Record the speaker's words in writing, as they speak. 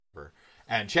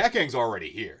And Chat Gang's already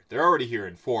here. They're already here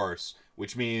in force,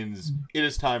 which means it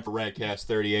is time for Radcast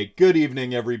 38. Good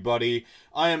evening, everybody.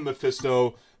 I am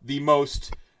Mephisto, the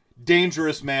most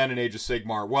dangerous man in Age of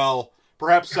Sigmar. Well,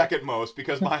 perhaps second most,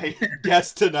 because my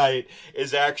guest tonight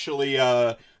is actually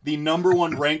the number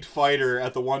one ranked fighter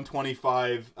at the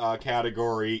 125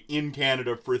 category in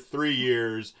Canada for 3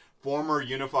 years, former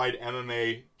Unified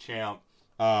MMA champ,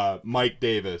 Mike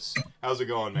Davis. How's it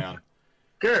going, man?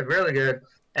 Good, really good.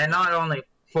 And not only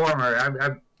former,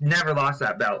 I've never lost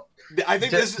that belt. I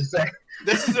think this is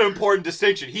an important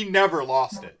distinction. He never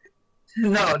lost it.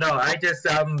 No, I just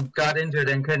got injured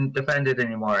and couldn't defend it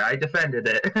anymore. I defended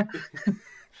it.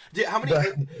 How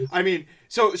many? I mean,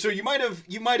 so you might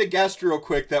have guessed real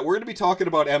quick that we're going to be talking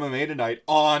about MMA tonight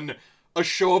on a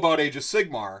show about Age of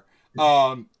Sigmar,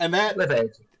 and that. With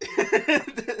Age.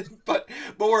 but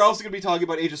we're also going to be talking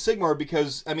about Age of Sigmar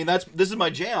because I mean this is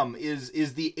my jam is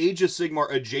the Age of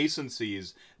Sigmar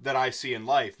adjacencies that I see in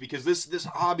life, because this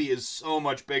hobby is so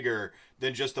much bigger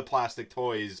than just the plastic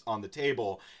toys on the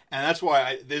table, and that's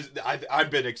why I've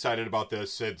been excited about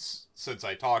this since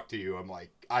I talked to you. I'm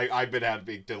like I've been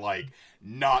having to like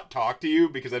not talk to you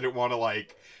because I didn't want to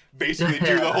like basically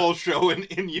do the whole show in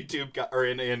YouTube or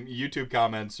in YouTube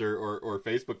comments or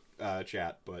Facebook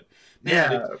chat. But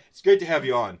man, it's great to have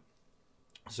you on.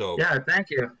 So yeah, thank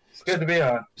you. It's good to be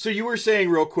on. So you were saying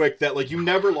real quick that like you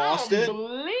never lost it.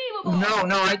 No,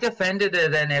 I defended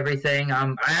it and everything.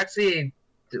 I actually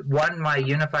won my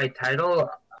unified title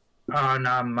on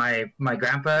my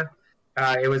grandpa.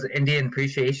 It was Indian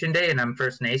Appreciation Day, and I'm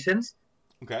First Nations.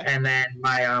 Okay. And then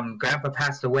my grandpa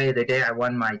passed away the day I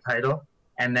won my title.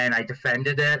 And then I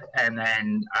defended it, and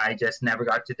then I just never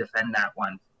got to defend that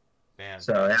one. Man.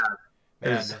 So yeah,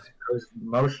 it was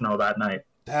emotional that night.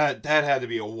 That had to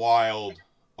be a wild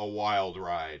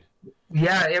ride.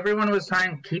 Yeah, everyone was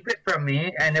trying to keep it from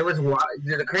me, and it was wild.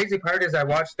 The crazy part is I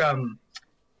watched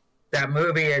that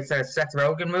movie. It's a Seth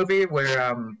Rogen movie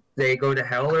where they go to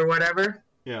hell or whatever.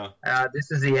 Yeah. This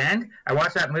is the end. I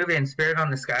watched that movie, and Spirit on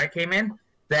the Sky came in.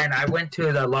 Then I went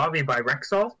to the lobby by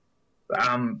Rexall.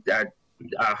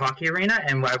 Hockey arena,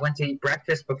 and I went to eat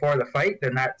breakfast before the fight.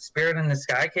 Then that Spirit in the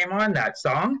Sky came on, that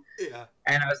song,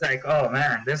 and I was like, "Oh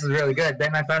man, this is really good."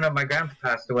 Then I found out my grandpa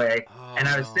passed away, and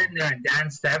I was sitting there, and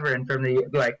Dan Severn from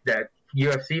the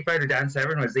UFC fighter Dan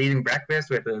Severn was eating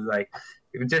breakfast with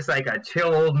it was just like a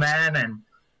chill old man, and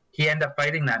he ended up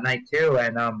fighting that night too.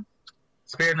 And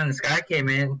Spirit in the Sky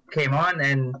came on,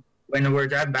 and when we were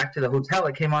driving back to the hotel,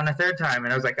 it came on a third time,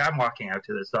 and I was like, I'm walking out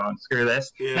to this song. Screw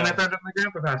this. Yeah. And I found out my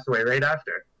grandpa passed away right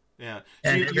after. Yeah.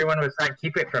 So and everyone was trying to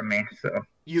keep it from me.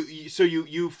 So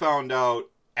you found out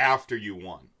after you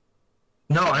won?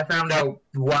 No, I found out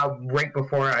right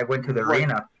before I went to the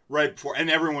arena. Right before, and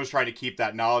everyone was trying to keep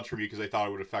that knowledge from you because they thought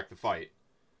it would affect the fight.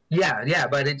 Yeah,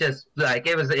 but it just,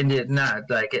 it was Indian, I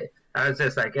was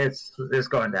just like, it's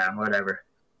going down, whatever.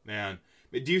 Man.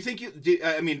 Do you think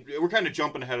I mean, we're kind of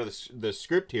jumping ahead of the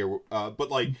script here, but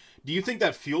do you think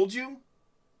that fueled you?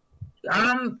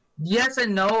 Yes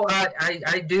and no.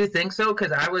 I do think so,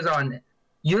 because I was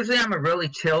usually I'm a really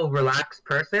chill, relaxed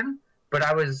person, but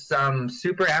I was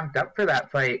super amped up for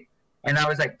that fight, and I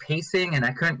was pacing, and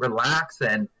I couldn't relax,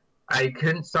 and I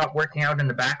couldn't stop working out in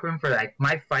the back room for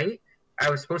my fight. I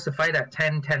was supposed to fight at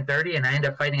 10:30, and I ended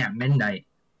up fighting at midnight.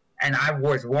 And I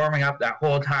was warming up that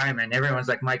whole time, and everyone's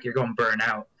like, Mike, you're going to burn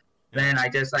out. Then I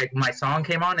just, my song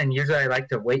came on, and usually I like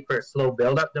to wait for a slow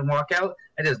build-up, then walk out.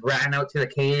 I just ran out to the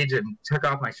cage and took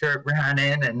off my shirt, ran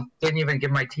in, and didn't even give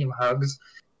my team hugs.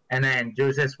 And then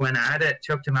just went at it,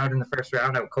 choked him out in the first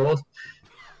round out cold.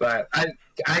 But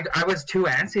I was too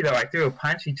antsy, though. I threw a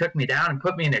punch, he took me down and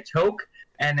put me in a choke,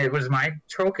 and it was my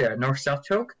choke, a north-south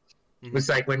choke. Mm-hmm. It was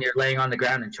like when you're laying on the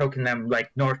ground and choking them,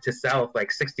 north to south,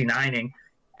 69ing.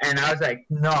 And I was like,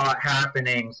 not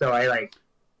happening. So I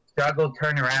struggled,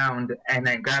 turned around, and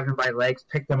then grabbed him by the legs,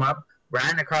 picked him up,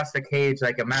 ran across the cage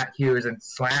like a Matt Hughes and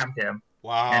slammed him.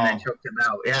 Wow. And then choked him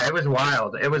out. Yeah, it was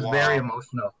wild. It was very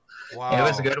emotional. Wow. It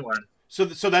was a good one. So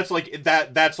that's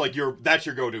that's your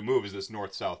go-to move is this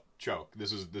north-south choke.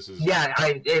 This is Yeah,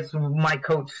 it's my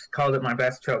coach called it my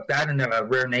best choke. That and a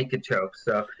rear naked choke.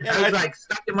 So yeah, I was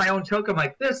stuck in my own choke. I'm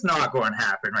like, this is not going to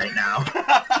happen right now.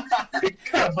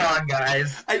 Come on,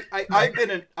 guys. I've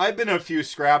been in a few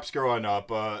scraps growing up.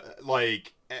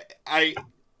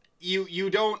 You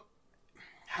don't,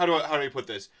 how do I put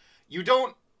this? You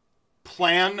don't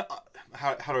plan.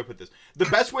 How do I put this? The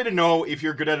best way to know if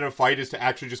you're good at a fight is to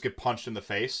actually just get punched in the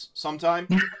face sometime.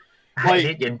 I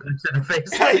hate getting punched in the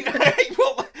face.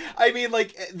 I mean,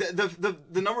 like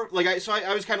the number, like I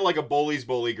was kind of like a bully's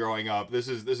bully growing up. This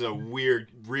is a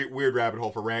weird rabbit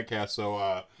hole for Rantcast.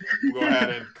 So we'll go ahead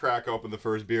and crack open the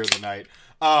first beer of the night.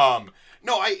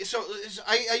 No, I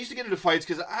used to get into fights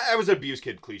because I was an abused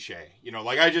kid cliche. You know,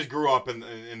 like I just grew up in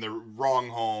the wrong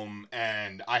home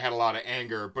and I had a lot of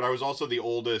anger, but I was also the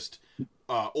oldest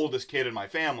kid in my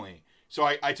family. So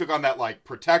I took on that like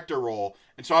protector role,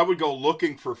 and so I would go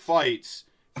looking for fights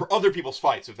for other people's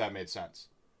fights, if that made sense.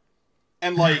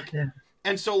 And like,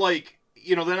 and so like,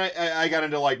 you know, then I got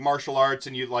into like martial arts,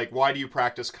 and you like, why do you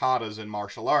practice katas in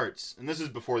martial arts? And this is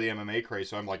before the MMA craze,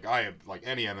 so I'm like, I have like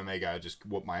any MMA guy just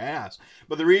whoop my ass.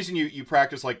 But the reason you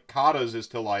practice like katas is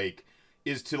to like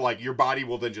your body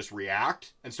will then just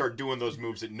react and start doing those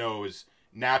moves it knows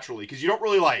naturally, because you don't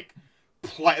really like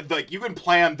you can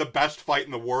plan the best fight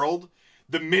in the world.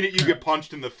 The minute you get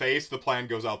punched in the face, the plan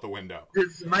goes out the window.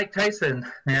 It's Mike Tyson.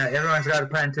 Yeah, everyone's got a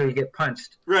plan until you get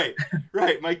punched. Right,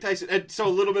 Mike Tyson. And so a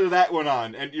little bit of that went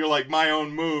on, and you're like, my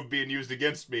own move being used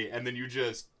against me, and then you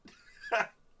just...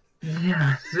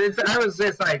 Yeah, I was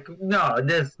just like, no,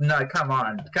 come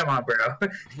on, bro.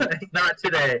 Like, not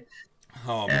today.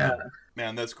 Oh, yeah.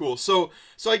 Man, that's cool. So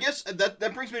I guess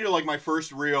that brings me to, like, my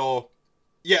first real...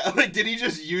 Yeah, like, did he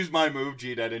just use my move,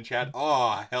 G-Dad, in chat?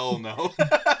 Oh, hell no.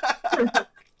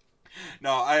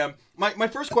 No, I am. My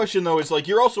first question though is like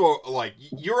you're also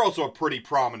a pretty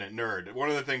prominent nerd. One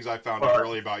of the things I found out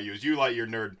early about you is you let your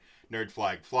nerd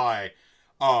flag fly.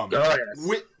 Yes.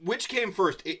 Which came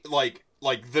first, like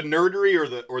the nerdery or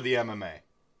the MMA?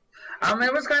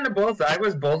 It was kind of both. I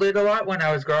was bullied a lot when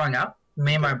I was growing up.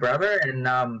 Me and my brother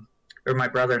or my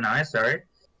brother and I, sorry.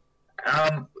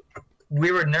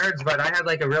 We were nerds, but I had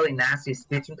like a really nasty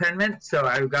speech impediment, so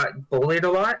I got bullied a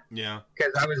lot. Yeah.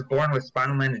 Because I was born with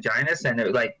spinal meningitis,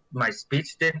 and my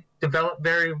speech didn't develop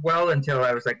very well until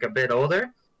I was like a bit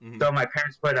older. Mm-hmm. So my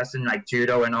parents put us in like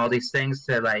judo and all these things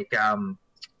to like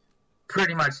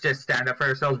pretty much just stand up for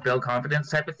ourselves, build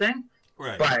confidence type of thing.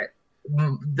 Right. But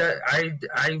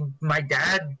my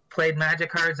dad played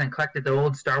Magic cards and collected the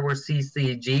old Star Wars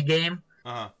CCG game,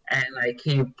 and like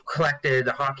he collected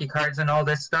the hockey cards and all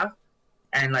this stuff.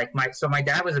 And like my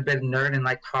dad was a bit of a nerd and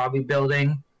like hobby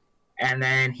building, and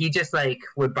then he just like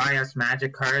would buy us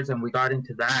Magic cards, and we got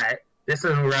into that. This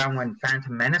is around when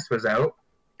Phantom Menace was out,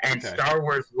 and Star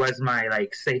Wars was my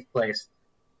like safe place.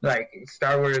 Like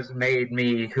Star Wars made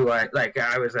me who I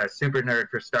was a super nerd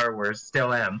for Star Wars,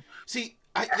 still am. See,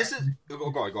 go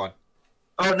on.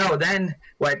 Oh no! Then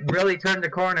what really turned the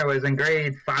corner was in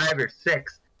grade 5 or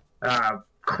 6.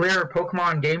 Clear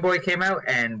Pokemon Game Boy came out,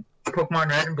 and Pokemon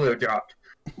Red and Blue dropped.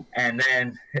 And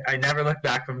then I never looked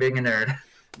back from being a nerd.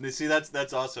 See,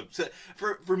 that's awesome. So,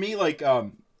 for me, like,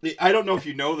 I don't know if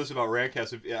you know this about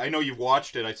Rantcast. I know you've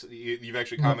watched it. You've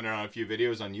actually commented on a few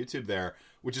videos on YouTube there,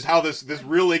 which is how this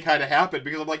really kind of happened.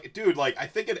 Because I'm like, dude, like, I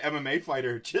think an MMA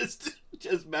fighter just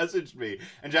messaged me,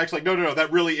 and Jack's like, no,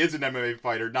 that really is an MMA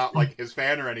fighter, not like his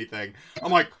fan or anything.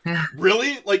 I'm like,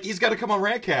 really? Like, he's got to come on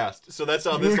Rantcast. So that's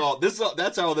how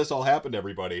that's how this all happened,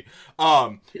 everybody.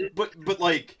 But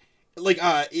like,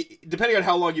 depending on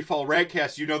how long you follow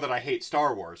Rantcast, you know that I hate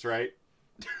Star Wars, right?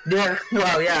 Yeah,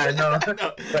 well, yeah, no.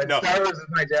 But no. Star Wars is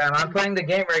my jam. I'm playing the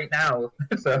game right now.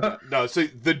 So so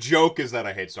the joke is that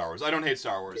I hate Star Wars. I don't hate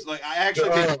Star Wars. Like, I actually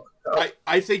think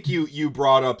I think you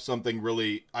brought up something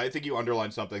really. I think you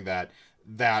underlined something that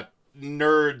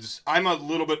nerds. I'm a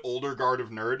little bit older guard of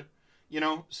nerd, you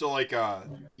know. So like,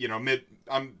 you know,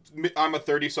 I'm a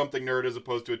 30-something nerd as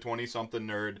opposed to a 20-something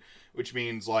nerd, which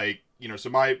means like, you know. So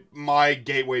my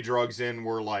gateway drugs in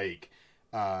were like,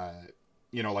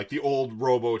 you know, like the old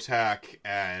Robotech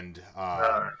and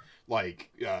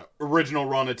original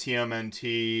run of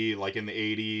TMNT, like in the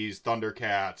 80s,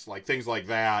 Thundercats, like things like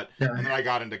that. Yeah. And then I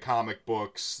got into comic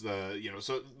books,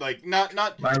 so like not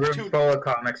my room's full of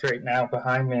comics right now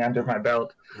behind me under my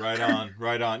belt. Right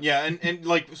on. Yeah, and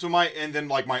like so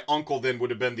my uncle then would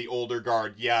have been the older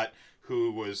guard yet,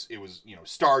 who was you know,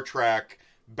 Star Trek,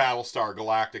 Battlestar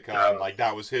Galactica, and like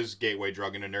that was his gateway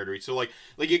drug into nerdery. So like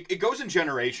it goes in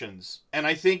generations, and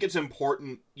I think it's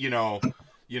important, when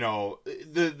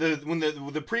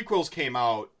the prequels came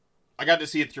out, I got to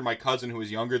see it through my cousin who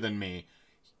was younger than me,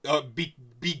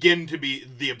 begin to be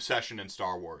the obsession in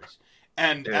Star Wars.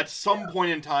 And at some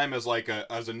point in time, as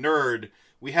a nerd,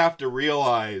 we have to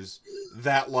realize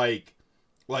that like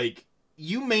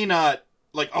you may not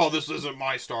like, oh, this isn't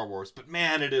my Star Wars, but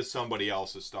man, it is somebody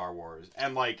else's Star Wars.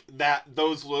 And like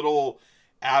those little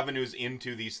avenues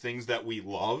into these things that we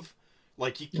love,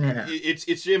 like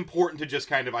it's important to just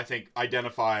kind of, I think,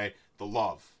 identify the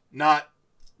love, not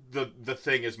the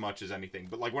thing as much as anything.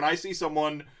 But like when I see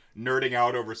someone nerding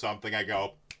out over something, I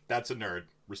go, that's a nerd.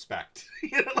 Respect.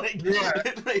 You know, like, Yeah.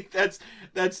 like that's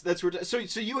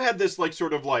so you had this like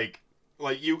sort of like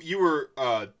you were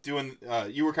doing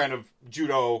you were kind of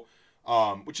judo,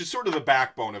 which is sort of the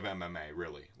backbone of MMA,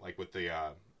 really, like with the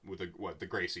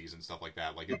Gracies and stuff like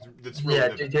that. Like it's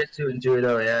really jiu-jitsu and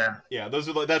judo. Yeah,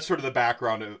 that's sort of the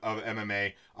background of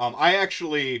MMA. I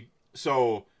actually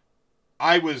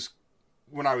I was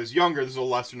when I was younger. This is a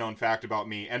lesser known fact about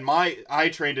me, and I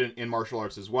trained in martial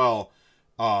arts as well.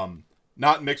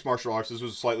 Not mixed martial arts. This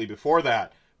was slightly before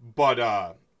that,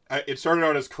 but it started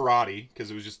out as karate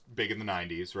because it was just big in the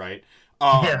 90s, right?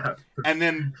 Yeah. And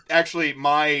then actually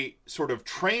my sort of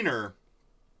trainer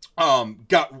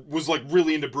was like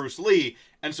really into Bruce Lee,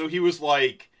 and so he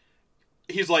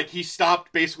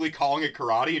stopped basically calling it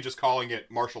karate and just calling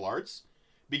it martial arts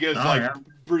because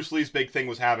Bruce Lee's big thing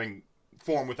was having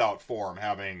form without form,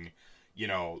 having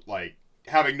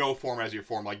having no form as your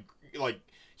form, like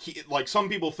some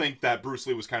people think that Bruce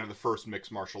Lee was kind of the first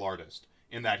mixed martial artist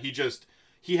in that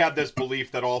he had this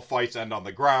belief that all fights end on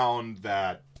the ground,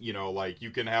 that, like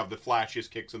you can have the flashiest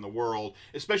kicks in the world,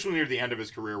 especially near the end of his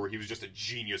career where he was just a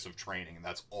genius of training and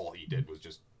that's all he did was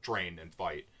just train and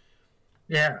fight.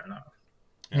 Yeah, no.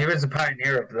 Yeah. He was a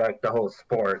pioneer of like the whole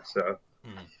sport, so.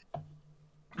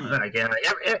 Again,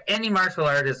 any martial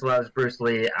artist loves Bruce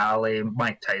Lee, Ali,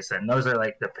 Mike Tyson. Those are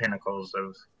like the pinnacles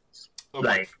of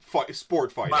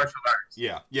sport fighting. Martial arts.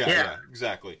 Yeah,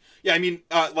 exactly. Yeah, I mean,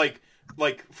 like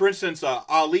for instance,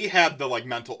 Ali had the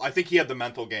mental. I think he had the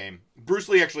mental game. Bruce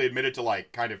Lee actually admitted to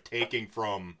like kind of taking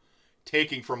from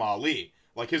Ali,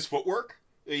 like his footwork.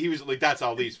 He was like, that's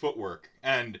Ali's footwork,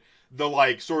 and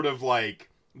the sort of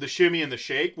the shimmy and the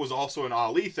shake was also an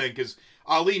Ali thing because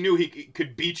Ali knew he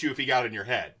could beat you if he got in your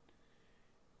head.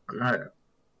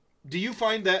 Do you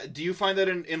find that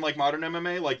in like modern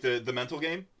MMA, like the mental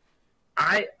game?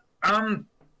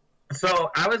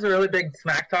 So I was a really big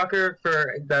smack talker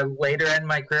for the later end of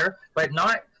my career, but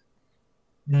not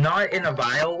in a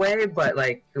vile way, but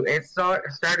like it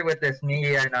started with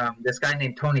me and this guy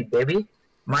named Tony Bibby.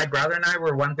 My brother and I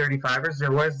were 135ers.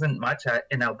 There wasn't much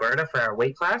in Alberta for our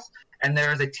weight class, and there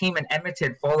was a team in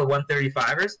Edmonton full of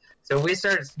 135ers. So we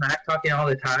started smack talking all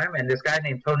the time, and this guy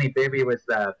named Tony Bibby was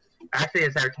actually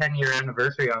it's our 10-year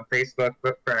anniversary on Facebook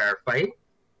for our fight.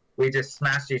 We just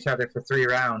smashed each other for 3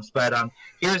 rounds. But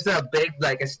he was a big,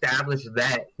 established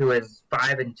vet who was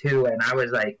 5-2, and I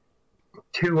was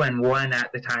 2-1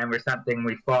 at the time or something.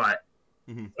 We fought,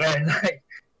 and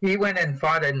he went and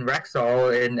fought in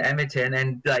Rexall in Edmonton,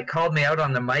 and called me out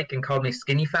on the mic and called me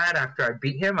skinny fat after I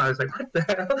beat him. I was like, what the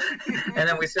hell? And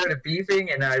then we started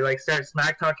beefing, and I started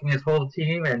smack talking his whole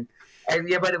team, and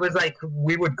yeah, but it was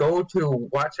we would go to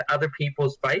watch other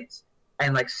people's fights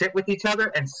and sit with each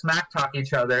other and smack talk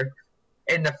each other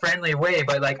in a friendly way.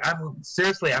 But I'm going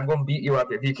to beat you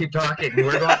up if you keep talking.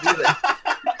 We're going to do this.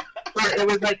 But it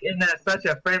was in such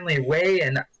a friendly way.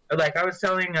 And I was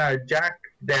telling Jack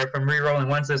there from Rerolling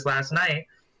Ones this last night,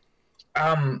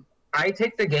 I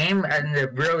take the game and a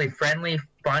really friendly,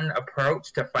 fun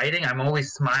approach to fighting. I'm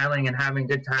always smiling and having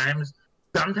good times.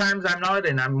 Sometimes I'm not,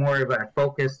 and I'm more of a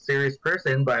focused, serious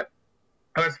person. But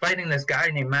I was fighting this guy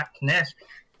named Matt Knish,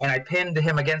 and I pinned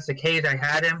him against the cage. I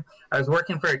had him. I was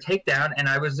working for a takedown, and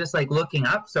I was just looking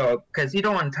up, so because you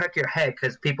don't want to touch your head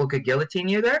because people could guillotine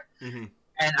you there. Mm-hmm.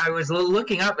 And I was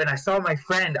looking up, and I saw my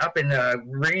friend up in the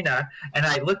arena, and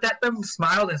I looked at them,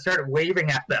 smiled, and started waving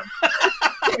at them.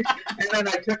 And then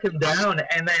I took him down,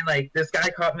 and then this guy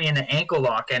caught me in an ankle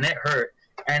lock, and it hurt.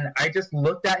 And I just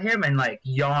looked at him and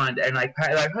yawned and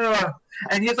oh.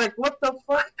 And he's like, what the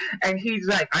fuck? And he's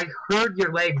like, I heard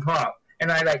your leg pop.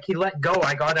 And he let go.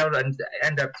 I got out and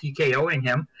ended up TKOing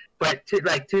him. But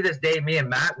to this day, me and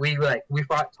Matt, we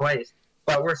fought twice.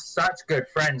 But we're such good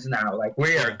friends now.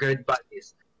 We are good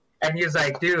buddies. And he's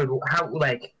like, dude, how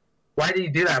why do you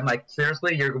do that? I'm like,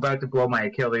 seriously, you're about to blow my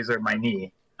Achilles or my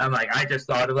knee. I'm like, I just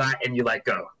thought of that, and you let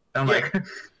go. I'm like,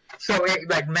 so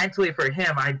mentally for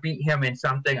him, I beat him in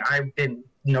something I didn't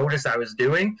notice I was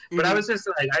doing, but I was just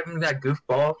I'm that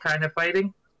goofball kind of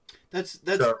fighting.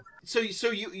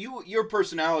 So your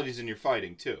personality's in your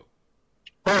fighting too.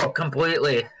 Oh,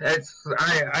 completely.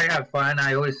 I have fun.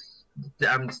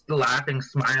 I'm laughing,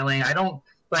 smiling. I don't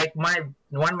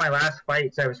one of my last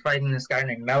fights. I was fighting this guy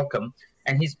named Malcolm,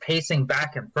 and he's pacing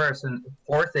back and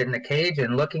forth in the cage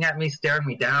and looking at me, staring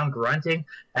me down, grunting.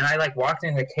 And I walked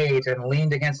in the cage and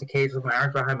leaned against the cage with my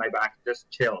arms behind my back and just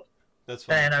chilled. That's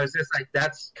fun. And I was just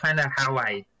that's kind of how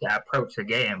I approach the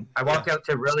game. I walk out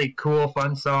to really cool,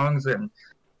 fun songs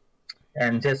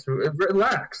and just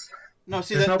relax. No,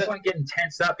 see There's that, no point getting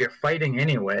tensed up. You're fighting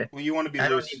anyway. well, you want to be I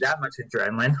don't loose. need that much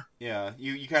adrenaline. Yeah,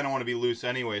 you kind of want to be loose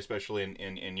anyway, especially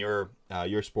in your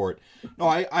sport.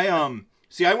 No,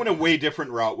 see, I went a way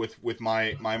different route with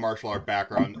my martial art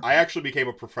background. I actually became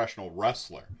a professional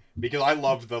wrestler because I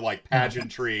loved the like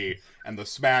pageantry and the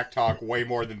smack talk way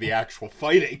more than the actual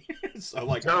fighting. So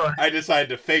like I decided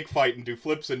to fake fight and do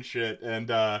flips and shit, and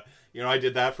I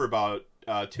did that for about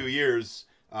 2 years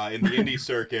in the indie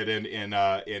circuit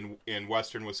in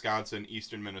western Wisconsin,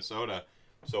 eastern Minnesota.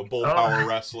 So Bull Power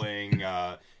Wrestling,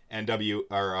 NW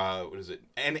or what is it?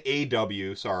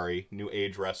 NAW, sorry, New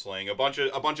Age Wrestling. A bunch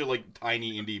of like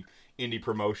tiny indie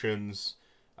promotions.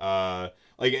 I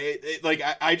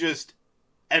just,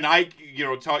 and you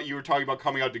were talking about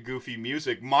coming out to goofy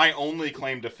music. My only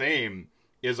claim to fame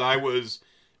is I was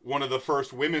one of the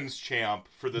first women's champ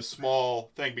for this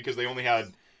small thing because they only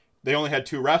had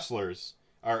two wrestlers,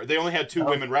 or they only had two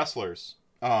women wrestlers.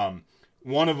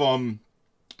 One of them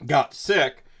got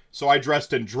sick, so I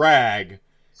dressed in drag,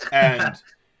 and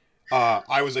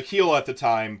I was a heel at the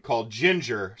time called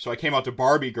Ginger, so I came out to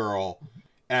Barbie Girl,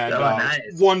 and nice.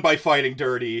 won by fighting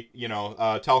dirty.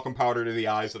 Talcum powder to the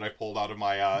eyes that I pulled out of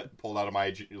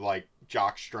my like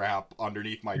jock strap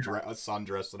underneath my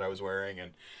sundress that I was wearing,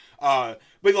 and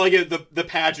but like the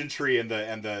pageantry and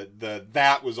the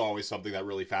that was always something that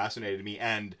really fascinated me,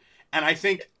 and I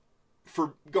think.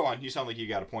 Go on. You sound like you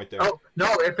got a point there. Oh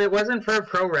no! If it wasn't for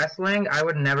pro wrestling, I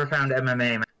would never found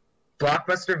MMA.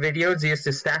 Blockbuster Videos used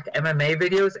to stack MMA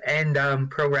videos and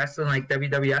pro wrestling like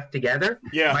WWF together.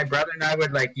 Yeah. My brother and I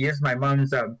would like use my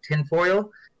mom's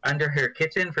tinfoil under her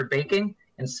kitchen for baking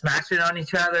and smash it on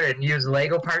each other and use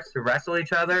Lego parts to wrestle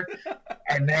each other.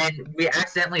 And then we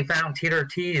accidentally found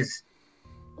TRTs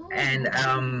and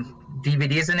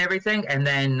DVDs and everything, and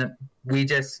then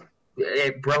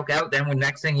it broke out. Then the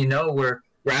next thing you know, we're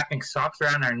wrapping socks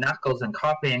around our knuckles and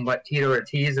copying what Tito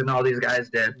Ortiz and all these guys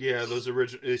did. Yeah, those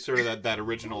sort of that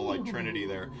original like trinity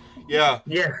there. Yeah.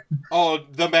 Yeah. Oh,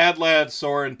 the Mad Lad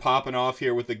Soren popping off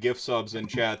here with the gift subs in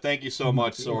chat. Thank you so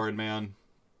much, Soren, man.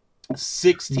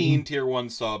 16 tier 1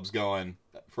 subs going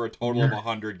for a total of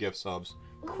 100 gift subs.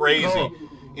 Crazy. Oh.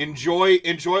 Enjoy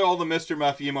all the Mr.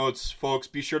 Meth emotes, folks.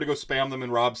 Be sure to go spam them in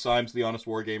Rob Symes, the Honest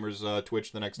Wargamers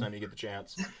Twitch the next time you get the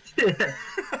chance.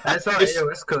 I saw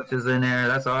AOS coaches in there.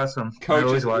 That's awesome. I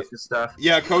always watch his stuff.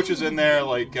 Yeah, Coach is in there.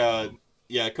 Like,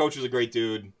 Coach is a great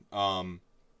dude. A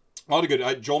lot of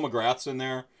good. Joel McGrath's in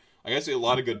there. I guess a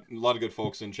lot of good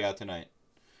folks in chat tonight.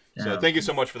 Yeah. So thank you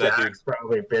so much for that, Jack's dude.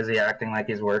 Probably busy acting like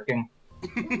he's working.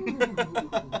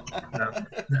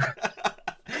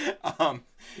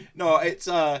 No, it's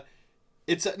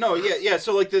no, yeah.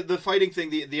 So like the fighting thing,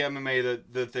 the MMA,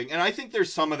 the thing, and I think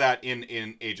there's some of that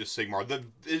in Age of Sigmar,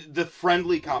 the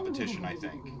friendly competition. I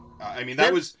think. I mean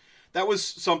that was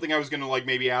something I was gonna like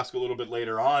maybe ask a little bit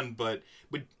later on, but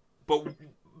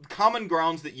common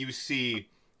grounds that you see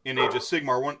in Age of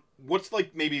Sigmar. What's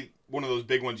like maybe one of those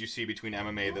big ones you see between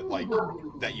MMA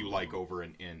that you like over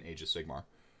in Age of Sigmar?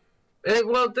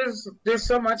 Well, there's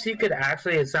so much you could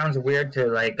actually. It sounds weird to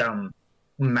like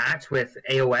match with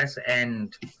AOS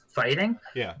and fighting.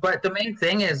 Yeah. But the main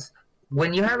thing is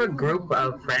when you have a group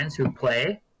of friends who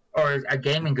play, or a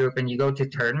gaming group, and you go to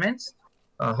tournaments.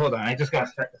 Hold on, I just gotta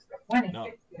start this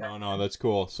stuff. No, that's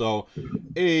cool. So,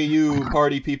 hey, you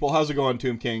party people, how's it going,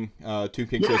 Tomb King? Tomb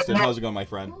King Kristen, how's it going, my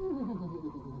friend?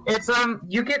 It's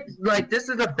you get like this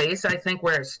is a base I think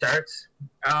where it starts.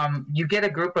 You get a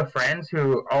group of friends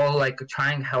who all like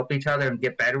try and help each other and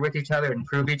get better with each other,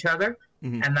 improve each other,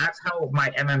 and that's how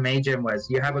my MMA gym was.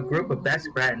 You have a group of best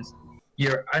friends.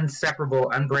 You're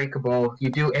inseparable, unbreakable. You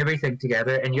do everything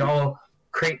together, and you all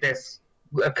create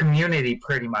a community,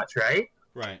 pretty much, right?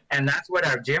 Right. And that's what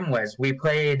our gym was. We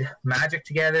played Magic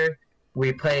together.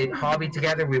 We played Hobby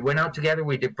together. We went out together.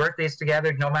 We did birthdays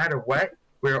together. No matter what,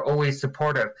 we were always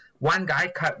supportive. One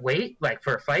guy cut weight, like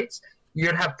for fights,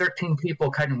 you'd have 13 people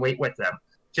cutting weight with them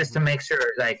just to make sure,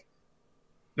 like,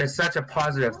 it's such a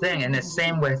positive thing. And the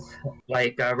same with,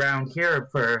 like, around here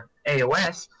for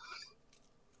AOS.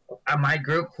 My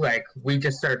group, like, we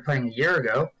just started playing a year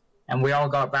ago, and we all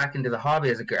got back into the hobby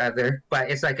as together.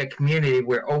 But it's like a community.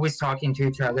 We're always talking to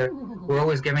each other. We're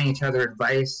always giving each other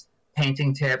advice,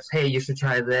 painting tips. Hey, you should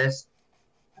try this.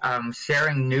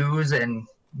 Sharing news and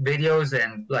videos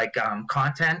and like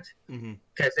content.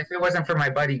 Because if it wasn't for my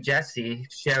buddy Jesse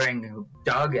sharing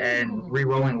Doug and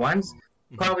re-rolling ones,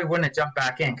 probably wouldn't have jumped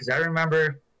back in. Because I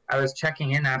remember I was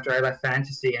checking in after I left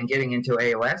Fantasy and getting into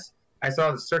AOS. I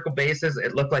saw the circle bases.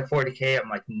 It looked like 40K. I'm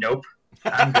like, nope,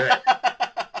 I'm good.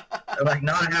 I'm like,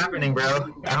 not happening,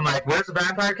 bro. I'm like, where's the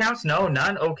vampire counts? No,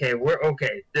 none. Okay, we're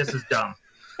okay. This is dumb.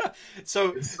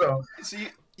 So, So so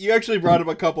you actually brought up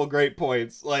a couple great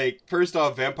points. Like, first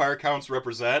off, vampire counts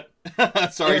represent.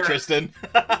 Sorry, yeah, Tristan.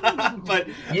 but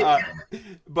yeah,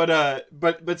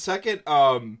 but second,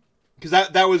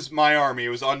 because that was my army. It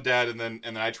was undead, and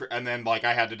then like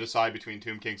I had to decide between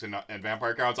Tomb Kings and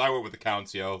vampire counts. I went with the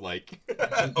counts, yo. Like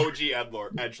OG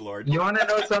edgelord. you want to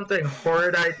know something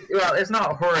horrid? Well, it's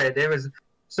not horrid. It was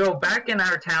so back in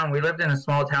our town. We lived in a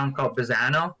small town called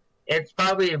Bizano. It's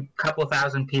probably a couple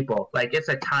thousand people. Like it's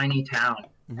a tiny town,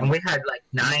 and we had like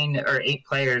 9 or 8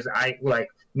 players.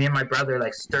 Me and my brother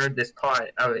like stirred this pot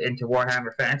into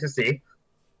Warhammer Fantasy.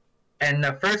 And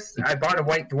the first, I bought a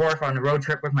white dwarf on a road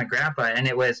trip with my grandpa, and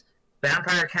it was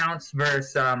vampire counts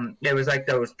versus it was like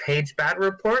those page battle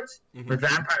reports with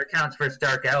vampire counts versus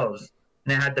dark elves.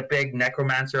 And they had the big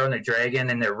necromancer on the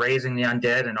dragon, and they're raising the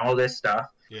undead and all this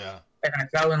stuff. Yeah. And I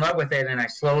fell in love with it, and I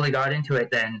slowly got into it.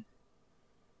 Then,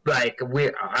 I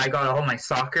got all my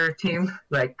soccer team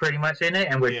like pretty much in it,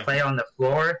 and we'd play on the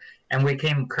floor, and we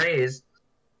came crazed.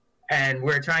 And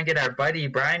we were trying to get our buddy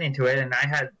Brian into it, and I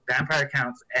had vampire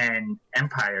counts and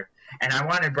Empire. And I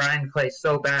wanted Brian to play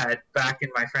so bad back in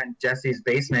my friend Jesse's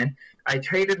basement. I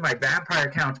traded my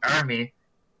vampire count army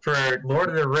for Lord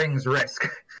of the Rings Risk.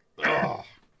 Oh.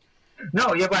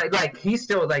 No, yeah, but like he's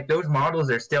still like those models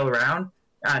are still around.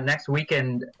 Next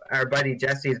weekend, our buddy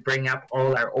Jesse is bringing up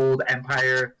all our old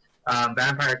Empire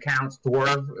vampire counts,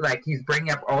 dwarf. Like he's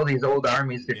bringing up all these old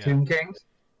armies to Tomb Kings.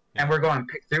 And we're going to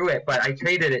pick through it, but I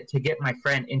traded it to get my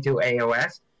friend into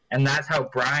AOS, and that's how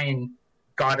Brian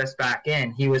got us back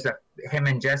in. Him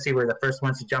and Jesse were the first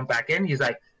ones to jump back in. He's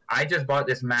like, I just bought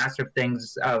this massive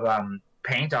things of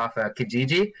paint off of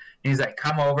Kijiji, and he's like,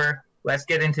 come over, let's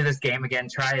get into this game again,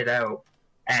 try it out.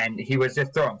 And he was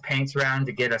just throwing paints around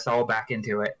to get us all back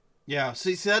into it. Yeah,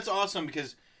 see that's awesome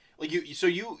because like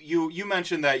you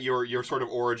mentioned that your sort of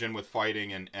origin with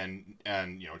fighting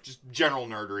and you know just general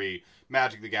nerdery,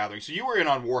 Magic the Gathering. So you were in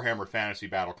on Warhammer Fantasy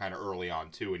Battle kind of early on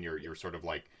too, in your sort of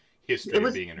like history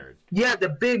of being a nerd. Yeah, the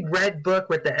big red book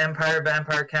with the Empire,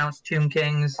 Vampire Counts, Tomb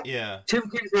Kings. Yeah, Tomb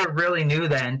Kings were really new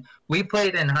then. We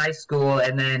played in high school,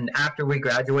 and then after we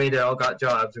graduated, all got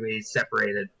jobs. We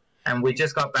separated, and we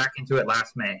just got back into it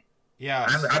last May. Yeah,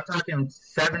 I'm talking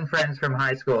 7 friends from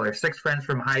high school or 6 friends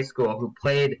from high school who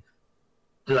played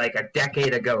like a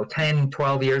decade ago, 10,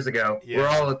 12 years ago. Yeah. We're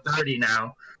all 30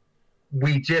 now.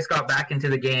 We just got back into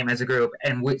the game as a group,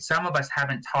 and some of us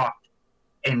haven't talked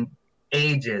in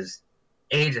ages,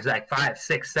 like 5,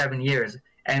 6, 7 years.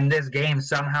 And this game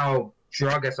somehow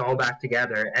drug us all back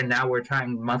together, and now we're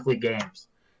trying monthly games.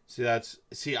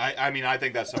 I mean, I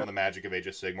think that's some of the magic of Age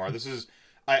of Sigmar. This is,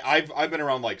 I've been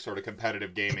around like sort of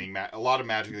competitive gaming, a lot of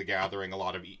Magic the Gathering, a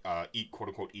lot of quote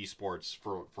unquote esports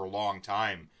for a long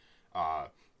time.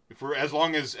 For as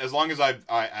long as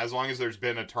there's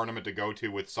been a tournament to go to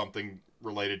with something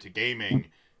related to gaming,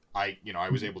 I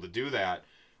was able to do that.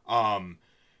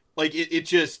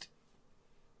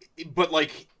 But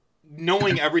like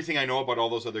knowing everything I know about all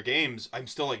those other games, I'm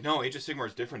still like, no, Age of Sigmar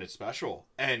is different. It's special,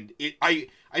 and I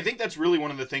think that's really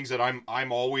one of the things that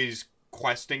I'm always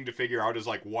questing to figure out is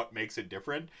like what makes it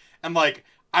different. And like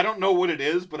I don't know what it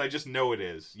is, but I just know it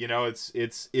is. You know,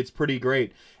 it's pretty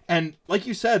great. And like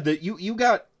you said, that you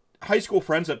got high school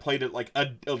friends that played it like a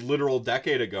literal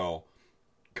decade ago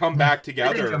come back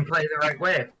together. They didn't play the right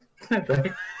way.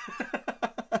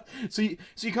 So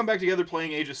you come back together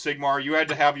playing Age of Sigmar. You had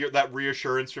to have that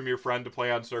reassurance from your friend to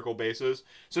play on circle bases.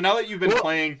 So now that you've been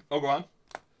playing, go on.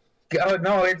 Oh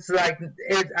no, it's like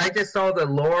I just saw the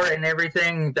lore and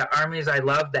everything. The armies I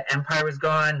loved. The Empire was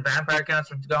gone. Vampire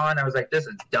Counts was gone. I was like, this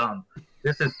is dumb.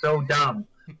 This is so dumb.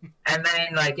 And then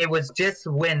like it was just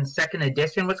when 2nd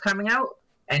edition was coming out,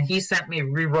 and he sent me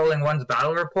re-rolling one's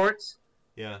battle reports.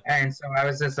 Yeah. And so I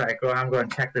was just like, oh, I'm going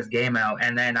to check this game out.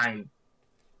 And then I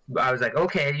was like,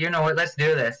 okay, you know what? Let's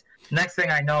do this. Next thing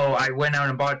I know, I went out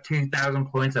and bought 2,000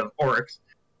 points of Orcs.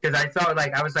 Because I thought,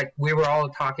 we were all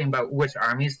talking about which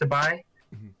armies to buy.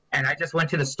 Mm-hmm. And I just went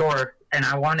to the store, and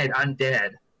I wanted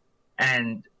Undead.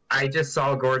 And I just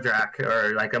saw Gordrak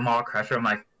or, like, a Maw Crusher. I'm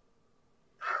like,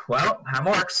 well, I'm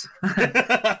Orcs. And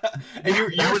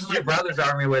that was my brother's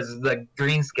army, was the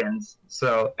Greenskins.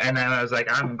 So, and then I was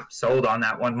like, I'm sold on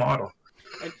that one model.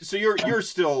 So you're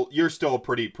still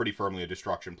pretty firmly a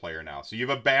Destruction player now. So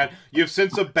you've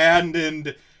since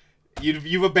abandoned...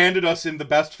 You've abandoned us in the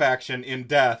best faction in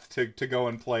Death to go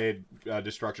and play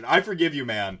Destruction. I forgive you,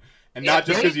 man, and not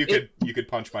just because you could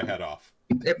punch my head off.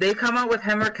 If they come out with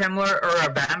Hemmer Kemmler or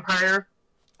a vampire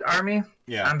army,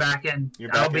 yeah, I'm back in.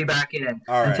 I'll be back in.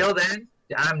 All right. Until then,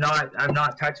 I'm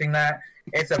not touching that.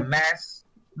 It's a mess.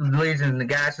 Legions and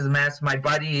Nagash is a mess. My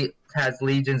buddy has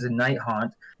Legions and Night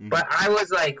Haunt. But I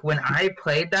was like, when I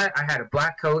played that, I had a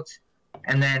black coach,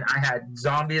 and then I had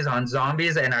zombies on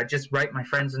zombies, and I just write my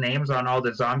friends' names on all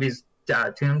the zombies'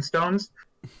 tombstones,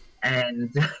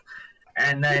 and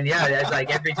and then yeah, it's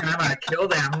like every time I kill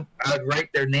them, I would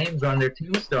write their names on their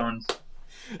tombstones,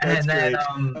 That's and then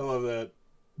great. I love that.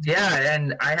 yeah,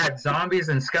 and I had zombies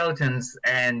and skeletons,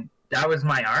 and that was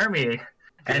my army.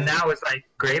 And now it's like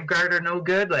Graveguard are no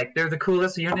good. Like they're the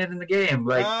coolest unit in the game,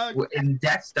 like in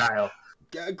death style.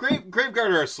 Graveguard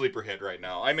are a sleeper hit right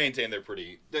now. I maintain they're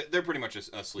pretty much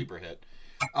a sleeper hit.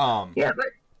 Yeah, but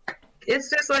it's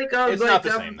just like it's not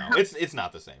the same though. It's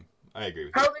not the same. I agree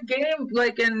with you. How the game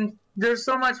like, and there's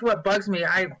so much what bugs me.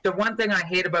 The one thing I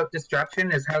hate about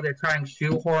Destruction is how they're trying to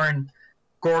shoehorn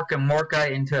Gork and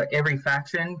Morka into every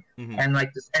faction, and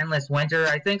like this endless winter.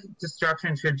 I think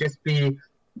Destruction should just be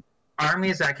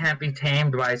armies that can't be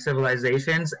tamed by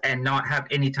civilizations and not have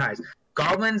any ties.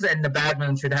 Goblins and the Bad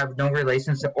Moon should have no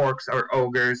relations to orcs or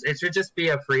ogres. It should just be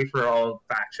a free-for-all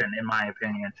faction, in my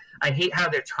opinion. I hate how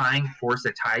they're trying to force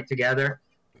a tie together,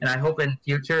 and I hope in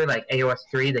future, like AOS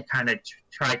 3, they kind of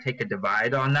try to take a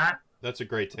divide on that. That's a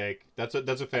great take. That's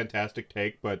a fantastic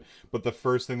take, but the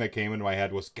first thing that came into my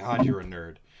head was, God, you're a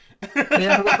nerd.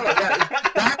 Yeah,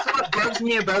 that's what bugs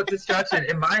me about Destruction.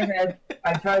 In my head,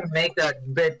 I try to make that a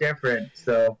bit different.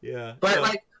 So yeah, but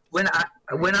like when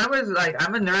I was like,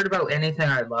 I'm a nerd about anything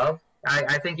I love.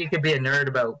 I think you could be a nerd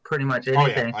about pretty much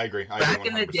anything. Oh yeah, I agree. Back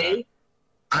in the day,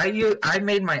 I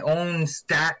made my own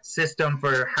stat system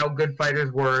for how good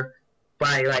fighters were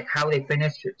by like how they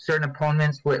finished certain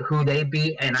opponents with who they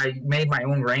beat, and I made my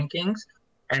own rankings,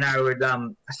 and I would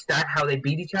stat how they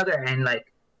beat each other and like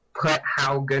put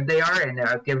how good they are, and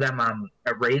give them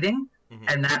a rating,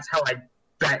 and that's how I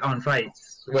bet on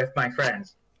fights with my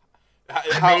friends.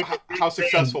 How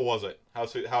successful was it?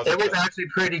 It was actually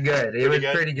pretty good. It was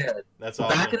pretty good. That's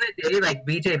awesome. Back in the day, like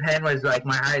BJ Penn was like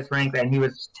my highest rank, and he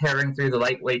was tearing through the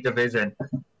lightweight division.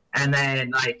 And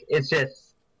then like it's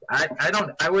just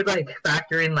I would like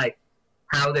factor in like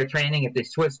how they're training, if they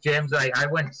switch gyms. Like I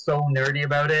went so nerdy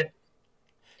about it.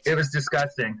 It was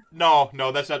disgusting. No,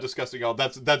 that's not disgusting at all.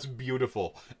 That's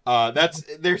beautiful.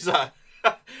 There's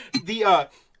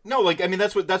no, like I mean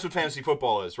that's what fantasy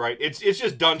football is, right? It's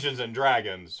just Dungeons and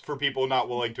Dragons for people not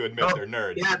willing to admit they're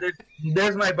nerds. Yeah,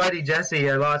 there's my buddy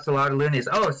Jesse. I lost a lot of loonies.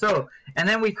 And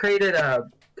then we created a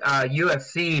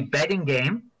UFC betting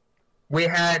game. We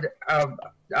had a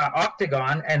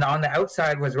octagon, and on the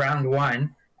outside was round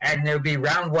 1, and there would be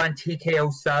round 1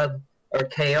 TKO sub or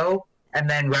KO. And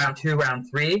then round 2, round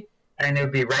 3, and it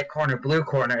would be right corner, blue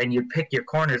corner, and you'd pick your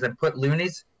corners and put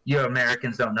loonies. You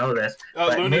Americans don't know this.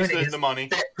 But loonies is the money.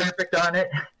 Set perfect on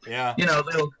it. Yeah. You know,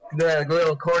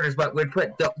 little quarters, but we'd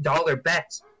put dollar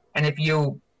bets, and if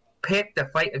you pick the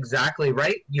fight exactly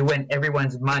right, you win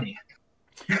everyone's money.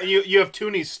 And you have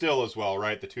toonies still as well,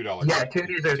 right? The $2. Yeah,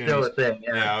 toonies are still a thing.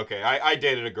 Yeah. Okay. I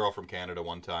dated a girl from Canada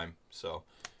one time, so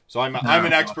I'm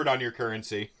an expert on your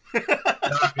currency.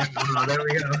 Oh, there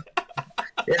we go.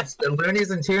 It's the loonies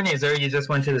and toonies, or you just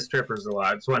went to the strippers a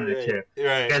lot. It's one of the two.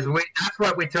 Right. Because that's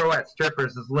what we throw at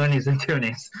strippers is loonies and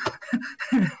toonies.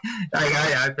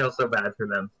 I feel so bad for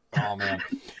them. Oh man.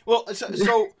 Well,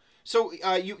 so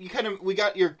you kind of, we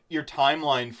got your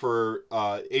timeline for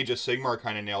Age of Sigmar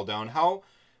kind of nailed down. How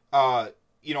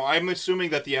I'm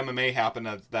assuming that the MMA happened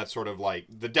at that sort of like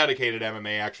the dedicated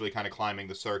MMA actually kind of climbing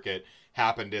the circuit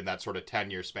happened in that sort of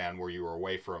 10-year span where you were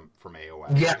away from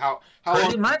AOS. Yeah. How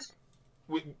pretty long, much.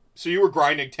 So you were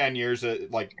grinding 10 years,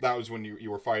 like that was when you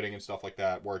were fighting and stuff like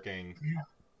that, working.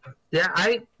 So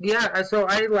I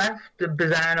left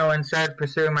Bizano and started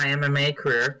pursuing my MMA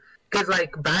career because,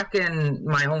 like, back in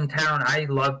my hometown, I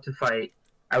loved to fight.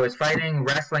 I was fighting,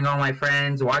 wrestling all my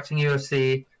friends, watching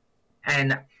UFC,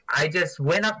 and I just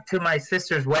went up to my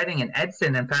sister's wedding in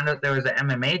Edson and found out there was an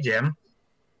MMA gym.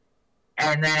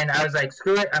 And then I was like,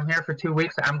 screw it, I'm here for 2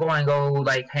 weeks. I'm going to go,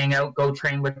 like, hang out, go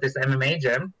train with this MMA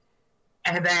gym.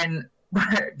 And then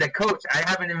the coach, I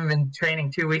haven't even been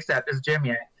training 2 weeks at this gym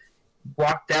yet,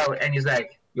 walked out and he's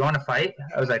like, you want to fight?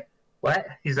 I was like, what?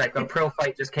 He's like, a pro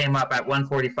fight just came up at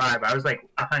 145. I was like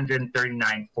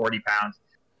 139, 40 pounds.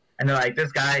 And they're like,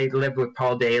 this guy lived with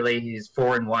Paul Daly. He's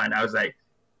 4-1. I was like,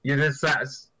 you just,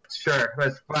 sure,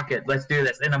 fuck it. Let's do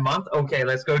this. In a month? Okay,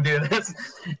 let's go do this.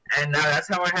 And that's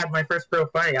how I had my first pro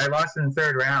fight. I lost in the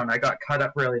 3rd round. I got cut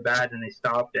up really bad and they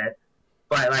stopped it.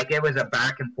 But, like, it was a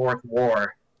back-and-forth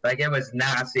war. Like, it was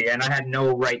nasty, and I had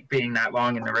no right being that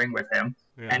long in the ring with him.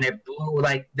 Yeah. And it blew,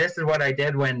 like, this is what I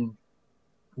did when,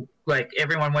 like,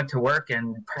 everyone went to work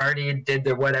and partied, did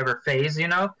the whatever phase, you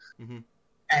know? Mm-hmm.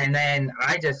 And then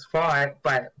I just fought,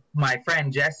 but my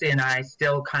friend Jesse and I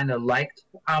still kind of liked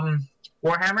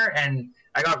Warhammer, and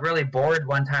I got really bored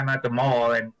one time at the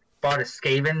mall and bought a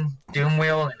Skaven Doom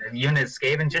Wheel and a unit of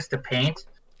Skaven just to paint.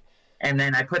 And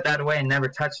then I put that away and never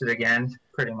touched it again,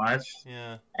 pretty much.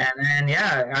 Yeah. And then,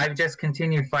 yeah, I just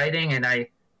continued fighting, and I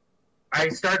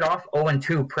started off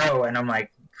 0-2 pro, and I'm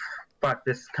like, fuck,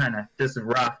 this is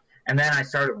rough. And then I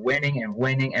started winning and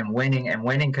winning and winning and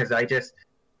winning because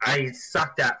I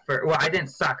sucked at first. Well, I didn't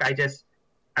suck.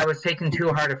 I was taking too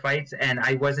hard of fights, and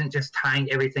I wasn't just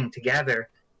tying everything together.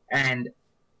 And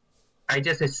I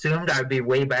just assumed I would be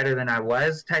way better than I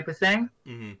was, type of thing.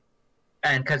 Mm-hmm.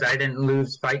 And because I didn't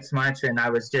lose fights much, and I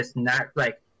was just not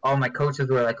like, all my coaches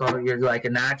were like, oh, you're like a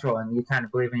natural, and you kind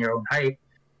of believe in your own hype.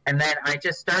 And then I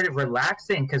just started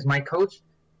relaxing because my coach,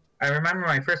 I remember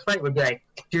my first fight would be like,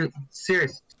 dude,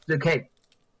 serious, okay,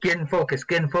 get in focus,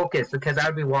 because I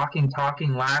would be walking,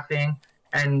 talking, laughing.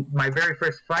 And my very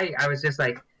first fight, I was just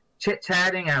like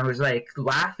chit-chatting. I was like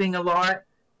laughing a lot.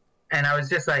 And I was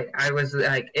just like, I was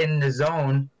like in the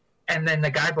zone. And then the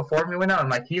guy before me went out. I'm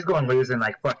like, he's going to lose in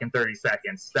like fucking 30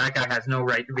 seconds. That guy has no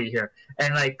right to be here.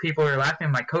 And like people were laughing.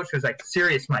 My coach was like,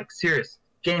 serious, Mike, serious,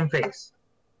 game face.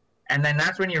 And then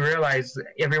that's when you realize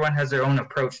everyone has their own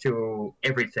approach to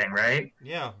everything, right?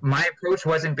 Yeah. My approach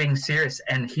wasn't being serious,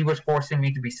 and he was forcing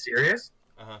me to be serious.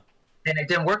 Uh-huh. And it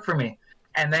didn't work for me.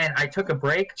 And then I took a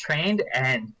break, trained,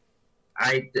 and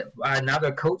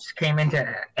another coach came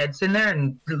into Edson there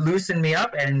and loosened me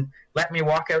up and let me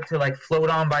walk out to like Float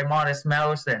On by Modest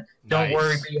Mouse and Don't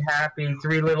Worry, Be Happy,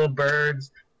 Three Little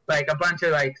Birds, like a bunch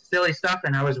of like silly stuff.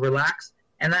 And I was relaxed.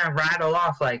 And then I rattle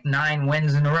off like 9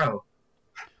 wins in a row.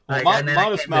 Well, like,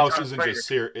 Modest Mouse isn't just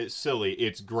silly;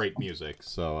 it's great music.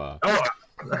 So. Oh,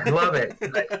 I love it.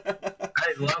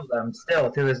 I love them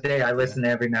still to this day. I listen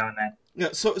every now and then. Yeah.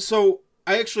 So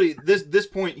I actually this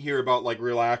point here about like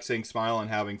relaxing, smiling,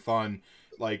 having fun,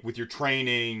 like with your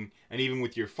training and even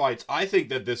with your fights. I think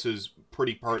that this is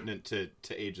pretty pertinent to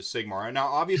Age of Sigmar. And now,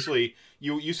 obviously,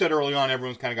 you said early on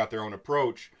everyone's kind of got their own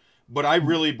approach, but I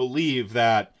really believe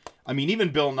that. I mean, even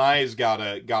Bill Nye's got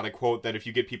a quote that if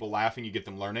you get people laughing, you get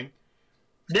them learning.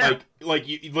 Yeah.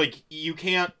 You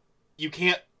can't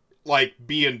like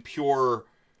be in pure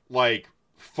like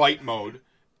fight mode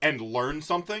and learn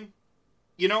something.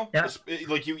 You know, yeah.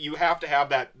 Like you have to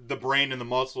have the brain and the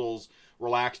muscles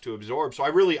relaxed to absorb. So I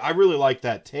really like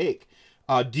that take.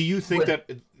 Do you think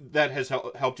that has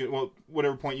helped you? Well,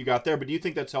 whatever point you got there, but do you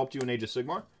think that's helped you in Age of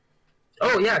Sigmar?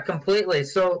 Oh yeah, completely.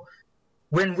 So.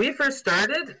 When we first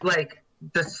started, like,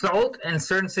 the Salt in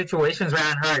certain situations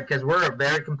ran hard because we're a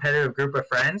very competitive group of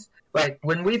friends. Like,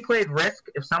 when we played Risk,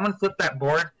 if someone flipped that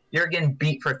board, you're getting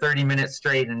beat for 30 minutes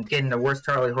straight and getting the worst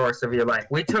Charlie horse of your life.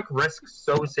 We took Risk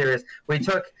so serious. We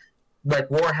took, like,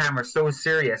 Warhammer so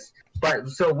serious. But,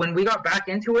 so when we got back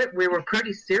into it, we were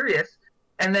pretty serious.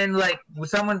 And then, like,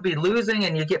 someone would be losing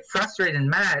and you get frustrated and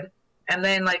mad. And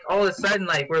then, like, all of a sudden,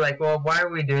 like, we're like, well, why are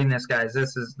we doing this, guys?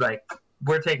 This is, like...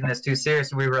 we're taking this too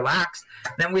serious. We relaxed.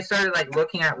 Then we started like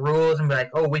looking at rules and be like,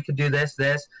 oh, we could do this,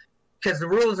 because the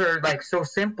rules are like so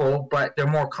simple, but they're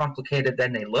more complicated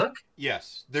than they look.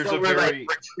 Yes, there's so a we're very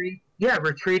like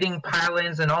retreating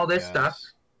pile-ins and all this stuff,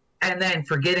 and then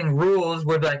forgetting rules.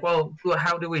 We're like, well,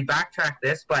 how do we backtrack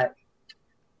this? But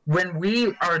when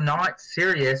we are not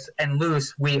serious and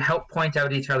loose, we help point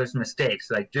out each other's mistakes.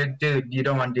 Like, dude, you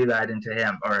don't want to do that into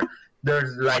him, or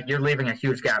there's like you're leaving a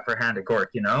huge gap for Hand of Gork,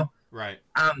 you know. Right.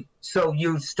 So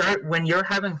you start when you're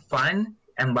having fun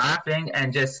and laughing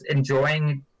and just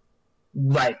enjoying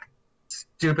like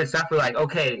stupid stuff. We're like,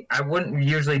 okay, I wouldn't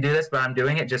usually do this, but I'm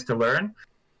doing it just to learn.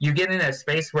 You get in a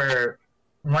space where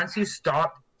once you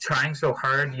stop trying so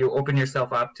hard, you open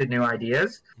yourself up to new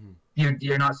ideas.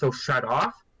 You're not so shut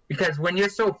off, because when you're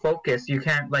so focused, you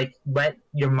can't like let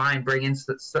your mind bring in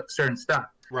certain stuff.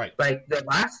 Right. Like the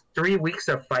last 3 weeks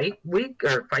of fight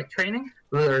training,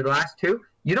 or the last 2.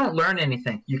 You don't learn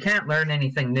anything. You can't learn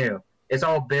anything new. It's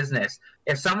all business.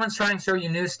 If someone's trying to show you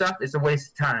new stuff, it's a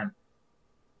waste of time.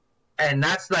 And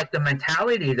that's like the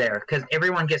mentality there, because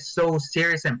everyone gets so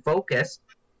serious and focused,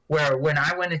 where when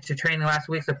I went into training last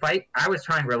week to fight, I was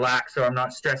trying to relax so I'm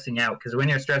not stressing out, because when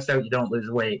you're stressed out, you don't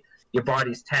lose weight. Your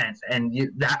body's tense, and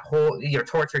you're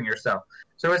torturing yourself.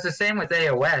 So it's the same with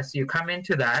AOS. You come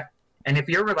into that, and if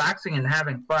you're relaxing and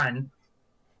having fun,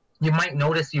 you might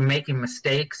notice you making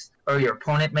mistakes or your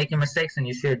opponent making mistakes, and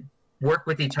you should work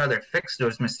with each other, fix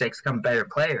those mistakes, become better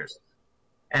players.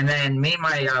 And then me and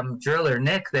my driller,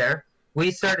 Nick, there, we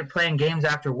started playing games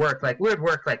after work. Like, we would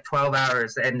work like 12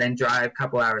 hours and then drive a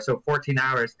couple hours, so 14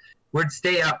 hours. We'd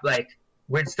stay up, like,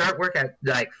 we'd start work at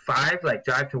like 5, like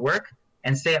drive to work,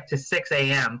 and stay up to 6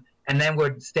 a.m., and then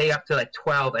we'd stay up to like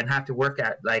 12 and have to work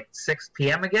at like 6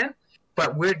 p.m. again.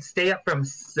 but we'd stay up from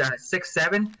 6,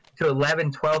 7 to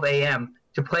 11, 12 a.m.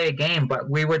 to play a game. But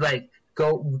we would like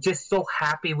go just so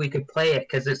happy we could play it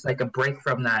because it's like a break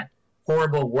from that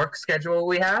horrible work schedule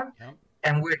we have. Yep.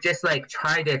 And we're just like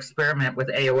trying to experiment with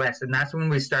AOS, and that's when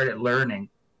we started learning.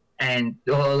 And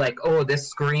this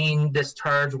screen, this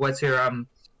charge, what's your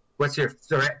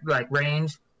threat like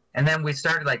range? And then we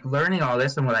started like learning all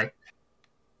this, and we're like,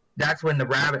 that's when the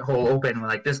rabbit hole opened. We're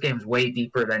like, this game's way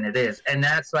deeper than it is. And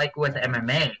that's like with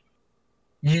MMA.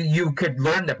 You could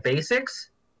learn the basics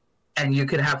and you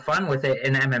could have fun with it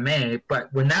in MMA,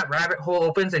 but when that rabbit hole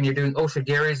opens and you're doing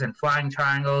oshigiris and flying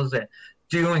triangles and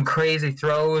doing crazy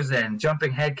throws and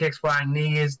jumping head kicks, flying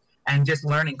knees, and just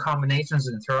learning combinations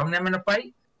and throwing them in a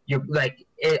fight, you like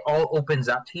it all opens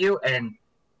up to you, and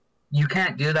you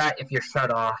can't do that if you're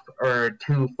shut off or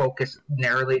too focused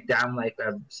narrowly down like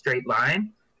a straight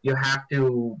line. You have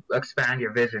to expand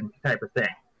your vision, type of thing.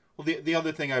 Well, the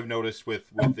other thing I've noticed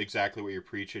with exactly what you're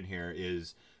preaching here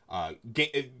is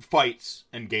fights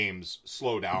and games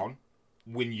slow down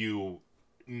when you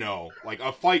know, like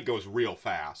a fight goes real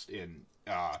fast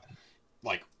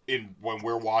when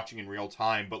we're watching in real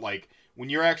time, but like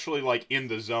when you're actually like in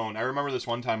the zone. I remember this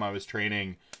one time I was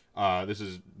training. This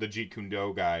is the Jeet Kune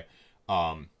Do guy.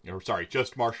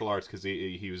 Just martial arts, because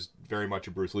he was very much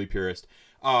a Bruce Lee purist.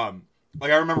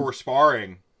 Like I remember we're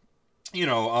sparring,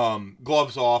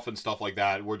 gloves off and stuff like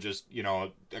that. We're just,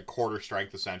 a quarter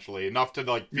strength essentially, enough to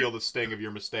like feel the sting of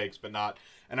your mistakes, but not.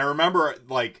 And I remember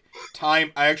like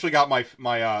I actually got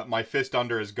my fist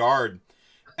under his guard,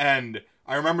 and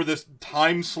I remember this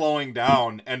time slowing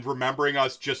down and remembering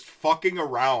us just fucking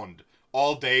around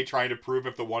all day trying to prove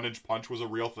if the 1-inch punch was a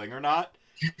real thing or not.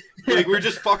 Like we were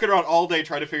just fucking around all day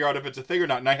trying to figure out if it's a thing or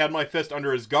not. And I had my fist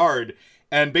under his guard.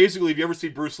 And basically, if you ever see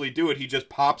Bruce Lee do it, he just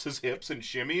pops his hips and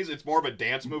shimmies. It's more of a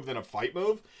dance move than a fight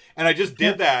move. And I just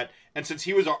did that. And since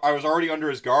I was already under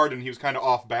his guard and he was kind of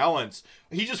off balance,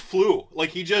 he just flew.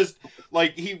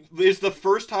 It's the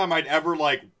first time I'd ever,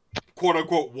 like, quote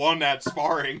unquote, won at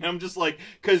sparring. And I'm just like,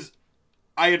 because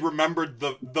I had remembered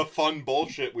the fun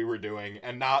bullshit we were doing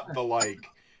and not the, like,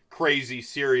 crazy,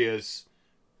 serious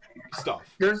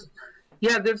stuff. There's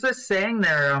this saying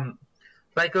there,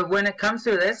 like when it comes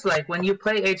to this, like when you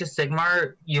play Age of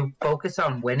Sigmar, you focus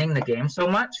on winning the game so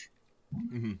much,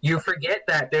 you forget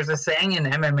that there's a saying in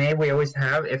MMA we always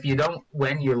have: if you don't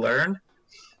win, you learn.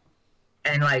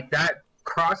 And like that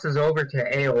crosses over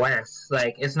to AOS.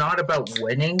 Like it's not about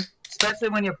winning, especially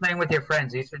when you're playing with your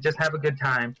friends. You should just have a good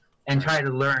time and try to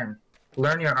learn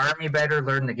your army better,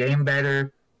 learn the game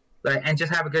better. And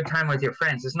just have a good time with your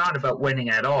friends. It's not about winning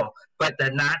at all, but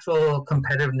the natural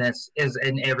competitiveness is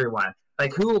in everyone.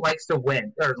 Like, who likes to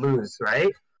win or lose,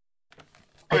 right?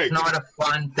 It's not a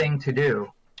fun thing to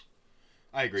do.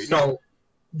 I agree. So,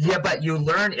 yeah, but you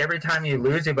learn every time you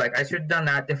lose. You're like, I should have done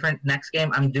that different. Next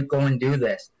game, I'm going to do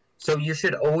this. So you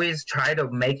should always try to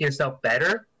make yourself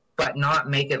better, but not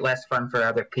make it less fun for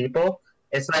other people.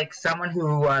 It's like someone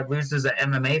who loses an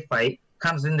MMA fight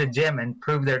comes in the gym and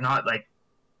prove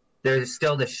they're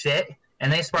still the shit,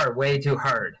 and they spar way too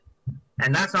hard.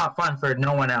 And that's not fun for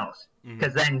no one else,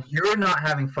 because then you're not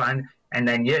having fun, and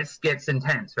then it gets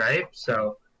intense, right?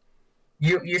 So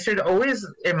you should always,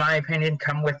 in my opinion,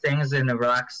 come with things in a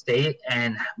relaxed state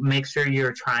and make sure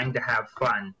you're trying to have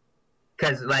fun.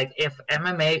 Because, like, if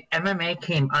MMA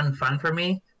came unfun for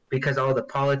me, because all the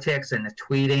politics and the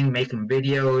tweeting, making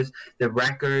videos, the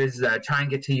records, trying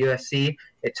to get to UFC,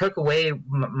 it took away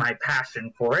my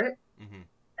passion for it.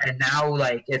 And now,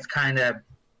 like, it's kind of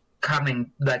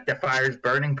coming, like, the fire's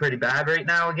burning pretty bad right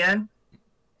now again.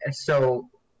 And so,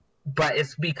 but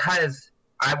it's because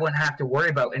I wouldn't have to worry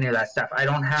about any of that stuff. I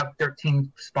don't have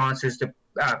 13 sponsors to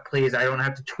please. I don't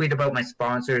have to tweet about my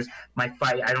sponsors, my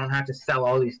fight. I don't have to sell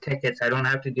all these tickets. I don't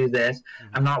have to do this.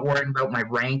 I'm not worrying about my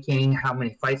ranking, how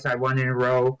many fights I won in a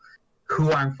row,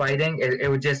 who I'm fighting. It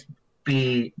would just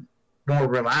be more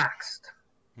relaxed.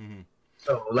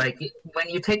 So, like, when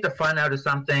you take the fun out of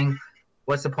something,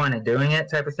 what's the point of doing it,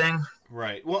 type of thing?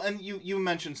 Right. Well, and you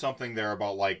mentioned something there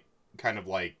about, like, kind of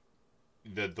like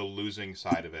the losing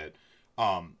side of it.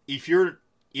 If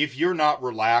you're not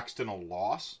relaxed in a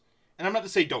loss, and I'm not to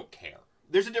say don't care.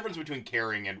 There's a difference between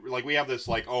caring and, like, we have this,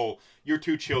 like, oh, you're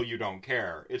too chill, you don't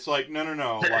care. It's like,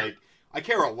 no. Like, I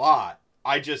care a lot.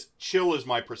 I just, chill is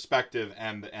my perspective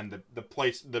and the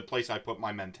place I put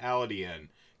my mentality in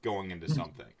going into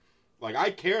something. Like,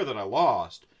 I care that I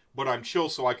lost, but I'm chill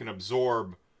so I can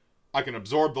absorb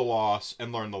the loss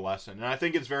and learn the lesson. And I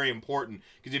think it's very important,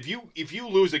 because if you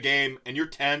lose a game and you're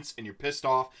tense and you're pissed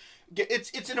off,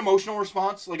 it's an emotional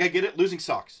response. Like, I get it, losing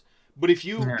sucks. But if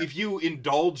you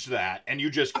indulge that and you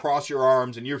just cross your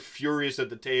arms and you're furious at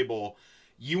the table,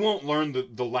 you won't learn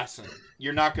the lesson.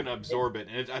 You're not going to absorb it.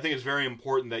 And I think it's very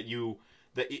important that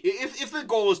if the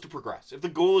goal is to progress, if the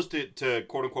goal is to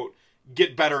quote unquote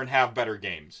get better and have better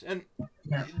games, and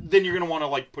then you're going to want to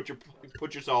like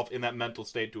put yourself in that mental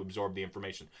state to absorb the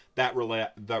information, that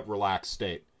relaxed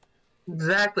state.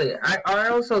 Exactly. I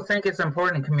also think it's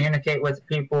important to communicate with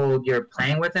people you're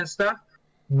playing with and stuff,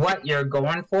 what you're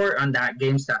going for on that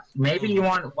game stuff. Maybe you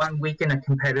want 1 week in a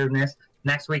competitiveness,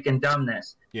 next week in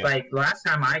dumbness. Yeah. Like last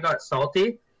time I got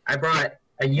salty, I brought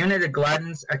a unit of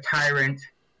Gluttons, a Tyrant.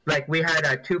 Like we had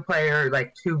a 2-player,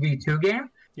 like 2v2 game.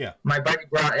 Yeah. My buddy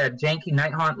brought a janky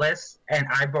Night Haunt list, and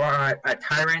I brought a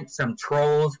Tyrant, some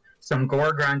Trolls, some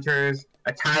Gore Grunters,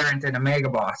 a Tyrant, and a Mega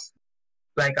Boss.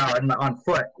 Like on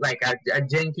foot, like a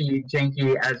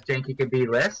janky as janky could be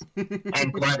list,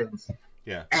 and Gluttons.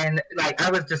 Yeah. And like I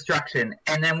was destruction.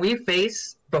 And then we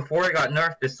faced, before it got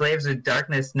nerfed, the Slaves of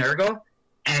Darkness Nurgle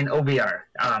and OBR,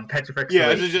 Petrifex. Yeah,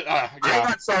 it's just, yeah. I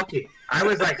got salty. I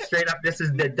was like straight up, this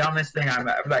is the dumbest thing I'm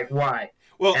like, why?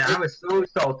 Well, and I was so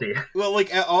salty. Well,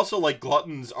 like also like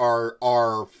Gluttons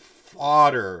are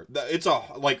fodder. It's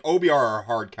like OBR are a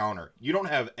hard counter. You don't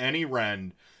have any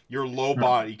rend, you're low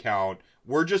body count.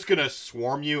 We're just gonna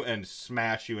swarm you and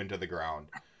smash you into the ground.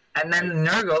 And then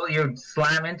Nurgle, you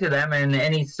slam into them, and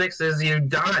any 6s, you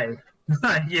die.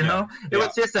 You know? It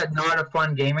was just not a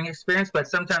fun gaming experience, but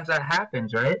sometimes that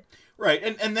happens, right? Right,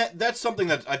 and that's something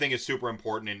that I think is super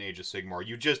important in Age of Sigmar.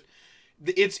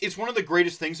 It's one of the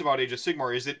greatest things about Age of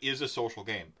Sigmar is it is a social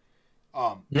game.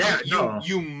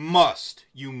 You must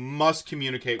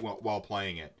communicate while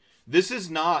playing it. This is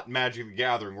not Magic the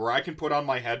Gathering, where I can put on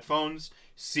my headphones,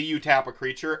 see you tap a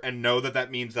creature, and know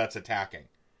that means that's attacking.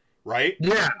 Right?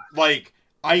 Yeah.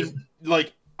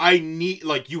 I need,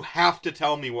 like, you have to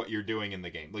tell me what you're doing in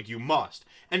the game. Like, you must.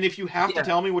 And if you have to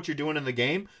tell me what you're doing in the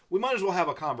game, we might as well have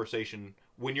a conversation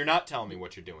when you're not telling me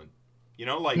what you're doing. You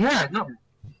know, like... Yeah, no.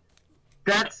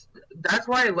 That's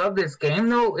why I love this game,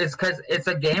 though, is because it's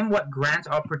a game what grants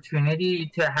opportunity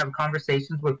to have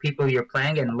conversations with people you're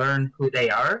playing and learn who they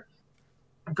are.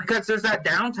 Because there's that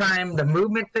downtime, the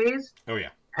movement phase. Oh, yeah.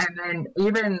 And then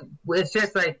even, it's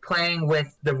just like playing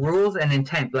with the rules and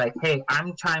intent. Like, hey,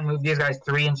 I'm trying to move these guys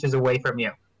 3 inches away from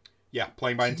you. Yeah,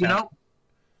 playing by intent. You know?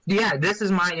 Yeah, this is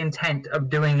my intent of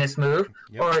doing this move.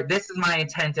 Yep. Or this is my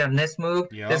intent on this move.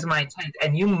 Yep. This is my intent.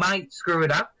 And you might screw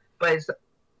it up, but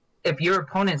if your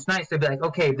opponent's nice, they'll be like,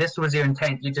 okay, this was your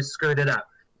intent. You just screwed it up.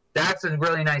 That's a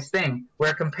really nice thing.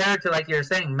 Where compared to, like you're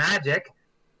saying, Magic,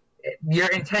 your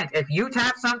intent, if you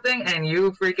tap something and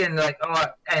you freaking like,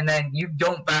 and then you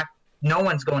don't no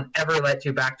one's going to ever let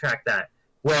you backtrack that.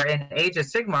 Where in Age of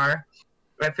Sigmar,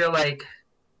 I feel like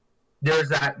there's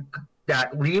that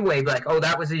leeway, like,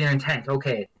 that was your intent.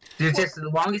 Okay, it's just as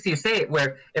long as you say it.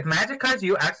 Where if Magic cards,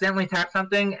 you accidentally tap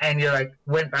something and you're like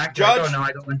went back, Judge, like, oh no,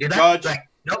 I don't want to do that. Judge, like,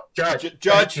 nope, Judge,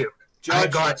 Judge, I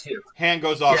got you. Hand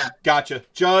goes up. Yeah. Gotcha,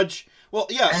 Judge. Well,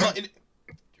 yeah.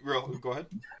 Go ahead.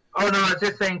 Oh, no, I was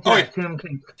just saying to Tomb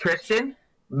King Tristan,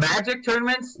 Magic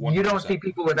tournaments, 100%. You don't see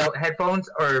people without headphones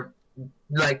or,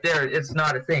 like, it's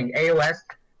not a thing. AOS,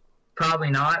 probably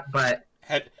not, but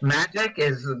Magic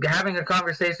is having a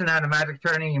conversation at a Magic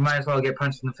tourney, you might as well get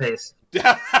punched in the face.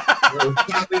 It'll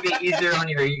probably be easier on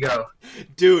your ego.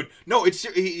 Dude, no,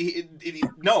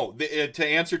 to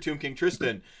answer Tomb King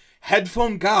Tristan,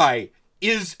 headphone guy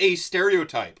is a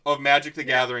stereotype of Magic the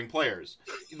Gathering players.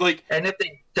 Like, and if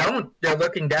they don't, they're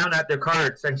looking down at their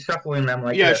cards and shuffling them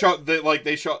like I have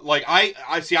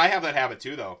that habit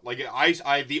too, though. Like,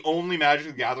 I the only Magic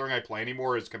the Gathering I play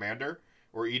anymore is Commander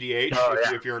or EDH.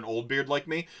 If you're an old beard like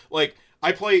me, like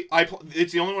I play.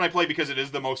 It's the only one I play because it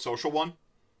is the most social one.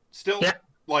 Still,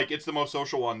 like, it's the most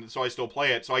social one, so I still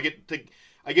play it. So I get to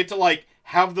like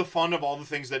have the fun of all the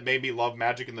things that made me love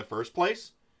Magic in the first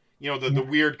place. You know, the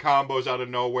weird combos out of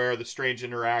nowhere, the strange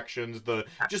interactions,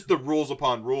 just the rules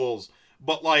upon rules.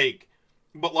 But like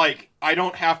I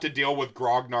don't have to deal with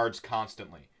grognards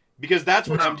constantly, because that's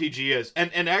what MTG is.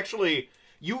 And actually,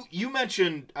 you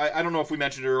mentioned, I don't know if we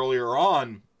mentioned it earlier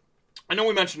on. I know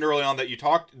we mentioned early on that you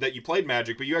played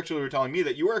Magic, but you actually were telling me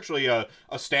that you were actually a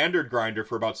standard grinder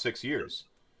for about 6 years.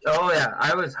 Oh yeah,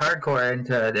 I was hardcore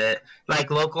into it,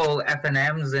 like local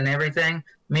FNMs and everything.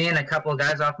 Me and a couple of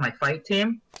guys off my fight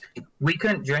team, we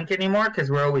couldn't drink anymore because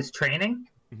we're always training.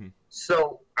 Mm-hmm.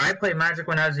 So I played Magic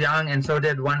when I was young, and so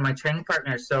did one of my training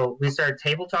partners. So we started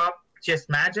tabletop, just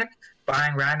Magic,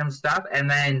 buying random stuff,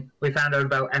 and then we found out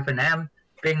about FNM.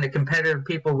 Being the competitive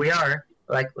people we are,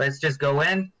 like, let's just go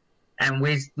in, and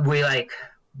we're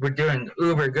doing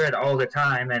uber good all the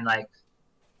time, and like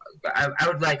I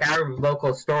would like our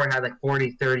local store had like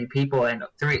 40, 30 people, and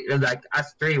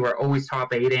us three were always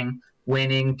top eighting,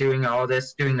 winning, doing all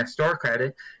this, doing the store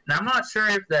credit. And I'm not sure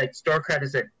if the store credit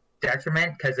is a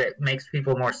detriment because it makes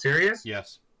people more serious.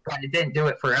 Yes. But it didn't do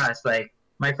it for us. Like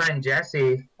my friend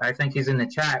Jesse, I think he's in the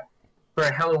chat, for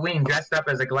Halloween dressed up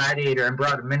as a gladiator and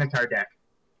brought a Minotaur deck.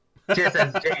 Just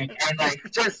as Jake. And like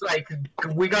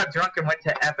we got drunk and went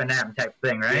to F&M type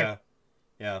thing, right?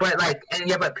 Yeah.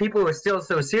 Yeah. But people were still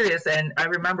so serious. And I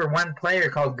remember one player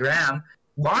called Graham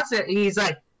lost it. He's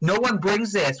like, no one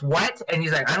brings this. What? And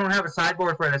he's like, I don't have a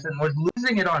sideboard for this, and was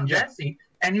losing it on Jesse.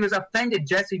 And he was offended.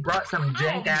 Jesse brought some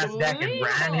jank ass deck and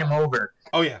ran him over.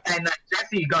 Oh yeah. And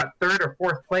Jesse got 3rd or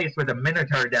 4th place with a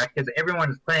Minotaur deck because everyone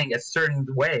was playing a certain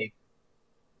way.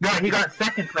 No, he got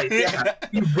 2nd place. Yeah,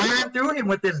 he ran through him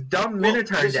with this dumb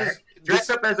Minotaur deck,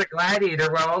 dressed up as a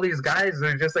gladiator, while all these guys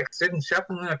are just like sitting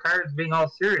shuffling the cards, being all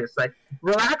serious. Like,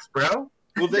 relax, bro.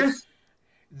 Well,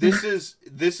 this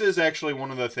is actually one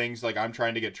of the things like I'm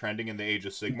trying to get trending in the Age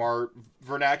of Sigmar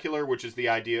vernacular, which is the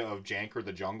idea of jank or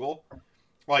the jungle.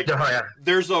 Like,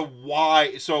 there's a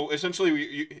why. So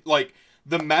essentially, like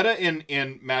the meta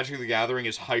in Magic the Gathering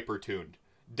is hyper tuned.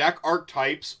 Deck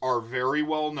archetypes are very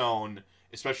well known,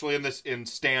 especially in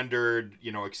standard,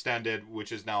 extended,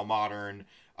 which is now modern,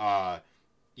 legacy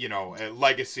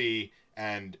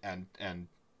and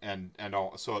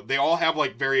all. So they all have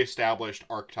like very established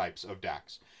archetypes of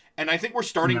decks. And I think we're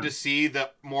starting to see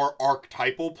the more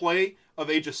archetypal play of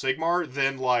Age of Sigmar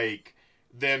than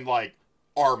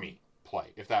army play,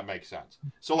 if that makes sense.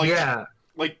 So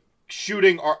like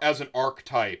shooting as an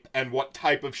archetype, and what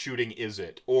type of shooting is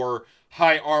it? Or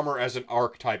high armor as an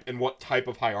archetype, and what type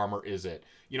of high armor is it?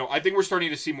 I think we're starting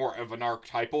to see more of an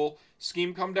archetypal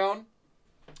scheme come down.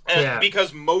 And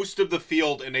because most of the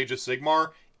field in Age of Sigmar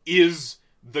is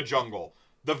the jungle.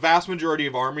 The vast majority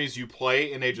of armies you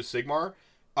play in Age of Sigmar,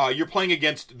 you're playing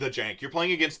against the jank. You're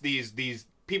playing against these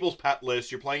people's pet lists.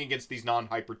 You're playing against these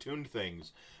non-hyper-tuned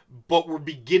things. But we're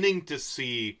beginning to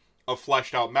see a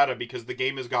fleshed out meta because the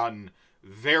game has gotten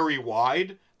very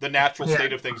wide. The natural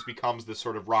state of things becomes this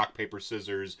sort of rock, paper,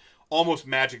 scissors, almost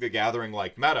Magic the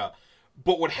Gathering-like meta.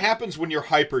 But what happens when you're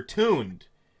hyper-tuned,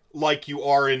 like you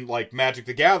are in like Magic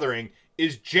the Gathering,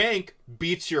 is jank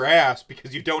beats your ass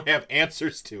because you don't have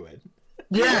answers to it.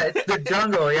 Yeah, it's the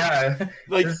jungle, yeah.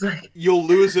 Like you'll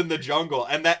lose in the jungle.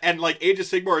 And like Age of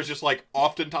Sigmar is just like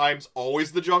oftentimes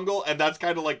always the jungle, and that's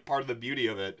kind of like part of the beauty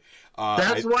of it.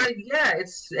 That's why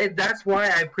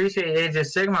I appreciate Age of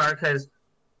Sigmar, because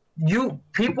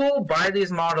people buy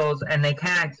these models and they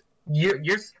can't.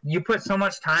 You put so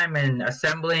much time in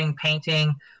assembling,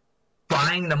 painting,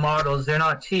 buying the models. They're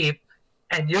not cheap,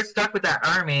 and you're stuck with that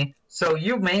army. So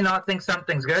you may not think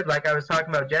something's good. Like I was talking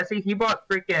about Jesse, he bought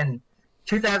freaking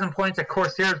 2,000 points of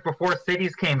Corsairs before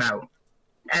Cities came out,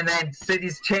 and then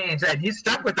Cities changed, and he's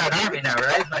stuck with that army now,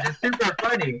 right? But it's super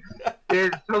funny.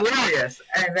 It's hilarious.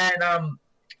 And then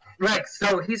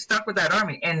so he's stuck with that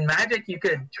army. In Magic, you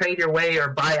could trade your way or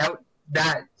buy out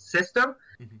that system.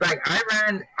 Like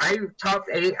I topped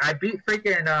 8. I beat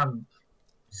freaking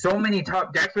so many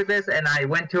top decks with this, and I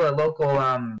went to a local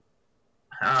like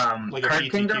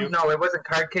Card Kingdom. No, it wasn't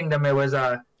Card Kingdom. It was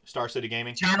Star City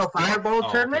Gaming Channel Fireball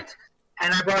tournament, okay.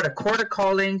 And I brought a Court of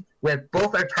Calling with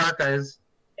both Artarkas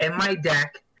in my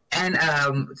deck, and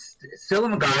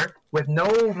Silumgar with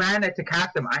no mana to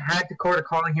cast him. I had to Court of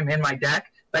Calling him in my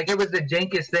deck. Like it was the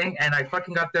jankiest thing, and I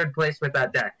fucking got 3rd place with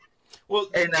that deck. Well,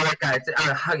 and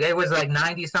it was like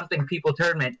 90-something people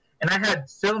tournament, and I had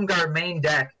Silumgar main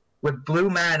deck with blue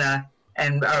mana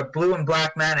and blue and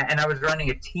black mana, and I was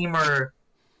running a teamer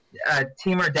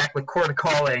deck with Court of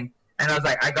Calling, and I was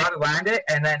like, I gotta land it,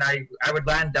 and then I would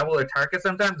land double Artarka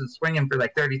sometimes and swing him for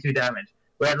like 32 damage.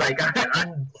 But like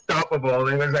unstoppable.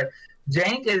 It was like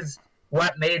jank is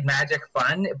what made Magic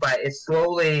fun, but it's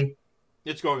going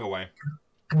away.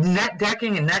 Net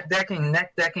decking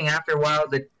after a while.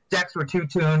 The decks were too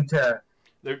tuned to.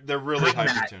 They're really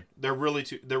hyper tuned. They're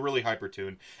really hyper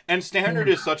tuned. And standard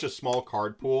is such a small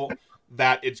card pool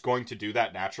that it's going to do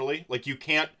that naturally. Like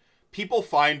people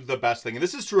find the best thing, and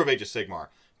this is true of Age of Sigmar.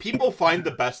 People find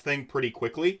the best thing pretty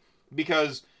quickly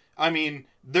because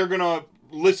they're gonna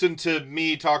listen to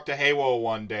me talk to Haywo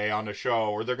one day on a show,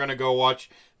 or they're gonna go watch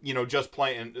Just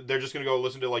Playing. They're just gonna go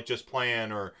listen to like Just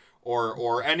Playing or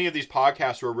any of these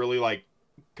podcasts who are really like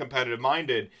competitive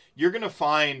minded. You're gonna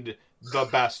find the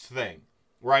best thing,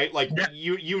 right? Like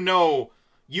you know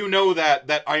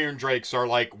that Iron Drakes are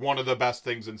like one of the best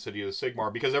things in City of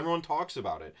Sigmar because everyone talks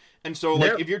about it. And so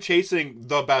like if you're chasing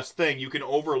the best thing, you can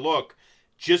overlook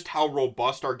just how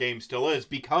robust our game still is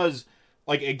because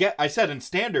like again I said in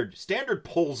standard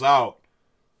pulls out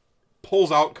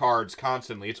pulls out cards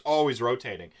constantly. It's always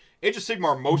rotating. Age of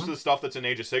Sigmar, most of the stuff that's in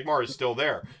Age of Sigmar is still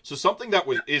there. So something that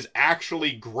is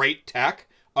actually great tech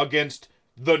against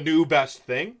the new best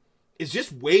thing is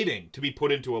just waiting to be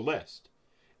put into a list.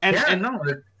 And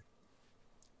the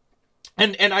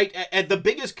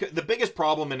biggest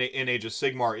problem in Age of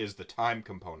Sigmar is the time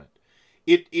component.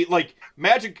 It like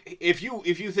Magic. If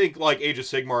you think like Age of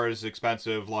Sigmar is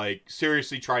expensive, like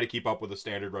seriously try to keep up with a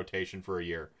standard rotation for a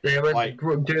year. It was, like,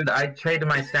 dude, I traded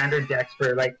my standard decks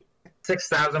for like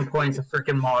 6,000 points of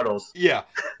freaking models. Yeah,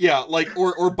 like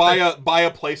or buy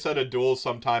a playset of duels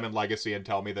sometime in Legacy and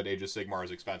tell me that Age of Sigmar is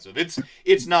expensive.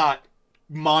 It's not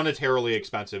monetarily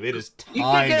expensive. It is time You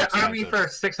can get expensive. Army for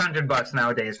 $600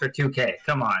 nowadays for 2K.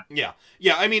 Come on. Yeah.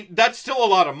 I mean, that's still a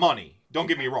lot of money. Don't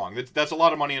get me wrong. That's a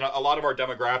lot of money, and a lot of our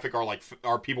demographic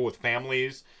are people with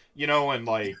families, you know, and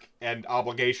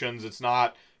obligations. It's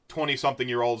not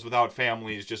 20-something-year-olds without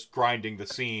families just grinding the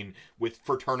scene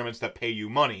for tournaments that pay you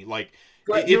money. Like,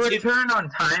 but your return on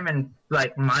time and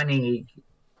like money.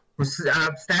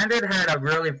 Standard had a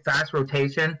really fast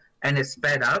rotation and it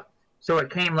sped up, so it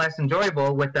came less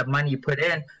enjoyable with the money you put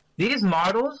in. These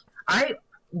models,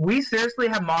 we seriously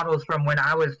have models from when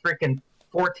I was freaking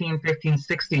 14, 15,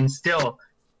 16 still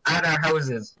at our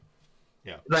houses.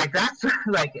 Yeah. Like that's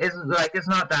it's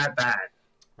not that bad.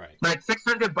 Right. Like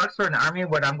 $600 for an army,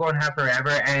 what I'm going to have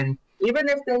forever. And even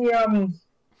if they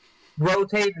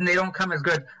rotate and they don't come as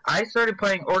good, I started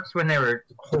playing orcs when they were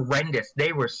horrendous.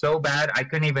 They were so bad I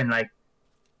couldn't even it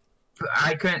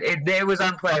was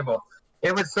unplayable.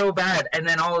 It was so bad, and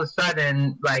then all of a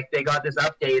sudden, like, they got this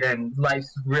update and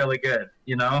life's really good,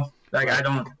 you know? Like, right. I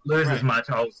don't lose as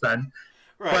much all of a sudden.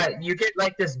 Right. But you get,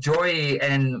 like, this joy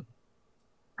and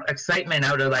excitement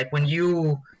out of, like, when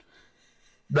you,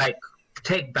 like,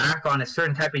 take back on a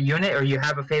certain type of unit or you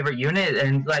have a favorite unit,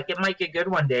 and, like, it might get good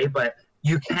one day, but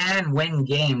you can win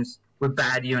games with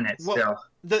bad units still.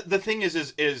 The thing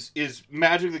is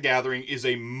Magic the Gathering is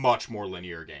a much more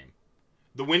linear game.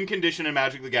 The win condition in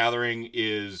Magic the Gathering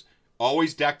is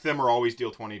always deck them or always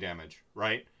deal 20 damage,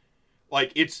 right?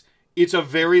 Like, it's a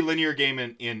very linear game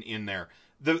in there.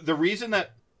 The reason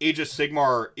that Age of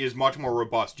Sigmar is much more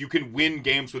robust, you can win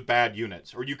games with bad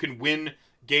units, or you can win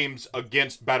games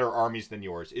against better armies than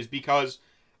yours, is because,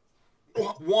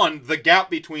 one, the gap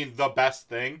between the best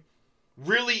thing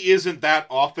really isn't that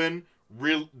often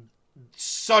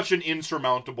such an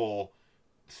insurmountable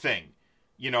thing.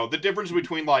 You know, the difference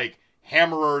between, like,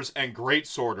 hammerers and great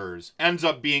sorters ends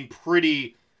up being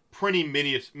pretty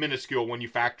minuscule when you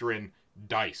factor in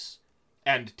dice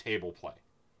and table play.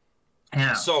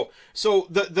 Yeah. So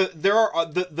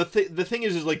the thing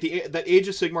is like that Age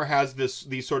of Sigmar has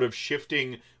these sort of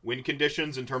shifting win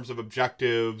conditions in terms of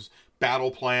objectives,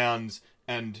 battle plans,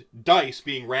 and dice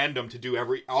being random to do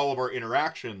all of our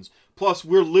interactions. Plus,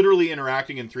 we're literally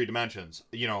interacting in 3 dimensions.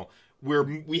 You know,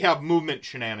 we have movement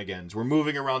shenanigans. We're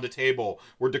moving around the table.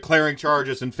 We're declaring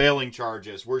charges and failing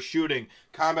charges. We're shooting.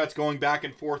 Combat's going back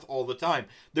and forth all the time.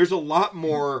 There's a lot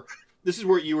more. This is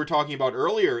what you were talking about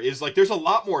earlier, is like there's a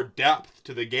lot more depth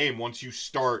to the game once you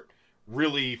start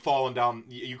really falling down,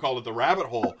 you called it the rabbit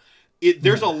hole.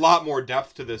 There's a lot more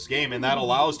depth to this game, and that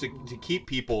allows to keep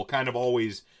people kind of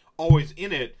always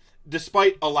in it,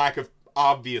 despite a lack of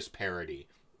obvious parity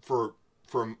for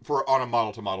on a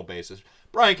model-to-model basis.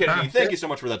 Brian Kennedy, thank you so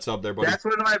much for that sub there, buddy. That's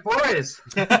one of my boys.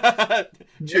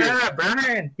 Yeah,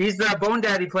 Brian. He's the Bone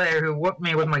Daddy player who whooped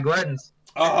me with my Gluttons.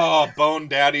 Oh, Bone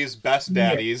Daddies, best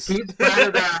daddies. He's part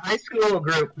of the high school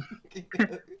group.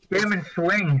 Him and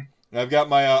Swing. I've got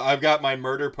my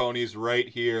murder ponies right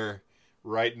here,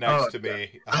 right next to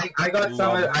me. I got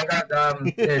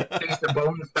the Face of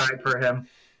Bones side for him.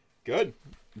 Good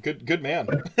man.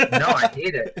 No, I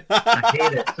hate it. I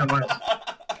hate it so much.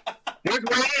 There's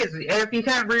ways. If you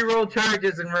can't re-roll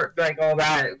charges and like all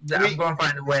that, I'm going to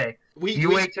find a way.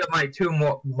 Wait till my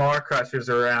 2 more crushers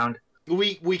are around.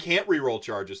 We can't re-roll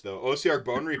charges though. OCR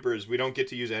Bone Reapers, we don't get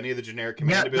to use any of the generic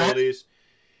command abilities.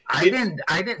 I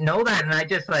didn't know that, and I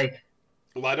just like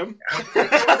let him.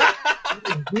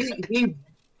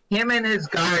 Him and his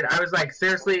guard. I was like,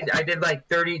 seriously, I did like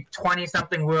 20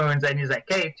 something wounds, and he's like,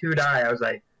 "Hey, 2 die." I was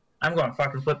like, I'm going to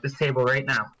fucking flip this table right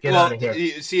now. Get out of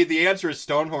here. See, the answer is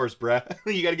Stonehorse, Brett.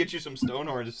 You got to get you some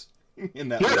Stonehorse in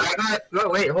that. Dude,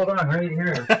 wait, hold on, right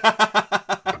here.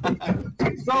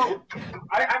 So,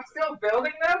 I'm still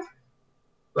building them,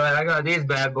 but I got these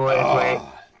bad boys. Wait.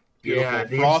 Beautiful. Yeah,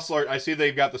 Frostlord. I see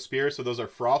they've got the spears, so those are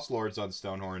Frostlords on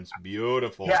Stonehorns.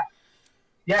 Beautiful.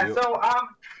 Yeah. So,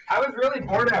 I was really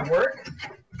bored at work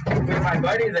with my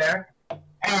buddy there.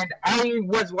 And I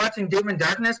was watching Doom and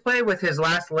Darkness play with his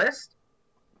last list.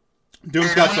 Doom's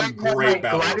And got I some had great my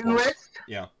battle glutton reports. list.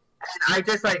 Yeah. And I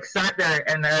just like sat there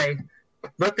and I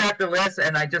looked at the list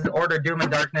and I just ordered Doom and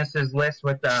Darkness's list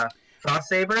with the Frost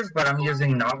Sabers, but I'm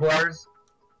using Noblars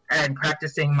and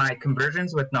practicing my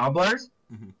conversions with Noblars.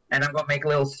 Mm-hmm. And I'm gonna make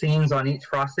little scenes on each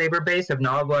Frost Saber base of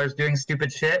Noblars doing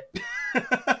stupid shit.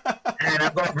 And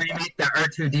I'm gonna remake the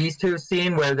R2D2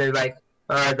 scene where they're like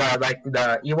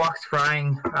the Ewoks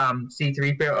frying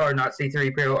C3PO or not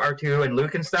C3PO, R2 and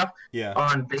Luke and stuff Yeah.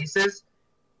 on bases.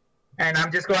 And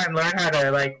I'm just going to learn how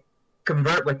to like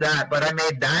convert with that. But I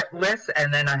made that list,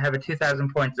 and then I have a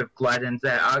 2,000 points of Gluttons.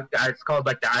 It's called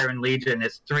like the Iron Legion.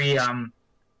 It's three Iron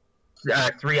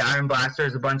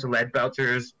Blasters, a bunch of Lead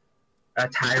Belchers, a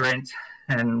Tyrant,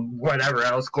 and whatever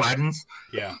else, Gluttons.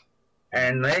 Yeah.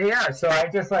 And so I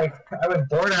just I was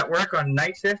bored at work on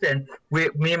night shift, and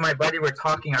me and my buddy were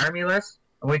talking army lists,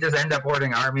 and we just end up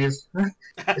ordering armies. So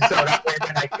that way,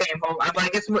 when I came home, I'm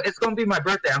like, it's going to be my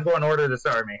birthday. I'm going to order this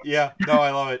army. Yeah, no,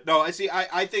 I love it. No,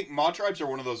 I think Mod Tribes are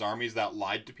one of those armies that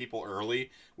lied to people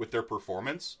early with their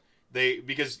performance.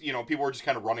 Because people were just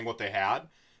kind of running what they had.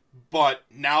 But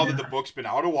now that the book's been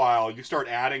out a while, you start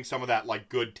adding some of that like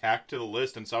good tech to the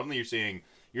list, and suddenly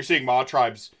you're seeing Mod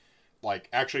Tribes like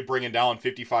actually bringing down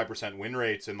 55% win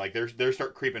rates, and like they're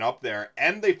start creeping up there,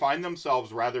 and they find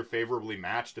themselves rather favorably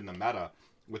matched in the meta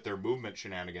with their movement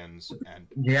shenanigans. And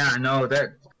yeah, no,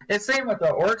 that it's same with the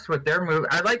orcs with their move.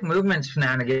 I like movement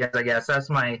shenanigans. I guess that's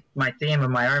my theme of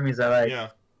my armies. I like. Yeah,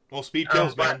 well, speed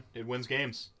kills, man. It wins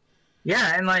games.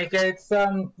 Yeah, and like it's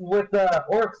with the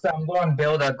orcs, I'm going to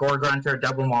build a Gorgrunter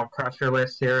double mob crusher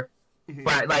list here.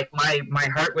 But like my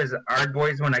heart was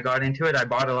Ardboys when I got into it. I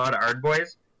bought a lot of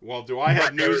Ardboys. Well, do I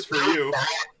have news for you?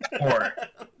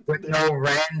 With no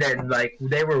rend, and like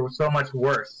they were so much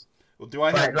worse. Well, do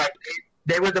I have? Like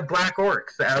they were the black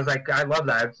orcs. I was like, I love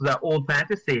that. It's the old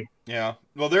fantasy. Yeah.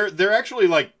 Well, they're actually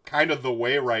like kind of the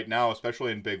way right now,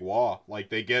 especially in Big Wa. Like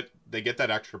they get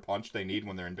that extra punch they need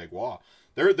when they're in Big Wa.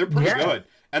 They're pretty good,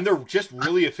 and they're just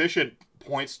really efficient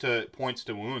points to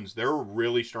wounds. They're a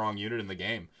really strong unit in the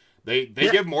game. They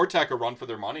give Mortek a run for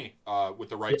their money with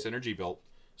the right synergy built.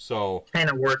 So and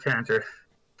a war chanter.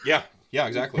 Yeah,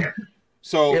 exactly.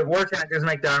 So war chanters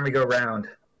make the army go round.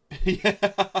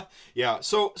 Yeah.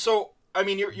 So I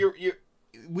mean,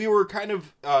 we were kind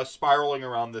of spiraling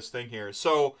around this thing here.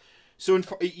 So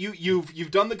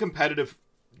you've done the competitive.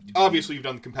 Obviously, you've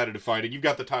done the competitive fighting. You've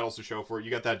got the titles to show for it.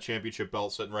 You got that championship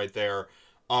belt sitting right there.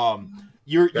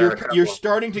 You're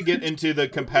starting to get into the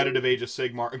competitive Age of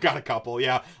Sigmar. Got a couple.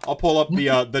 Yeah, I'll pull up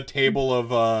the table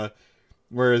of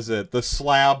where is it? The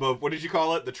slab of, what did you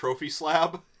call it? The trophy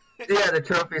slab? Yeah, the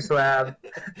trophy slab.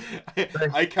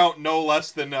 I count no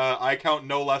less than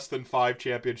 5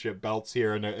 championship belts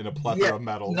here in a plethora of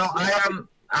medals. No, I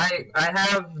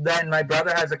have. Then my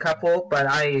brother has a couple, but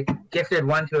I gifted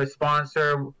one to a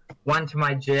sponsor, one to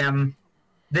my gym.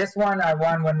 This one I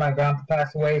won when my grandpa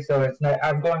passed away, so it's not.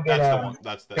 I'm going to get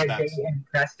that's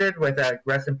encrusted with a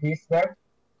rest in peace there,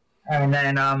 and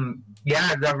then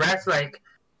the rest like.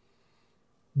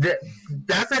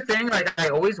 That's the thing. Like I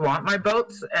always want my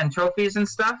belts and trophies and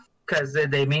stuff because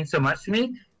they mean so much to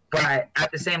me. But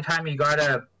at the same time, you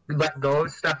gotta let go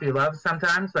of stuff you love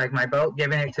sometimes. Like my belt,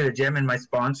 giving it to the gym and my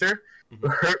sponsor,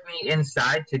 hurt me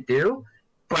inside to do.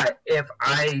 But if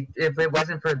it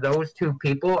wasn't for those two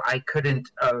people, I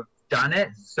couldn't have done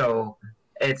it. So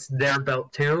it's their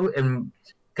belt too, and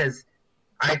because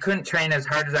I couldn't train as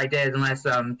hard as I did unless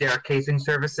Derek Casing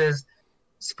Services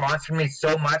sponsored me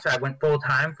so much. I went full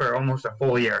time for almost a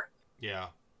full year. Yeah.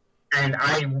 And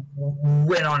I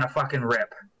went on a fucking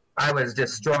rip. I was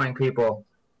destroying people.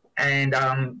 And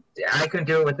I couldn't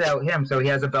do it without him, so he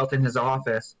has a belt in his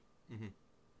office. Mm-hmm.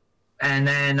 And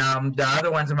then the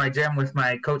other ones in my gym with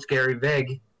my coach Gary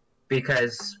Vig,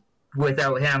 because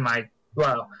without him, I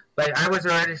was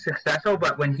already successful,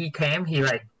 but when he came, he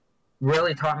like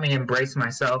really taught me to embrace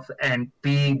myself and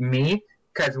be me.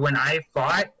 Because when I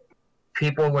fought,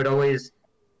 people would always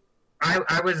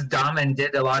I was dumb and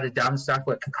did a lot of dumb stuff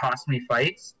that could cost me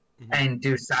fights and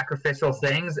do sacrificial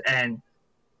things, and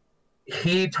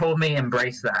he told me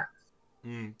embrace that.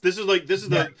 This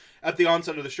is at the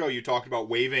onset of the show you talked about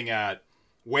waving at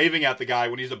the guy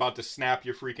when he's about to snap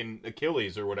your freaking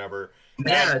Achilles or whatever.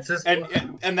 Yeah, it's just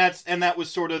and that was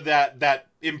sort of that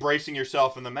embracing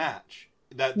yourself in the match.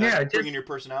 That bringing your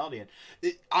personality in.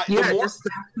 Just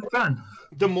having fun.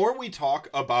 The more we talk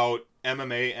about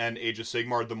MMA and Age of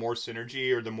Sigmar, the more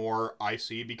synergy or the more I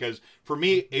see. Because for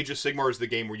me, Age of Sigmar is the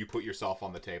game where you put yourself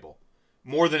on the table.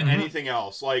 more than anything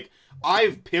else. Like,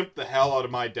 I've pimped the hell out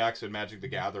of my decks in Magic the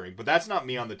Gathering, but that's not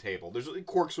me on the table. There's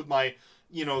quirks with my,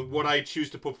 what I choose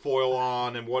to put foil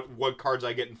on and what cards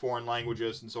I get in foreign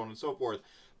languages and so on and so forth.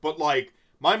 But, like,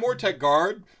 my Mortek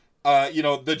Guard,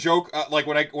 the joke, like,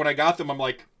 when I got them, I'm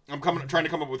like, trying to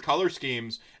come up with color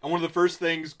schemes, and one of the first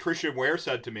things Christian Ware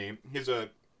said to me, he's a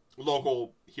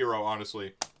local hero,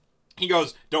 honestly, he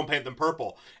goes, don't paint them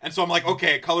purple. And so I'm like,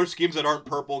 okay, color schemes that aren't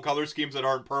purple,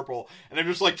 and I'm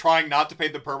just, like, trying not to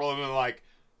paint them purple, and then, like,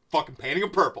 fucking painting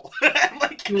them purple. So,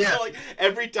 like,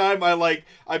 every time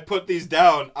I put these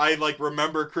down, I, like,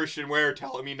 remember Christian Ware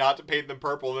telling me not to paint them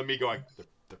purple, and then me going,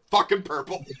 they're fucking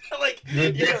purple. Like,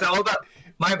 it's all about,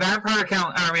 my vampire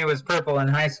count army was purple in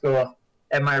high school,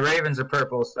 and my ravens are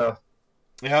purple, so.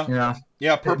 Yeah.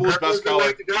 Yeah, purple is best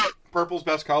color. Purple's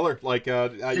best color. Like, you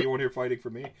weren't here fighting for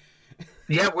me.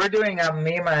 Yeah, we're doing,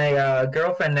 me and my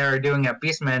girlfriend there are doing a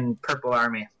Beastman purple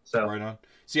army. So. Right on.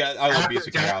 See, I love Beast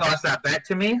of Chaos. Jack lost that bet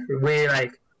to me.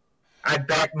 I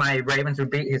bet my Ravens would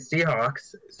beat his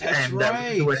Seahawks. That's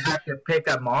right. He would have to pick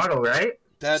a model, right?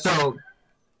 So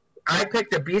I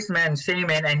picked a Beastman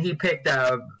Shaman, and he picked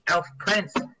a Elf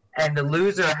Prince, and the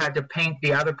loser had to paint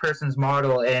the other person's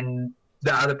model in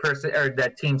the other person or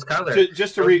that team's color.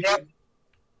 Just to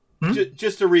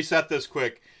reset this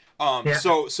quick.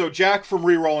 So Jack from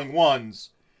Rerolling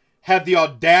Ones had the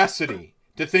audacity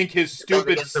to think his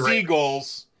stupid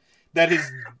seagulls,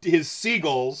 his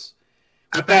seagulls.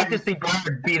 A fantasy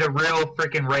bird beat a real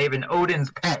freaking raven,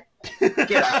 Odin's pet.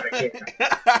 Get out of here.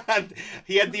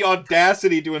 He had the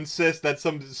audacity to insist that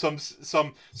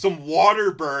some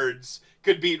water birds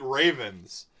could beat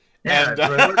ravens. Yeah,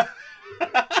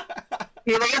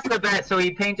 he lost the bet, so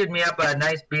he painted me up a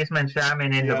nice Beastman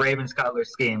Shaman in the Ravens color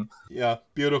scheme. Yeah,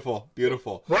 beautiful.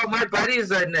 Well, my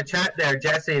buddy's in the chat there.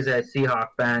 Jesse's a Seahawk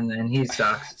fan, and he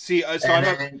sucks. See, so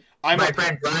my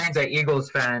friend Brian's an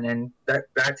Eagles fan, and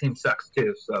that team sucks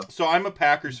too. So I'm a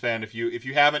Packers fan. If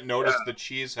you haven't noticed the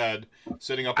cheese head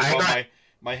sitting up above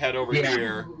my head over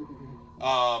here,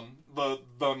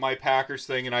 my Packers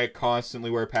thing, and I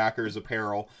constantly wear Packers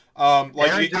apparel.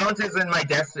 Aaron Jones is in my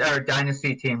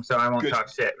dynasty team, so I won't talk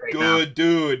shit right now. Good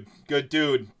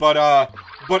dude. But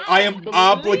I am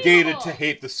obligated to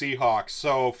hate the Seahawks.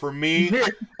 So for me,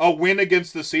 a win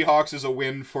against the Seahawks is a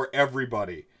win for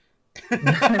everybody. I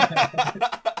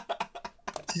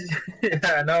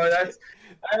don't know.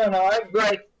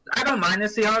 I don't mind the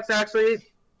Seahawks actually.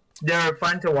 They're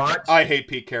fun to watch. I hate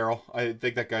Pete Carroll. I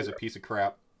think that guy's a piece of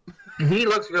crap. He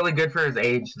looks really good for his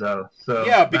age, though. So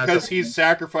yeah, because he's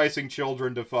sacrificing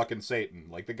children to fucking Satan.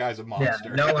 Like, the guy's a monster.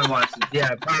 Yeah, no one wants to.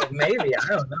 Yeah, maybe. I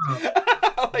don't know.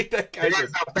 Like, that guy's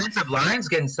offensive line's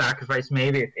getting sacrificed,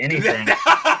 maybe, if anything.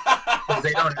 Because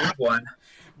they don't have one.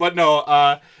 But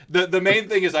no, the main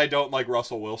thing is I don't like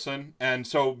Russell Wilson. And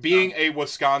so, being a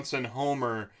Wisconsin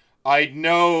homer, I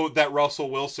know that Russell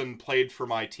Wilson played for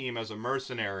my team as a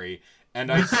mercenary,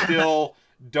 and I still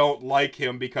don't like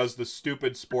him because the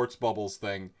stupid sports bubbles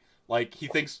thing. Like, he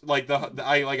thinks like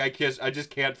I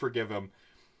just can't forgive him.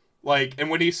 Like, and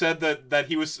when he said that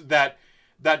he was that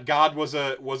God was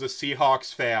a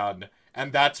Seahawks fan,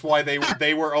 and that's why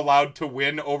they were allowed to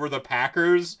win over the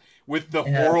Packers with the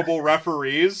horrible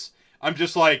referees. I'm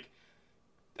just like,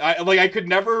 I could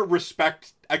never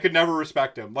respect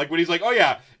him. Like, when he's like, oh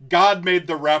yeah, God made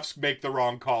the refs make the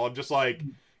wrong call. I'm just like,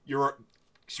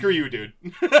 screw you, dude.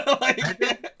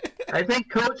 I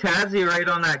think Coach has you right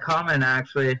on that comment,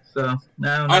 actually. So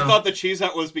no. I thought the Cheese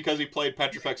Hut was because he played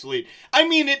Petrifex Elite. I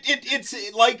mean,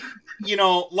 it's like,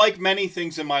 like many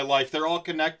things in my life, they're all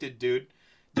connected, dude.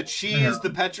 The cheese, the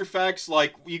Petrifex,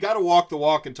 like, you got to walk the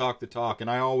walk and talk the talk, and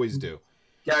I always do.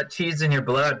 Got cheese in your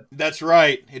blood. That's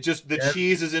right. It just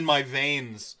cheese is in my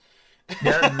veins.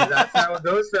 Yeah, that's how it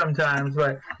goes sometimes.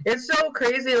 But it's so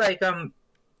crazy, like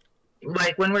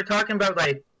when we're talking about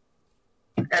like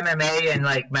MMA and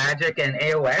like Magic and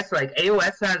AOS, like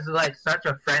AOS has like such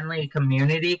a friendly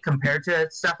community compared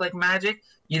to stuff like Magic.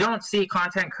 You don't see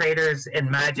content creators in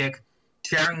Magic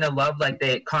sharing the love like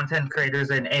the content creators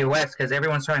in AOS, because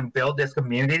everyone's trying to build this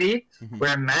community.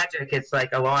 Where in Magic, it's like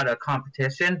a lot of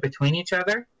competition between each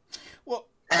other. Well,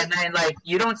 and then like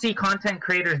you don't see content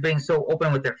creators being so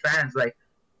open with their fans. Like,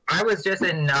 I was just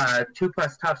in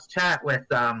 2+ Tough's chat with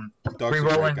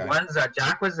Rerolling Ones.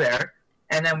 Jack was there,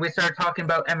 and then we started talking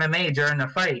about MMA during the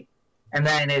fight, and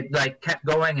then it like kept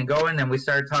going and going, and we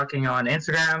started talking on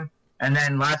Instagram, and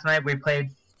then last night we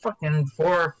played fucking 4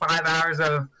 or 5 hours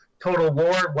of Total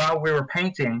War while we were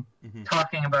painting,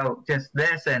 talking about just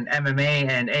this and MMA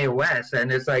and AOS,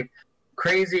 and it's like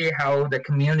crazy how the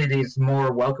community is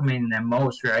more welcoming than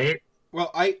most, right? Well,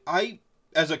 I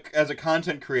as a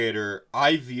content creator,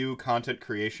 I view content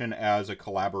creation as a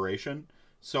collaboration.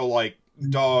 So like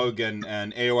Doug and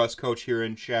AOS Coach here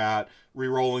in chat,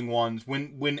 Rerolling Ones,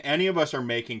 when any of us are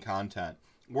making content,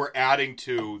 we're adding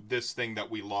to this thing that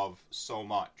we love so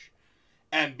much.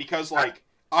 And because like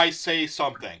I say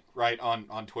something, right,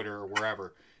 on Twitter or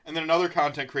wherever, and then another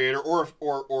content creator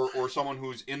or someone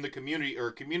who's in the community or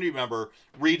a community member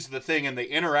reads the thing and they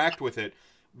interact with it,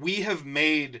 we have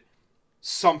made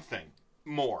something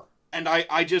more. And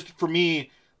I just, for me,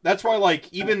 that's why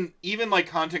like even like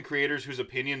content creators whose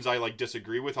opinions I like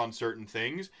disagree with on certain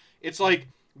things, it's like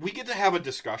we get to have a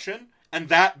discussion and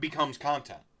that becomes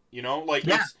content, you know? Like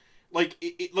it's like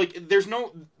like there's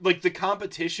no like the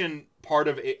competition part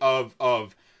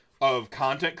of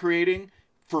content creating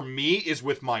for me is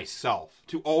with myself,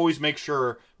 to always make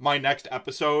sure my next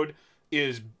episode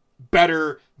is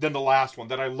better than the last one,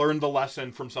 that I learned the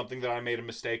lesson from something that I made a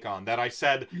mistake on, that I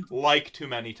said like too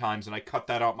many times and I cut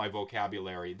that out my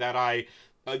vocabulary, that I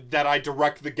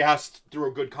direct the guest through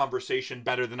a good conversation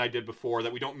better than I did before,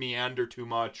 that we don't meander too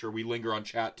much or we linger on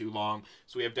chat too long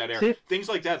so we have dead air. See, things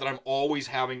like that I'm always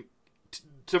having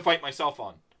to fight myself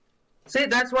on. See,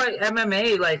 that's why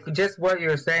MMA, like just what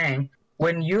you're saying,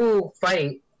 when you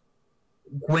fight,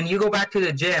 when you go back to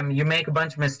the gym, you make a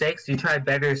bunch of mistakes, you try to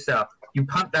better yourself. You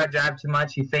pumped that jab too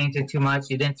much, you feinted too much,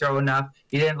 you didn't throw enough,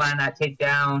 you didn't land that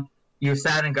takedown, you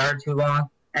sat in guard too long,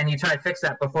 and you try to fix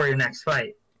that before your next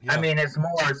fight. Yeah. I mean, it's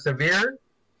more severe,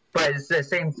 but it's the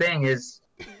same thing as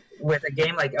with a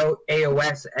game like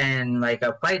AOS and like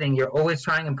a fighting, you're always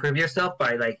trying to improve yourself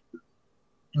by like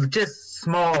just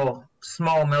small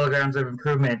milligrams of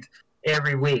improvement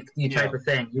every week, type of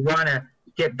thing. You want to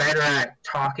get better at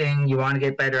talking, you want to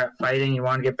get better at fighting, you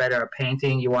want to get better at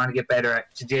painting, you want to get better at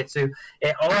jiu-jitsu.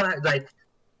 It all like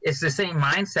it's the same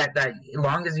mindset that as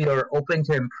long as you're open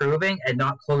to improving and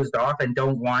not closed off and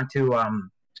don't want to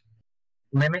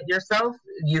limit yourself,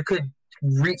 you could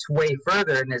reach way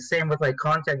further. And the same with like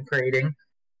content creating.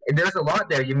 There's a lot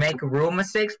there. You make rule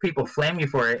mistakes, people flame you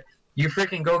for it. You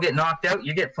freaking go get knocked out,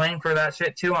 you get flamed for that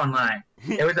shit too online.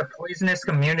 It was a poisonous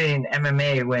community in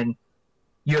MMA when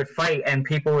you would fight and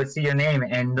people would see your name,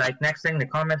 and like next thing, the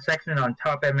comment section on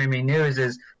Top MMA News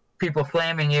is people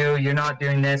flaming you, you're not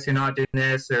doing this,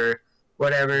 or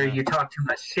whatever, you talk too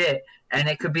much shit. And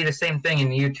it could be the same thing in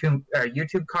the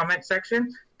YouTube comment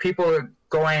section. People are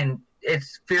going,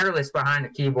 it's fearless behind the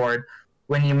keyboard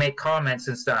when you make comments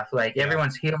and stuff. Like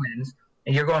everyone's humans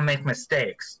and you're going to make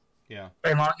mistakes. Yeah.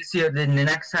 As long as the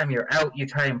next time you're out, you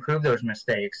try to improve those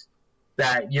mistakes,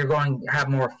 that you're going to have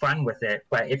more fun with it.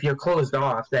 But if you're closed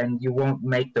off, then you won't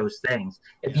make those things.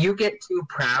 If you get too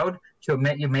proud to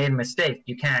admit you made a mistake,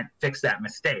 you can't fix that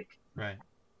mistake. Right.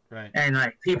 And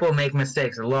like people make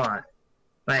mistakes a lot.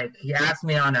 Like you asked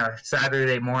me on a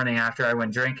Saturday morning after I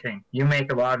went drinking, you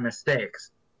make a lot of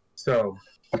mistakes. So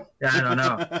I don't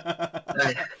know.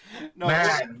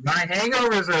 Man, my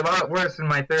hangovers are a lot worse in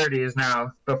my 30s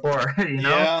now. Before, you know.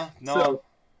 Yeah. No. So,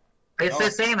 it's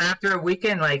the same after a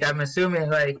weekend. Like I'm assuming,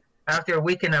 like after a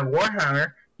weekend of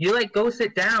Warhammer, you like go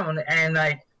sit down and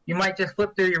like you might just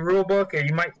flip through your rule book, or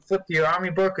you might flip through your army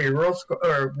book or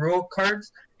your rule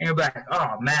cards, and you're like,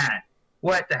 oh man,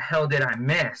 what the hell did I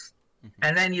miss? Mm-hmm.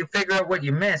 And then you figure out what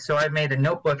you missed. So I made a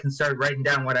notebook and started writing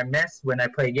down what I missed when I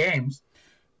play games.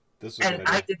 And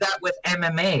I did that with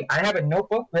MMA. I have a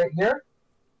notebook right here.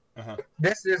 Uh-huh.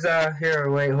 This is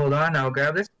here. Wait, hold on. I'll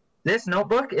grab this. This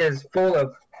notebook is full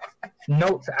of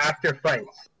notes after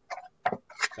fights.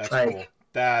 That's like, cool.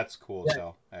 That's cool as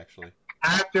hell, actually.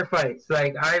 After fights,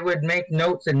 like I would make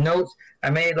notes and notes.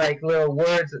 I made like little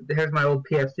words. Here's my old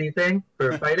PFC thing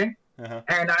for fighting,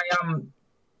 and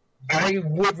I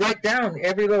would write down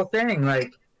every little thing.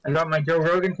 Like I got my Joe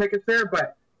Rogan tickets there,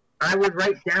 but I would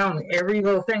write down every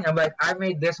little thing. I'm like, I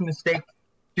made this mistake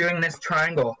during this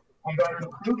triangle. I'm going to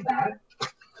improve that,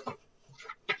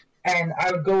 and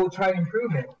I would go try to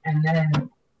improve it, and then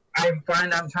I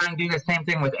find I'm trying to do the same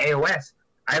thing with AOS.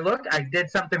 I did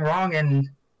something wrong in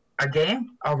a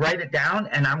game. I'll write it down,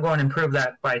 and I'm going to improve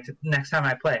that by next time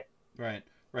I play. Right.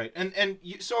 And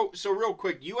so real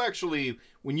quick, you actually,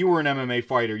 when you were an MMA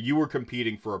fighter, you were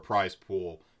competing for a prize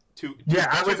pool.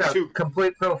 I was a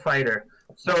complete pro fighter.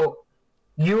 So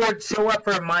you would show up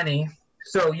for money.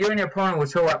 So you and your opponent would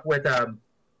show up with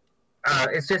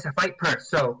it's just a fight purse.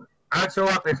 So I would show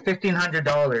up as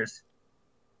 $1,500.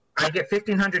 I get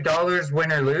 $1,500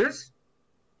 win or lose,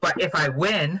 but if I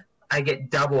win, I get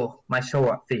double my show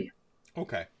up fee.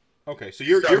 Okay. So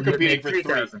you're competing for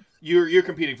 $3,000. You're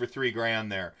competing for $3,000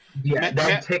 there. Yeah,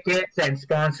 then tickets and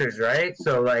sponsors, right?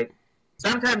 So like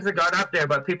sometimes it got up there,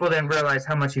 but people didn't realize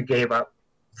how much you gave up.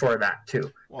 for that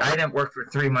too. Well, I didn't work for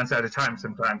 3 months at a time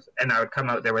sometimes, and I would come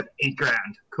out there with $8,000.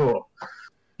 Cool.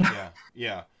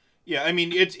 Yeah. I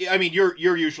mean, you're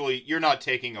usually you're not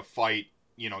taking a fight.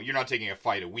 You're not taking a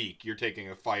fight a week. You're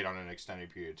taking a fight on an extended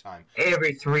period of time.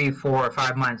 Every 3, 4, or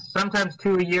 5 months, sometimes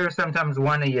 2 a year, sometimes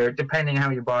 1 a year, depending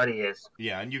how your body is.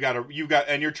 Yeah, and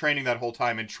and you're training that whole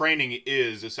time, and training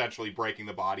is essentially breaking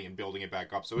the body and building it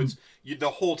back up. So it's the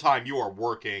whole time you are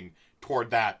working toward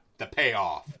the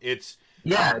payoff. It's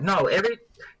no,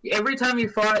 every time you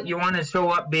fought, you want to show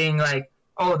up being like,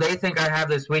 oh, they think I have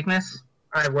this weakness.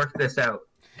 I worked this out.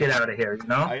 Get out of here,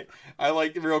 I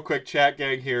like, real quick, chat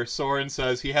gang here. Soren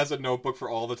says he has a notebook for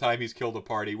all the time he's killed a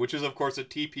party, which is, of course, a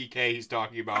TPK he's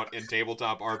talking about in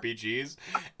tabletop RPGs.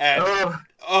 And,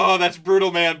 that's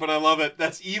brutal, man, but I love it.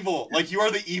 That's evil. Like, you are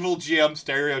the evil GM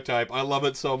stereotype. I love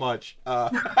it so much.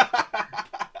 So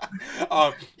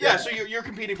you're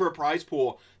competing for a prize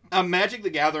pool. Magic the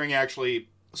Gathering, actually...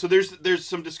 So there's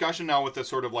some discussion now with the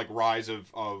sort of like rise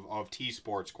of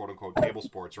T-sports, quote unquote, table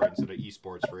sports, right, instead of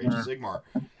esports for Age of Sigmar.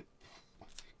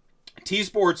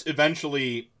 T-sports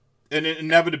eventually, an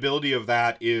inevitability of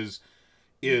that is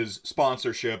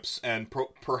sponsorships and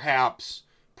perhaps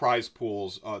prize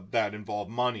pools that involve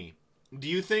money. Do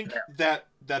you think that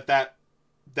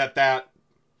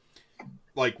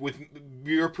like, with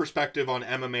your perspective on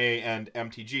MMA and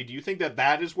MTG, do you think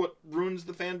that is what ruins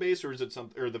the fan base, or is it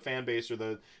the fan base or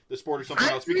the sport or something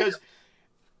else? Because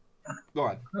go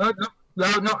on. No.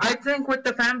 I think with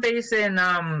the fan base in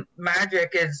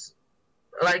Magic is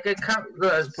like it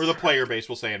for the player base,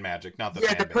 we'll say in Magic, not the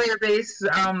fan base. Player base.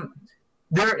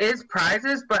 There is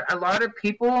prizes, but a lot of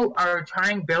people are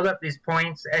trying to build up these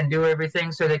points and do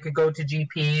everything so they could go to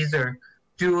GPs or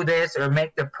do this or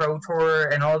make the Pro Tour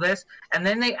and all this, and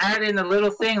then they add in a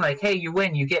little thing like, hey, you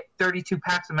win, you get 32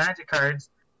 packs of Magic cards,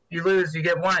 you lose, you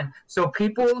get 1. So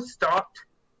people stopped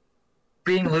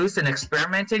being loose and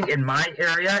experimenting in my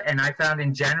area, and I found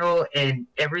in general in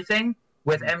everything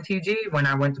with MTG when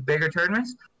I went to bigger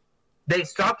tournaments, they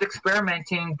stopped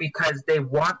experimenting because they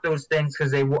want those things,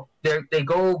 because they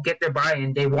go get their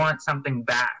buy-in, they want something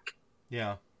back.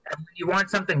 Yeah. And when you want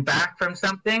something back from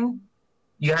something,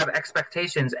 you have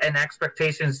expectations, and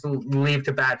expectations lead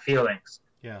to bad feelings.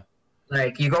 Yeah.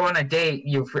 Like, you go on a date,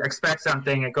 you expect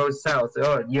something, it goes south.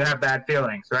 Oh, you have bad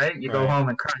feelings, right? You go home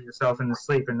and cry yourself into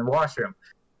sleep in the washroom.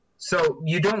 So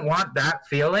you don't want that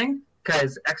feeling,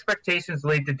 because expectations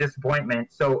lead to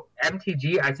disappointment. So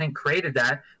MTG, I think, created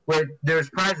that, where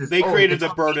there's prizes. They created the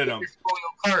burden of...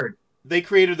 card. They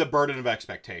created the burden of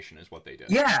expectation, is what they did.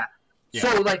 Yeah.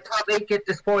 So, like, top 8 get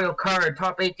the spoil card,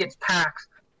 top 8 gets packs.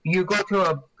 You go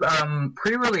to a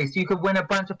pre-release, you could win a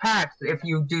bunch of packs if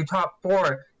you do top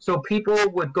 4. So people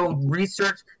would go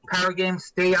research power games,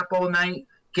 stay up all night,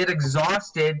 get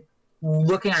exhausted,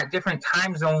 looking at different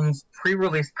time zones,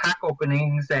 pre-release pack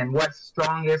openings, and what's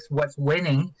strongest, what's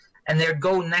winning. And they'd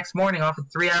go next morning off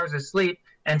of 3 hours of sleep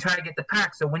and try to get the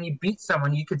pack. So when you beat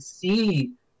someone, you could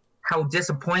see how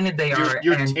disappointed they are.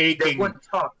 They wouldn't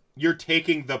talk. You're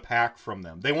taking the pack from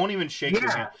them. They won't even shake your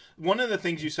hand. One of the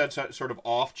things you said sort of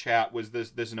off chat was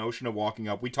this notion of walking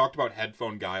up. We talked about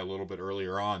Headphone Guy a little bit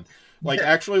earlier on. Like,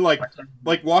 actually, like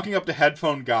walking up to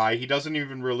Headphone Guy, he doesn't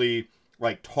even really,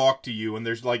 like, talk to you, and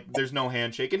there's no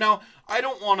handshake. And now, I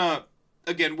don't want to...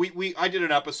 Again, I did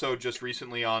an episode just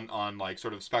recently on like,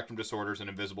 sort of spectrum disorders and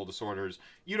invisible disorders.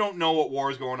 You don't know what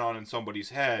war is going on in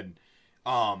somebody's head.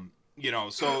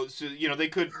 So they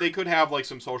could have like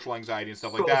some social anxiety and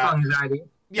stuff like that. Anxiety.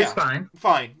 Yeah, it's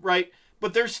fine, right?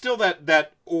 But there's still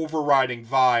that overriding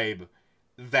vibe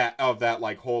of that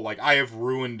like whole like, I have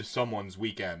ruined someone's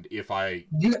weekend if I.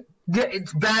 Yeah,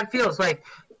 it's bad feels. Like,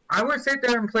 I would sit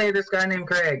there and play this guy named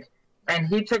Craig, and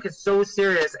he took it so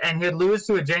serious, and he'd lose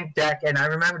to a jank deck, and I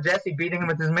remember Jesse beating him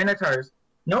with his Minotaurs.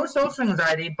 No social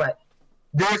anxiety, but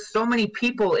there's so many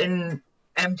people in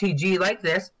MTG like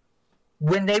this.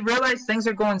 When they realize things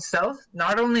are going south,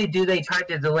 not only do they try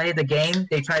to delay the game,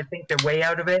 they try to think their way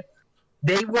out of it,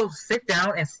 they will sit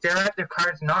down and stare at their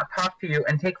cards, not talk to you,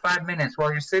 and take 5 minutes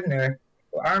while you're sitting there,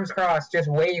 arms crossed, just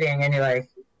waiting, and you're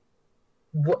like,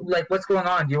 what's going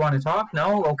on? Do you want to talk?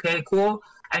 No? Okay, cool.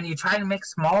 And you try to make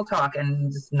small talk,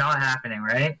 and it's not happening,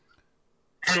 right?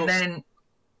 And then,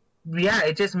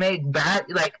 it just made bad,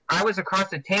 like, I was across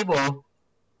the table,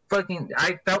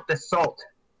 I felt the salt.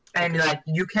 And, like,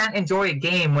 you can't enjoy a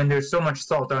game when there's so much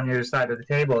salt on your side of the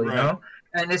table, you know?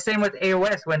 And the same with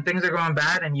AOS. When things are going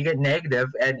bad and you get negative,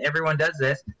 and everyone does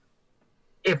this,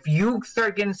 if you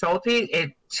start getting salty,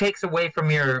 it takes away from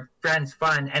your friend's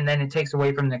fun, and then it takes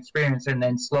away from the experience, and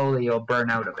then slowly you'll burn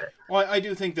out of it. Well, I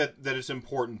do think that it's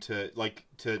important to, like,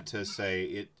 to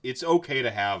say it's okay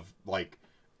to have, like,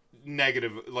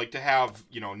 negative, like to have,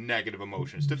 you know, negative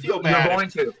emotions, to feel You're bad. going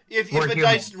to. If We're a human.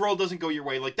 dice roll doesn't go your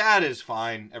way, like that is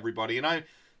fine, everybody. And I,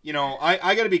 you know,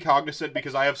 I got to be cognizant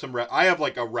because I have I have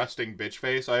like a resting bitch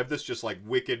face. I have this just like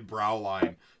wicked brow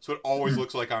line, so it always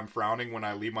looks like I'm frowning when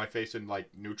I leave my face in like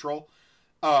neutral.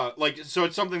 Like, so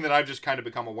it's something that I've just kind of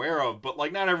become aware of. But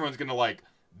like, not everyone's gonna like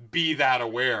be that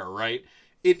aware, right?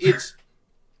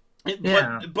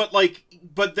 Yeah.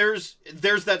 But there's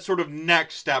that sort of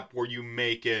next step where you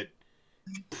make it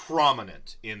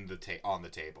prominent in the on the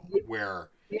table where.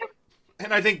 Yeah.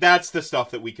 And I think that's the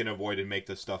stuff that we can avoid and make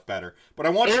this stuff better. But I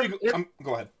want you to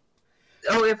go ahead.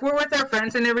 Oh, if we're with our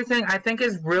friends and everything, I think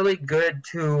it's really good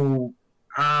to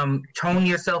tone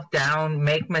yourself down,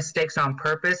 make mistakes on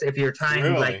purpose if you're trying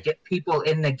to like get people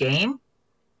in the game.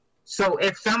 So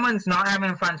if someone's not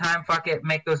having a fun time, fuck it,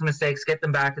 make those mistakes, get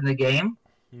them back in the game.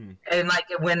 And like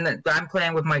when I'm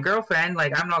playing with my girlfriend,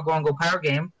 like I'm not going to go power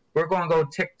game. We're going to go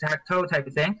tic-tac-toe type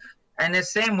of thing. And the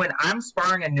same when I'm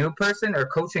sparring a new person or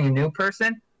coaching a new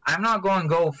person, I'm not going to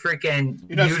go freaking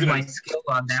use my skill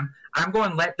on them. I'm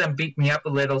going to let them beat me up a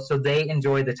little so they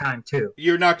enjoy the time too.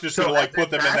 You're not just going to like put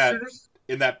them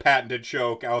in that patented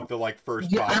choke out the like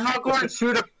first box. I'm not going to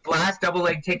shoot a blast, double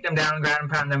leg, take them down, ground and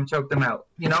pound them, choke them out.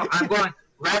 You know, I'm going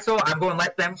wrestle. I'm going to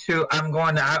let them shoot. I'm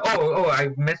going to I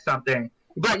missed something.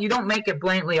 But you don't make it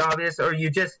blatantly obvious, or you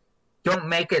just don't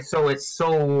make it so it's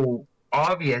so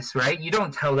obvious, right? You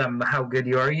don't tell them how good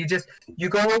you are. You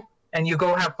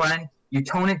go have fun. You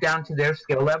tone it down to their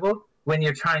skill level when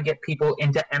you're trying to get people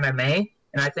into MMA.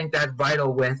 And I think that's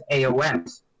vital with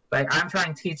AOS. Like, I'm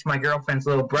trying to teach my girlfriend's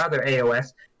little brother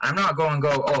AOS. I'm not going to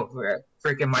go,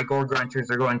 freaking my Gold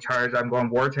Grunters are going charge. I'm going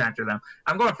War Chanter them.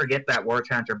 I'm going to forget that War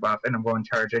Chanter buff, and I'm going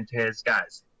charge into his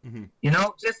guys. Mm-hmm. You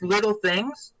know, just little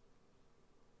things.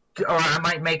 Or I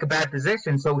might make a bad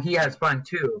position, so he has fun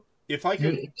too. If I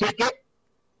could...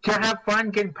 To have fun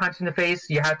getting punched in the face,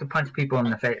 you have to punch people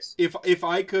in the face. If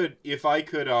I could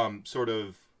sort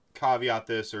of caveat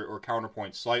this or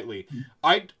counterpoint slightly,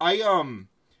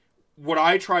 what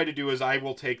I try to do is I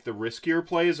will take the riskier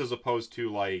plays as opposed to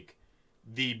like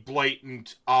the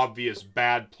blatant obvious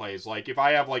bad plays. Like if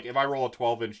I roll a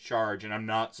 12-inch charge and I'm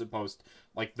not supposed,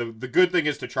 like the good thing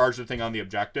is to charge the thing on the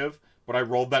objective, but I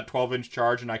rolled that 12-inch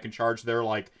charge and I can charge their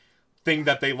like thing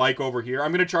that they like over here.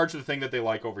 I'm going to charge the thing that they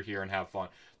like over here and have fun.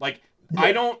 Like,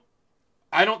 I don't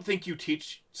think you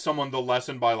teach someone the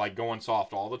lesson by like going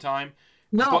soft all the time.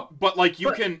 No. But like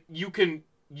you can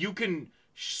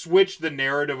switch the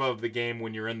narrative of the game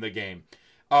when you're in the game.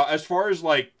 As far as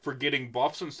like for getting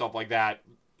buffs and stuff like that,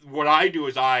 what I do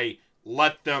is I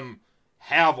let them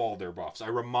have all their buffs. I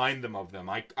remind them of them.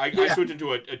 I switch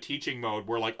into a teaching mode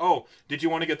where like, oh, did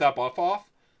you want to get that buff off?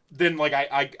 Then like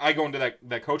I go into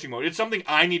that coaching mode. It's something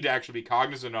I need to actually be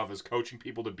cognizant of, is coaching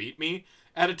people to beat me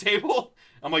at a table.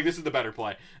 I'm like, this is the better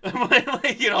play.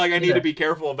 I need to be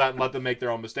careful of that and let them make their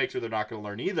own mistakes, or they're not going to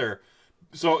learn either.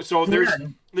 So there's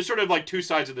sort of like two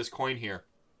sides of this coin here.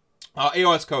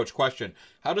 AOS coach question: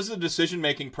 how does the decision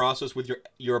making process with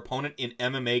your opponent in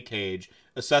MMA cage,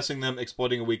 assessing them,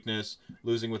 exploiting a weakness,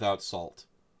 losing without salt?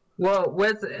 Well,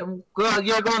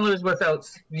 you're going to lose without.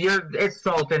 It's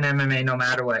salt in MMA no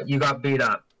matter what. You got beat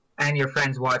up, and your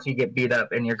friends watch you get beat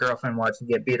up, and your girlfriend watch you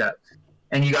get beat up,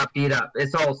 and you got beat up.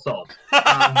 It's all salt.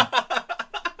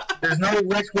 There's no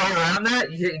which way around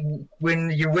that.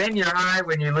 When you win, you're high.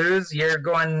 When you lose, you're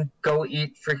going to go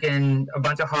eat freaking a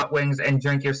bunch of hot wings and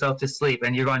drink yourself to sleep,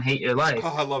 and you're going to hate your life.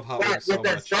 Oh, I love hot wings so much.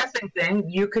 With the stressing thing,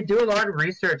 you could do a lot of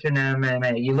research in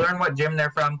MMA. You learn what gym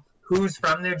they're from, who's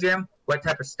from their gym, what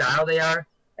type of style they are,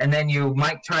 and then you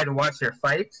might try to watch their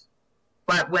fights.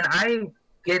 But when I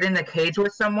get in the cage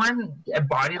with someone,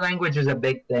 body language is a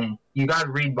big thing. You got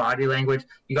to read body language.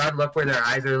 You got to look where their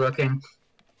eyes are looking.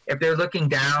 If they're looking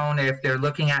down, if they're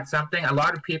looking at something, a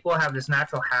lot of people have this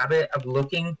natural habit of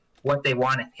looking what they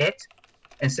want to hit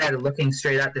instead of looking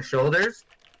straight at the shoulders.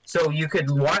 So you could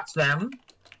watch them.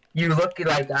 You look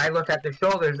like I look at their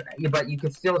shoulders, but you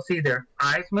could still see their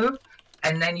eyes move.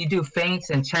 And then you do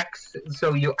feints and checks,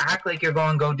 so you act like you're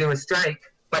going to go do a strike,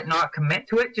 but not commit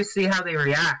to it. Just see how they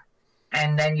react.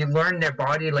 And then you learn their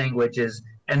body languages,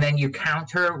 and then you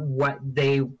counter what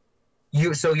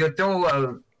so you'll throw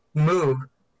a move,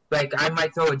 like I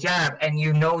might throw a jab, and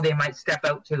they might step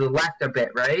out to the left a bit,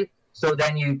 right? So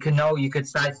then you could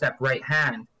sidestep right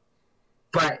hand.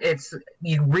 But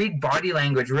you read body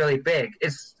language really big.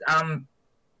 It's a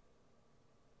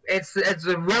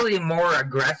really more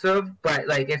aggressive, but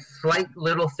like it's slight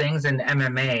little things in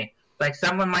MMA. Like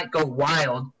someone might go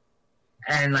wild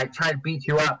and like try to beat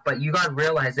you up, but you gotta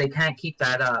realize they can't keep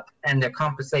that up, and they're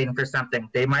compensating for something.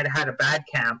 They might have had a bad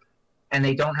camp, and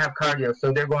they don't have cardio,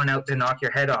 so they're going out to knock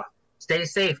your head off. Stay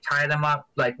safe, tie them up,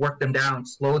 like work them down,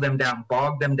 slow them down,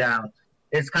 bog them down.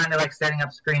 It's kind of like setting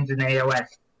up screens in AOS.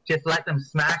 Just let them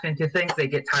smash into things, they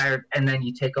get tired, and then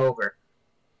you take over.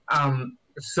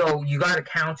 So you got to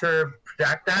counter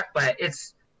protect that, but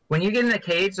it's when you get in the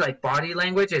cage, like body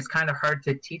language, it's kind of hard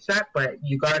to teach that, but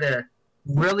you got to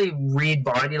really read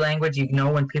body language. You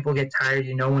know when people get tired,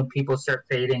 you know when people start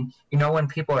fading, you know when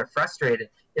people are frustrated.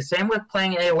 The same with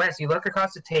playing AOS. You look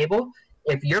across the table,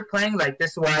 if you're playing, like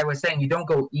this is why I was saying you don't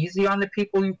go easy on the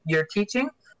people you're teaching,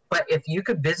 but if you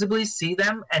could visibly see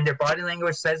them and their body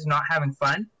language says not having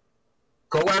fun,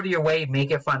 go out of your way,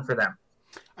 make it fun for them.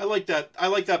 I like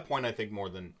that point. I think more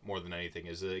than anything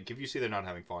is if you see they're not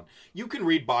having fun, you can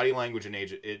read body language in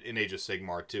Age of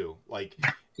Sigmar too. Like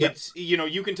it's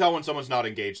you can tell when someone's not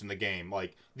engaged in the game.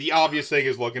 Like the obvious thing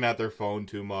is looking at their phone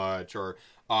too much, or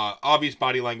obvious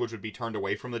body language would be turned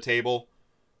away from the table.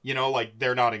 Like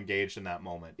they're not engaged in that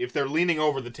moment. If they're leaning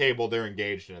over the table, they're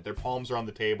engaged in it. Their palms are on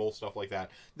the table, stuff like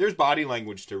that. There's body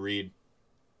language to read.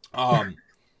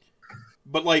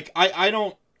 But like I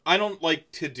don't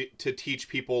like to teach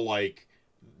people like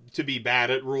to be bad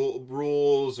at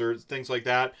rules or things like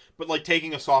that. But like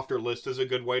taking a softer list is a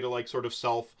good way to like sort of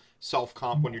self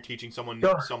comp when you're teaching someone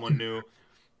new.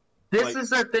 This is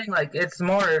the thing. Like it's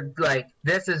more like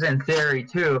this is in theory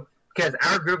too, because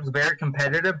our group's very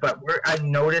competitive. But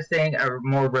I'm noticing a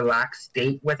more relaxed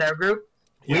state with our group.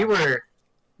 Yeah.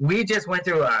 We just went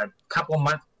through a couple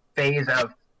month phase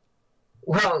of.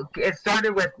 Well, it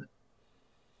started with.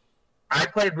 I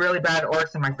played really bad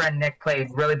Orcs, and my friend Nick played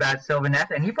really bad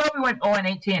Sylvaneth, and he probably went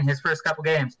 0-18 his first couple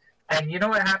games. And you know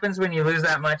what happens when you lose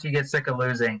that much? You get sick of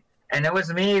losing. And it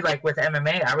was me, like with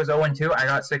MMA, I was 0-2. I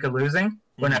got sick of losing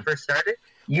when I first started.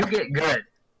 You get good.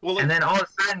 Well, and then all of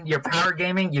a sudden, you're power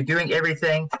gaming, you're doing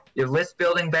everything, you're list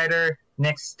building better,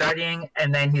 Nick's studying,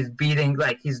 and then he's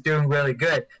doing really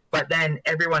good. But then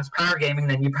everyone's power gaming,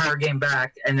 then you power game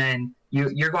back, and then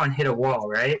you're going to hit a wall,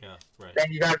 right? Yeah. Right.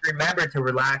 Then you got to remember to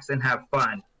relax and have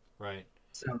fun. Right.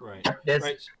 So, right.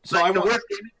 So like the worst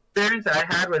game experience I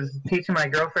had was teaching my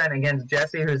girlfriend against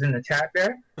Jesse, who's in the chat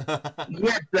there. He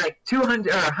had like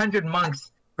 200 or 100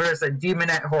 monks versus a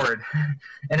demonette horde,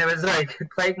 and it was like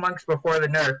plague monks before the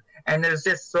nerf. And there's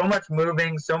just so much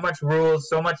moving, so much rules,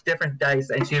 so much different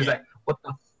dice, and she was like, "What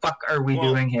the fuck are we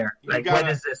doing here? Like, what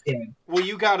is this game?" Well,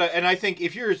 you gotta, and I think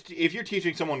if you're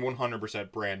teaching someone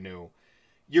 100% brand new.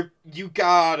 You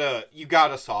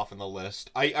gotta soften the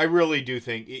list. I really do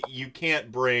think you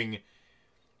can't bring,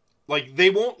 like, they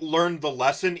won't learn the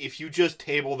lesson if you just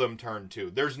table them turn 2.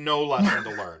 There's no lesson to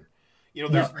learn.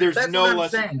 There's no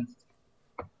lesson.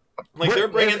 Like they're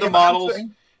bringing the models.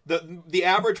 The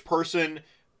average person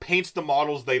paints the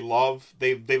models they love.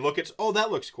 They look at, oh,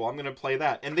 that looks cool, I'm gonna play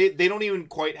that, and they don't even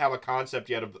quite have a concept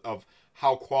yet of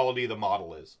how quality the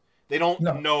model is. They don't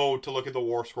know to look at the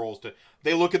War Scrolls.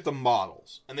 They look at the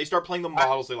models, and they start playing the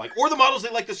models they like, or the models they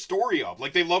like the story of.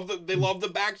 Like they love the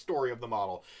backstory of the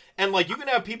model, and like you can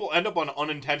have people end up on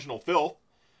unintentional filth,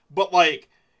 but like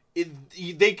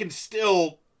they can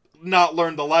still not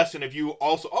learn the lesson if you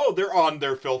also they're on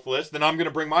their filth list. Then I'm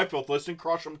gonna bring my filth list and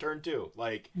crush them turn 2.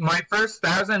 Like my first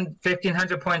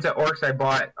 1,000-1,500 points at Orcs I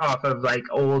bought off of like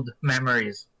old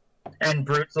memories, and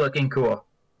Brute's looking cool.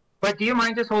 But do you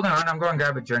mind just holding on? I'm going to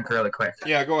grab a drink really quick.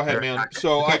 Yeah, go ahead, man.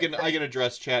 So I can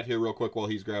address chat here real quick while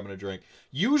he's grabbing a drink.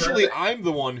 Usually I'm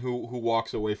the one who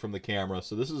walks away from the camera.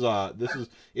 So this is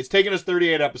it's taken us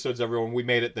 38 episodes, everyone. We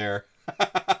made it there.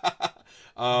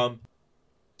 Well,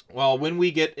 when we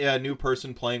get a new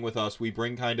person playing with us, we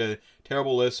bring kind of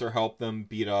terrible lists or help them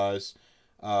beat us.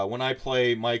 When I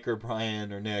play Mike or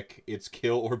Brian or Nick, it's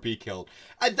kill or be killed.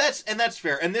 That's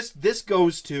fair. And this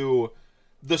goes to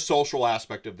the social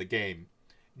aspect of the game.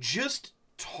 Just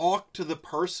talk to the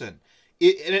person.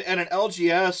 At an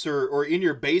LGS or in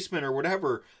your basement or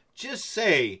whatever, just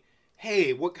say,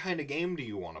 hey, what kind of game do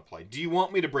you want to play? Do you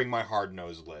want me to bring my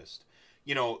hard-nosed list?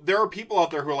 There are people out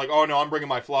there who are like, oh no, I'm bringing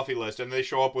my fluffy list, and they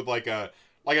show up with like a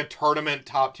tournament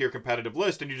top-tier competitive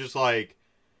list, and you're just like,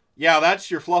 yeah,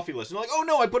 that's your fluffy list. And they're like, oh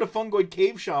no, I put a fungoid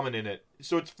cave shaman in it,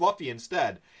 so it's fluffy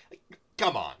instead. Like,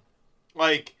 come on.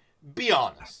 Like, be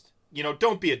honest.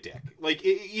 Don't be a dick. Like,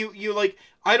 you like,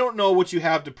 I don't know what you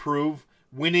have to prove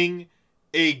winning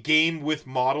a game with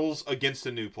models against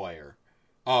a new player.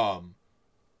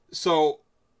 So,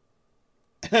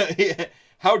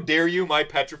 how dare you? My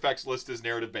Petrifex list is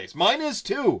narrative-based. Mine is,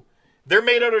 too. They're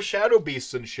made out of shadow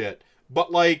beasts and shit.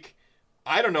 But, like,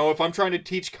 I don't know, if I'm trying to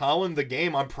teach Colin the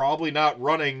game, I'm probably not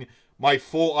running my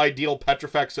full ideal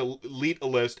Petrifex elite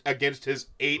list against his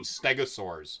 8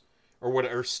 stegosaurs. or what,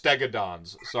 or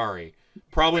stegodons. Sorry,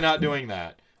 probably not doing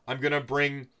that. I'm gonna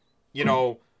bring,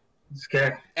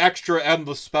 extra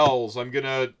endless spells. I'm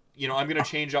gonna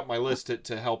change up my list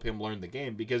to help him learn the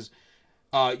game, because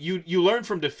you learn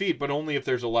from defeat, but only if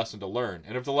there's a lesson to learn.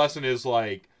 And if the lesson is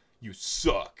like, you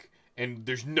suck and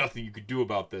there's nothing you could do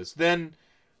about this, then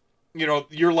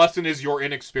your lesson is you're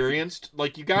inexperienced.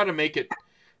 Like, you got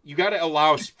to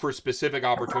allow for specific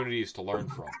opportunities to learn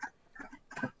from.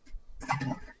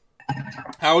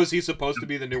 How is he supposed to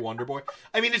be the new Wonder Boy?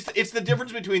 I mean, it's the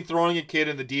difference between throwing a kid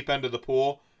in the deep end of the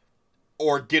pool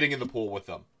or getting in the pool with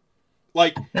them.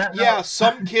 Like, yeah,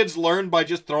 some kids learn by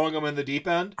just throwing them in the deep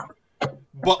end,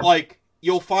 but, like,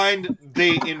 you'll find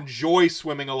they enjoy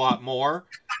swimming a lot more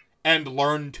and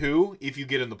learn too if you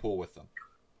get in the pool with them.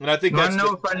 And I think that's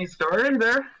a funny story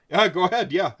there. Yeah, go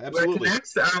ahead. Yeah, absolutely.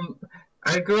 Next,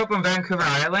 I grew up on Vancouver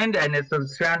Island, and it's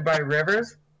surrounded by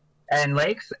rivers and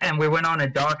lakes, and we went on a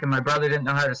dock, and my brother didn't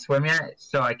know how to swim yet,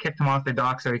 so I kicked him off the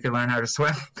dock so he could learn how to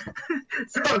swim.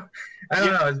 So, I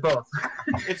don't know, it's both.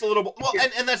 It's a little... Well,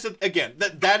 and that's, again,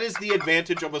 that is the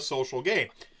advantage of a social game.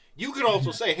 You could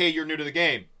also say, hey, you're new to the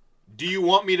game. Do you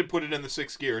want me to put it in the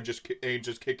 6th gear and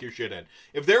just kick your shit in?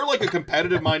 If they're, like, a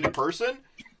competitive-minded person,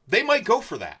 they might go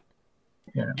for that.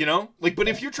 Yeah. Like, but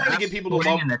if you're trying to get people to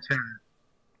love...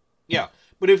 Yeah,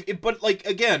 but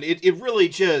again, it really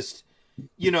just...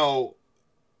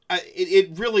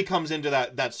 it really comes into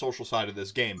that social side of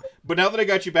this game. But now that I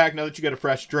got you back, now that you got a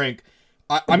fresh drink,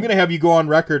 I'm gonna have you go on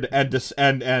record and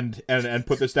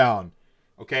put this down,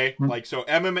 okay? Mm-hmm. Like, so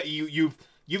MMA,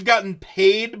 you've gotten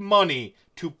paid money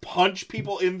to punch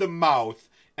people in the mouth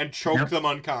and choke them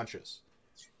unconscious.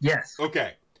 Yes.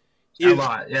 Okay. A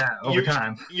lot, yeah, over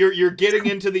time. You're getting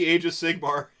into the Age of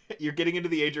Sigmar. You're getting into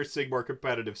the Age of Sigmar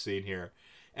competitive scene here.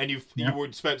 And you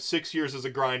would spent 6 years as a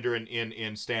grinder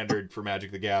in Standard for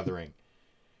Magic the Gathering.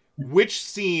 Which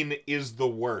scene is the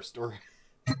worst? Or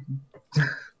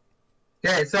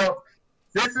okay, so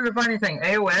this is the funny thing.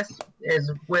 AOS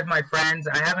is with my friends.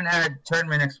 I haven't had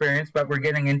tournament experience, but we're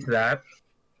getting into that.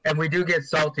 And we do get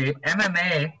salty.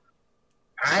 MMA,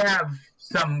 I have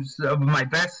some of my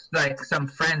best, like, some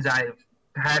friends I've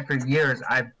had for years.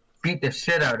 I've beat the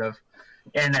shit out of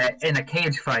in a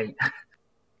cage fight.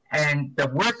 And the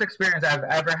worst experience I've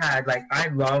ever had, like, I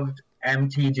loved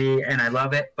MTG and I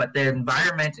love it, but the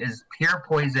environment is pure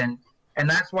poison. And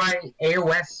that's why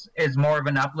AOS is more of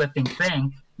an uplifting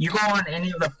thing. You go on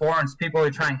any of the forums, people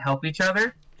are trying to help each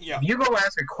other. Yeah. If you go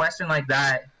ask a question like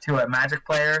that to a Magic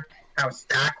player, how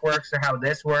stack works or how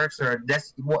this works or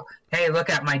this, hey, look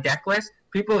at my deck list,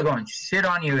 people are going shit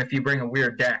on you if you bring a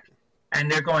weird deck. And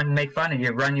they're going to make fun of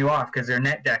you, run you off because they're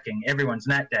net decking. Everyone's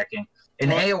net decking. In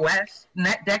AOS,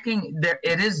 net decking,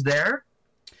 it is there.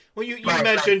 Well, you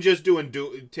mentioned just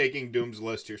taking Doom's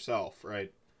list yourself,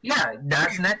 right? Yeah,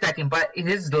 that's net decking, but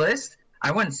his list,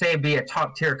 I wouldn't say it'd be a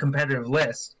top-tier competitive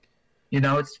list.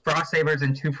 It's Frost Sabers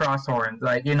and 2 Frosthorns.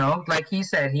 Like, like he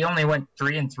said, he only went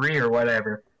 3-3 or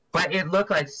whatever. But it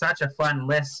looked like such a fun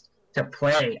list to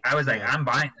play. I was like, I'm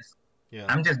buying this. Yeah.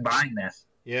 I'm just buying this.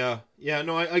 Yeah.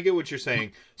 No, I get what you're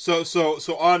saying. So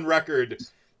on record,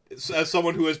 as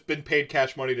someone who has been paid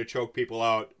cash money to choke people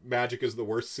out, Magic is the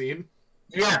worst scene.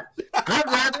 Yeah.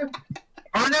 I'd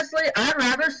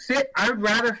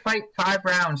rather fight 5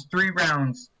 rounds, 3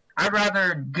 rounds. I'd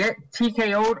rather get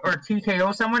TKO'd or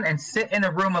TKO someone and sit in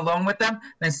a room alone with them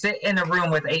than sit in a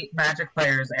room with 8 Magic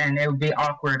players and it would be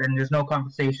awkward and there's no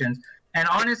conversations. And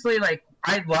honestly, like,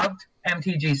 I loved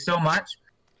MTG so much,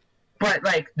 but,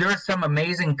 like, there's some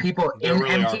amazing people in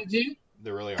MTG.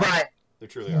 There really are. But they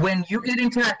truly are. When you get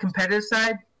into that competitive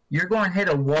side, you're going to hit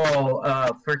a wall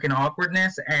of freaking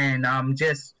awkwardness and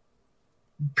just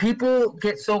people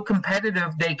get so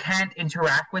competitive they can't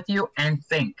interact with you and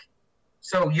think.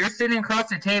 So you're sitting across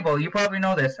the table, you probably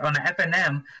know this, on an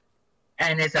FNM,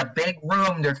 and it's a big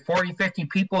room, there's 40, 50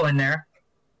 people in there.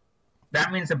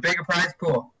 That means a bigger prize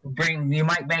pool. You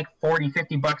might make 40,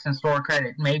 50 bucks in store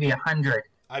credit, maybe 100.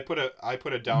 I put a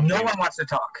down payment. No one wants to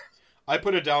talk. I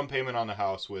put a down payment on the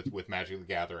house with Magic the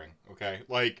Gathering, okay?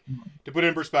 Like, to put it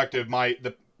in perspective,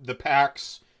 the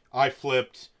packs I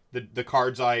flipped, the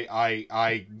cards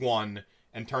I won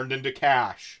and turned into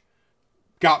cash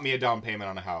got me a down payment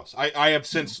on a house. I have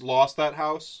since lost that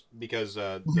house because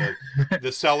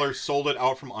the seller sold it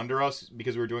out from under us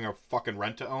because we were doing a fucking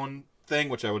rent-to-own thing,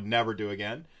 which I would never do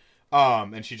again.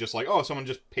 And she just like, oh, someone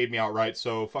just paid me outright,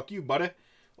 so fuck you, buddy.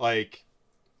 Like,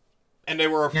 and they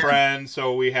were a friend,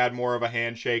 so we had more of a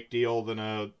handshake deal than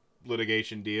a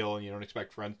litigation deal, and you don't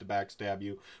expect friends to backstab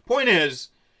you. Point is,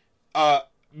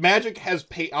 Magic has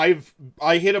paid. I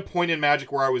hit a point in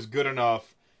Magic where I was good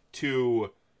enough to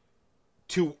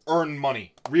to earn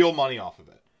money, real money off of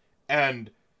it.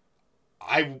 And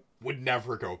I would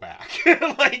never go back.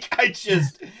 Like, I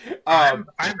just... I'm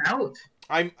out.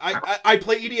 I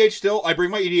play EDH still. I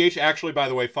bring my EDH, actually, by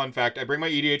the way, fun fact, I bring my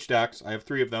EDH decks, I have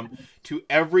 3 of them, to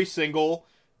every single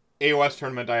AOS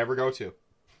tournament I ever go to.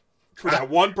 For that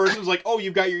one person's like, oh,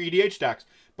 you've got your EDH decks.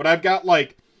 But I've got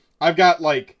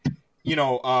you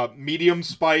know, medium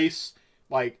spice,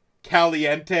 like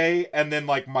caliente, and then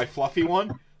like my fluffy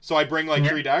one. So I bring like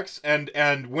 3 decks,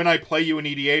 and when I play you in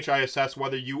EDH, I assess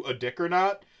whether you a dick or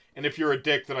not. And if you're a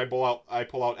dick, then I pull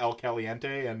out El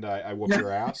Caliente and I whoop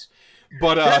your ass.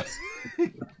 But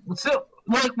so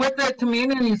like with the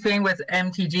community thing with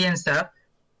MTG and stuff,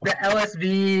 the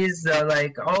LSVs,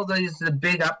 like all these the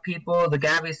big up people, the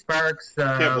Gabby Sparks,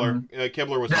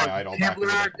 Kibler was my idol.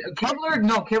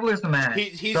 Kibler's the man.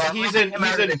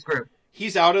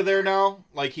 He's out of there now.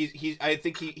 Like I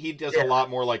think he does a lot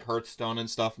more like Hearthstone and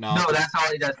stuff now. No, that's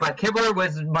all he does. But Kibler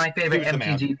was my favorite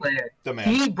MTG player. The man.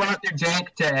 He brought the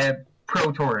jank to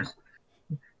Pro Tours.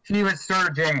 He was Sir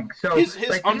Jank. So his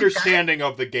like, understanding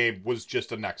of the game was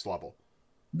just a next level.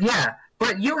 Yeah,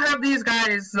 but you have these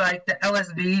guys like the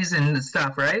LSVs and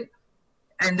stuff, right?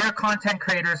 And they're content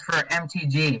creators for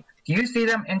MTG. Do you see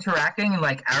them interacting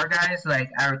like our guys, like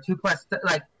our 2+,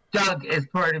 like Doug is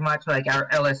pretty much like our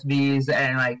LSVs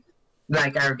and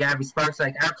like our Gabby Sparks,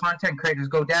 like our content creators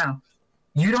go down.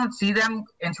 You don't see them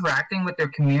interacting with their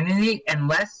community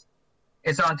unless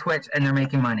it's on Twitch and they're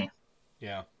making money.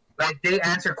 Yeah. Like, they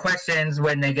answer questions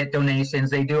when they get donations.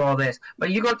 They do all this.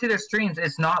 But you go to their streams,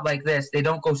 it's not like this. They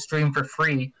don't go stream for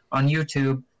free on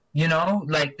YouTube. You know?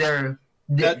 Like,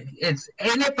 it's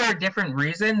in it for a different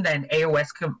reason than AOS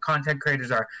content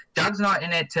creators are. Doug's not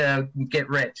in it to get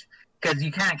rich. Because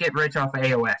you can't get rich off of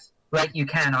AOS. Like you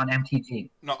can on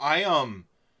MTG. No,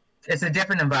 It's a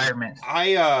different environment.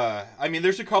 I mean,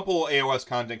 there's a couple AOS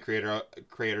content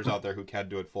creators out there who can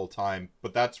do it full time,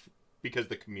 but that's because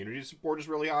the community support is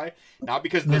really high, not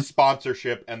because of the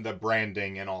sponsorship and the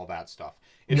branding and all that stuff.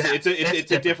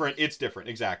 It's different,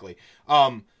 exactly.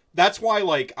 That's why,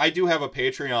 like, I do have a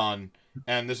Patreon,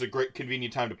 and this is a great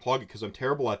convenient time to plug it because I'm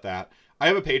terrible at that. I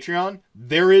have a Patreon.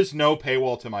 There is no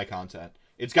paywall to my content.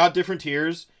 It's got different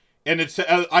tiers, and it's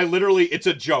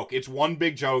a joke. It's one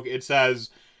big joke. It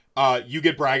says, you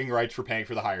get bragging rights for paying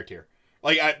for the higher tier.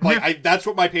 That's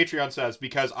what my Patreon says,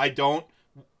 because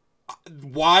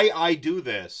why I do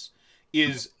this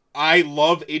is I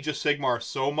love Age of Sigmar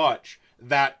so much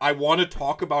that I want to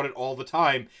talk about it all the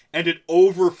time, and it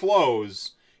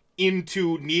overflows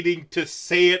into needing to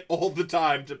say it all the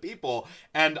time to people.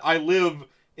 And I live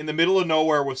in the middle of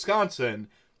nowhere, Wisconsin,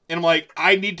 and I'm like,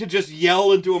 I need to just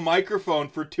yell into a microphone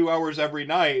for 2 hours every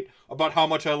night about how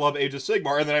much I love Age of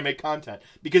Sigmar, and then I make content.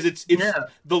 Because it's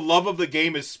the love of the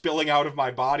game is spilling out of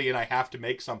my body, and I have to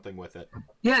make something with it.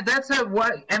 Yeah, that's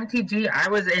what MTG, I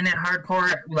was in it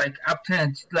hardcore, like, up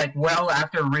to, like, well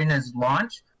after Arena's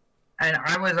launch, and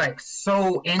I was, like,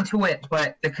 so into it,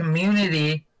 but the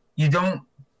community,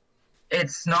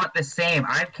 it's not the same.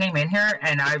 I came in here,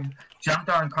 and I've jumped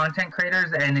on content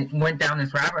creators, and it went down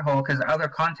this rabbit hole because other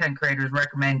content creators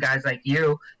recommend guys like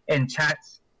you in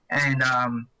chats, and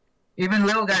even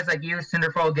little guys like you,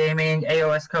 Cinderfall Gaming,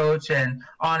 AOS Coach, and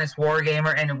Honest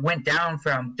Wargamer, and it went down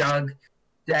from Doug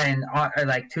and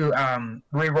to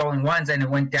re-rolling ones, and it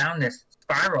went down this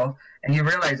spiral, and you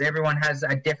realize everyone has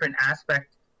a different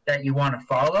aspect that you want to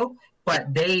follow,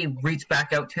 but they reach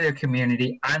back out to their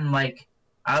community, unlike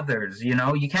others. You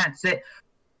know, you can't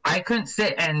I couldn't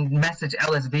sit and message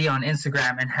LSV on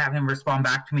Instagram and have him respond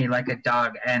back to me like a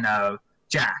dog and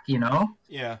Jack, you know?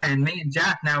 Yeah. And me and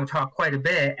Jack now talk quite a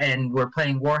bit, and we're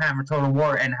playing Warhammer Total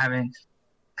War and having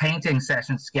painting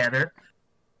sessions together.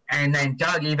 And then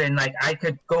Doug, even, like, I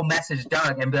could go message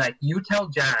Doug and be like, you tell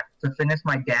Jack to finish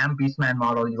my damn Beastman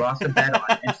model you lost a bet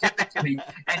on and ship it to me,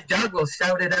 and Doug will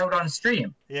shout it out on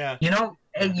stream. Yeah. You know,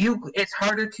 and it's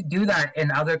harder to do that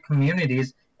in other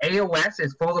communities. AOS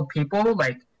is full of people,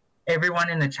 like, everyone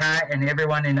in the chat and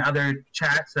everyone in other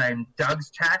chats and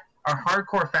Doug's chat are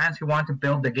hardcore fans who want to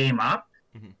build the game up.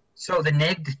 Mm-hmm. So the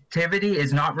negativity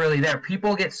is not really there.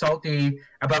 People get salty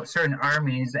about certain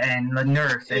armies and the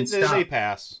nerfs and stuff. They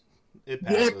pass. It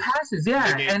passes,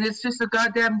 yeah. And it's just a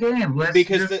goddamn game.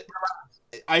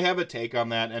 I have a take on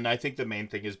that, and I think the main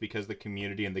thing is because the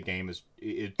community in the game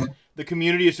the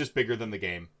community is just bigger than the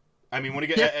game. I mean,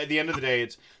 at the end of the day,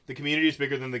 it's the community is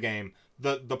bigger than the game.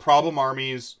 The problem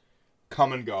armies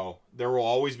come and go. There will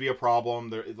always be a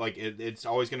problem. It's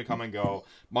always going to come and go.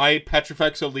 My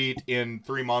Petrifex Elite in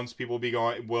 3 months, people will be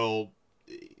going.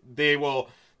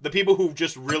 the people who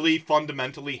just really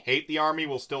fundamentally hate the Army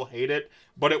will still hate it,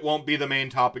 but it won't be the main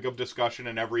topic of discussion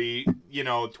in every,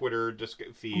 Twitter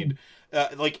feed.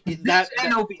 Like that.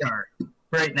 And OBR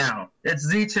right now.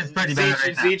 It's Zeech is pretty bad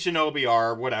right now. Zeech and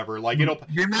OBR, whatever. Like it'll.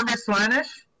 You remember Slaanesh?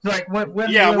 Like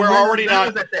when? Yeah, we're already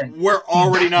not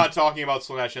not talking about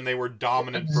Slaanesh, and they were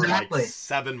dominant for like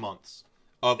 7 months.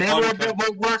 They were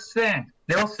the worst thing.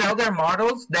 They'll sell their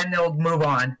models, then they'll move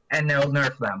on, and they'll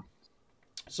nerf them.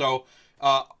 So,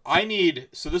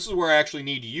 this is where I actually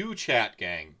need you, chat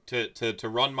gang, to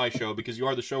run my show, because you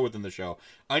are the show within the show.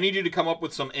 I need you to come up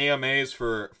with some AMAs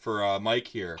for Mike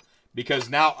here, because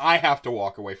now I have to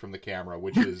walk away from the camera,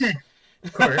 which is...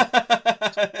 Of course.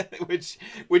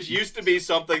 which used to be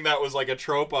something that was like a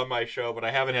trope on my show, but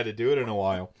I haven't had to do it in a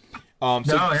while.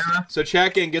 So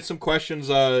chat gang, get some questions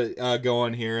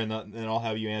going here, and then I'll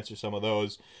have you answer some of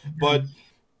those. But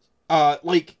I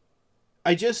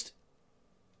just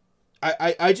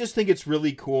think it's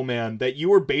really cool, man, that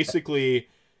you were basically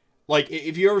like,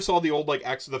 if you ever saw the old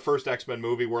the first X-Men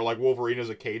movie where like Wolverine is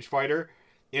a cage fighter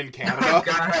in Canada. Oh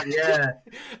God, yeah.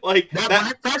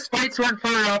 My first fights weren't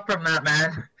far off from that,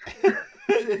 man.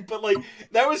 But like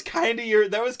that was kind of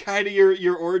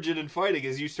your origin in fighting,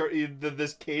 is you started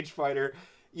this cage fighter.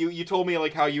 You told me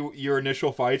like how your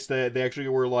initial fights that they actually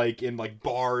were like in like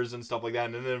bars and stuff like that,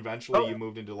 and then eventually you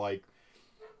moved into like.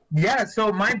 Yeah,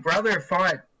 so my brother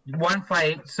fought one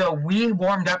fight. So we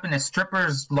warmed up in a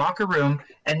stripper's locker room,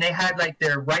 and they had like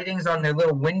their writings on their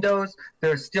little windows.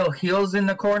 There's still heels in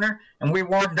the corner, and we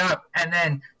warmed up. And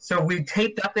then so we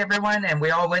taped up everyone, and we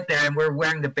all went there, and we're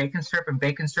wearing the bacon strip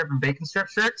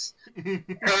shirts. And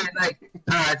like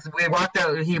we walked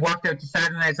out. He walked out to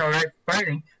Saturday Night's All Right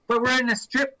fighting, but we're in a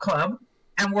strip club,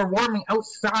 and we're warming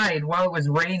outside while it was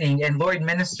raining in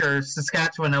Lloydminster,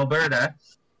 Saskatchewan, Alberta.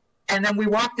 And then we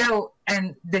walked out,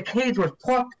 and the cage was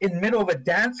plopped in the middle of a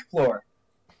dance floor.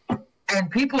 And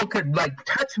people could, like,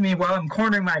 touch me while I'm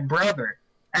cornering my brother.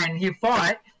 And he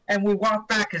fought, and we walked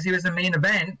back, because he was the main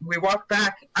event. We walked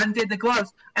back, undid the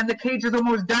gloves, and the cage was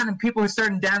almost done, and people were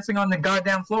starting dancing on the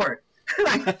goddamn floor.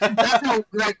 That's how,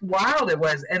 like, wild it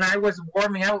was. And I was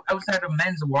warming out outside of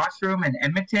men's washroom in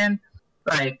Edmonton.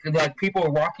 Like people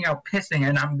were walking out pissing,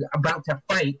 and I'm about to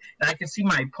fight, and I can see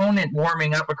my opponent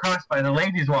warming up across by the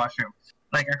ladies' washroom,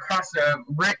 like across the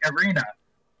arena.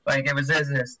 Like it was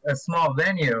a small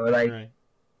venue. Like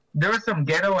There was some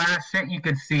ghetto ass shit you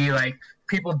could see, like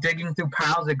people digging through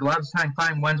piles of gloves trying to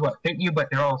find ones what fit you, but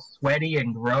they're all sweaty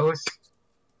and gross.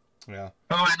 Yeah.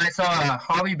 Oh, and I saw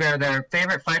Holly Bear, their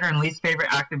favorite fighter and least favorite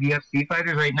active UFC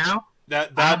fighters right now.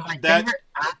 My favorite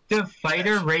active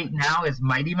fighter right now is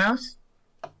Mighty Mouse.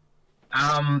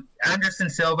 Anderson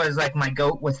Silva is like my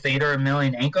goat with Fedor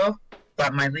Emelianenko,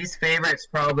 but my least favorite is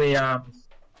probably I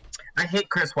hate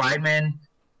Chris Weidman.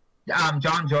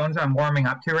 John Jones I'm warming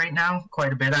up to right now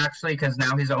quite a bit, actually, because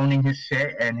now he's owning his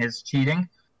shit and his cheating,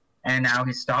 and now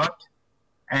he's stopped.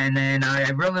 And then I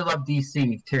really love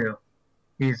DC too.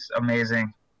 He's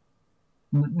amazing.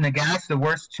 Nagash, the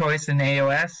worst choice in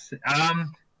AOS. I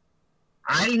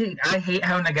hate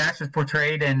how Nagash is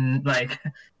portrayed in like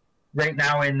right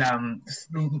now in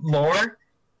lore,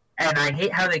 and I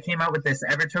hate how they came out with this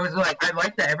Everchosen. Like I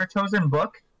like the Everchosen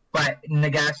book, but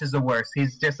Nagash is the worst.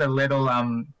 He's just a little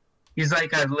he's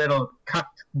like a little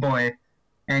cucked boy,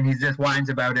 and he just whines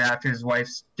about it after his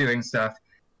wife's doing stuff.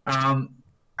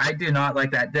 I do not like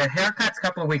that. The haircut's a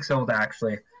couple of weeks old,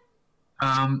 actually.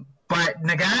 But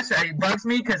Nagash, it bugs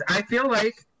me because I feel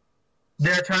like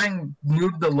they're trying to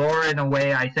move the lore in a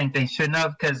way I think they shouldn't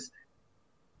have, because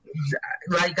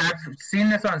like I've seen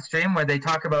this on stream where they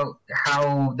talk about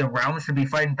how the realm should be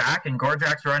fighting back, and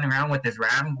Gorjak's running around with his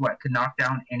ram, what could knock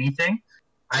down anything.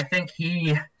 I think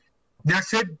there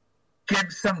should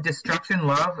give some destruction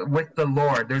love with the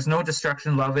lore. There's no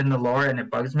destruction love in the lore, and it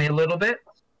bugs me a little bit.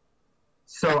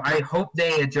 So I hope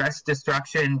they address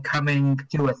destruction coming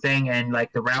to a thing, and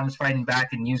like the realms fighting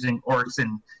back and using orcs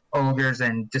and ogres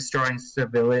and destroying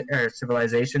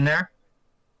civilization there.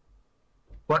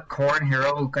 What corn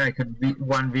hero guy could be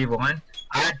 1v1?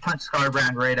 I'd punch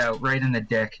Scarbrand right in the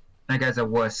dick. That guy's a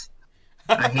wuss.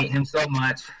 I hate him so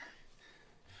much.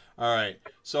 All right,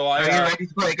 so Are you ready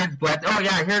to play against Blood? Oh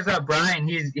yeah, here's Brian.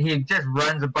 He just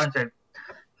runs a bunch of.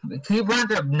 He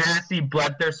runs a nasty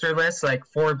Bloodthirster list, like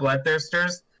 4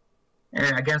 Bloodthirsters,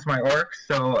 against my orcs.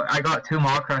 So I got 2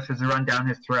 Maw Crushers to run down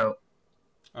his throat.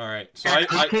 All right, so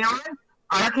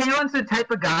Archaon's the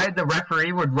type of guy the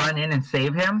referee would run in and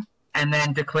save him, and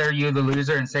then declare you the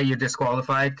loser and say you're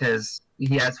disqualified because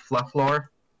he has fluff lore.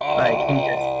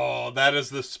 Oh, that is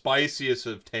the spiciest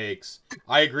of takes.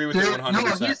 I agree with you 100%.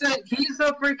 No,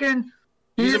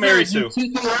 he's He's a Mary Sue.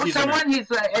 You TKO He's a someone, he's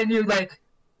like, and you like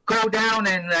go down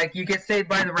and like you get saved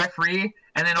by the referee,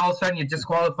 and then all of a sudden you're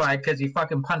disqualified because you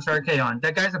fucking punched Archaon.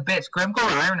 That guy's a bitch. Grimgor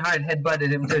Ironhide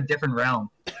headbutted him to a different realm.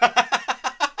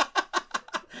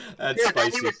 That's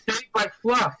spicy. He was saved by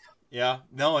Fluff. Yeah,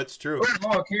 no, it's true.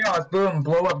 Oh, Chaos, boom,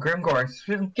 blow up Grimgor.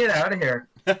 Get out of here.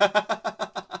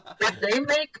 If they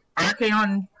make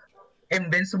Archaon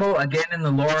invincible again in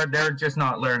the lore, they're just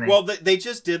not learning. Well, they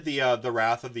just did the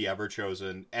Wrath of the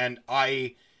Everchosen, and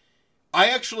I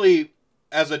actually,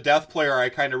 as a Death player, I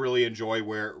kind of really enjoy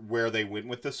where they went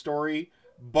with the story,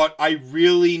 but I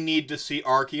really need to see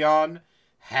Archaon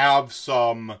have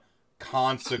some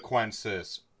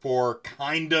consequences for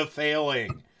kind of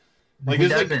failing. Like, he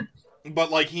doesn't.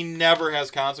 But like he never has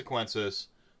consequences.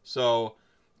 So,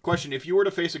 question: if you were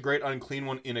to face a great unclean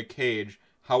one in a cage,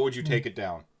 how would you take it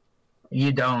down?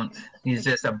 You don't. He's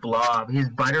just a blob. He's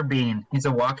Butterbean. He's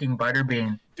a walking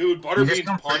Butterbean. Dude, Butterbean's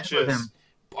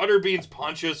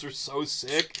punches are so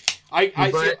sick. I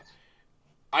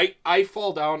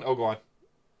fall down. Oh, go on.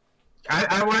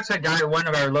 I watched a guy, one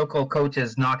of our local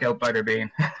coaches, knock out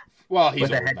Butterbean. Well,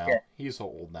 he's old now. He's so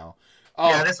old now.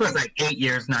 Yeah, this was like 9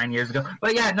 years ago.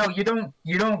 But yeah, no, you don't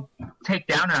take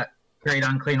down a great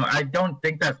unclean one. I don't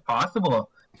think that's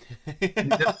possible.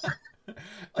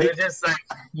 It's just like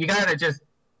you gotta just.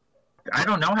 I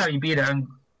don't know how you beat a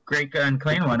great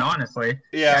unclean one, honestly.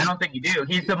 Yeah, I don't think you do.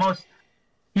 He's the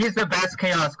best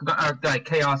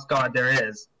chaos god there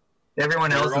is.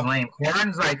 Everyone else is lame.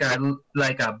 Corn's like a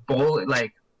bully,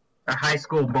 like a high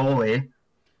school bully.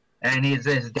 And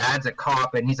his dad's a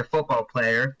cop, and he's a football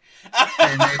player.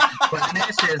 And then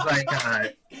Flanish is like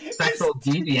a sexual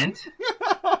deviant.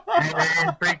 And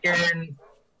then freaking,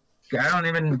 I don't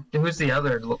even, who's the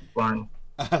other one?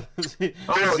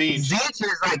 Zeech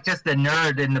is like just a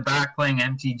nerd in the back playing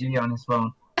MTG on his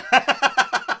phone.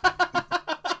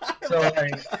 So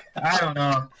like, I don't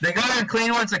know. The guy on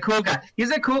Clean One's a cool guy.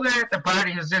 He's a cool guy at the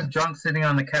party who's just drunk sitting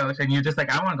on the couch, and you're just like,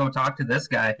 I want to go talk to this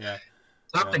guy. Yeah.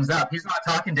 Something's up. He's not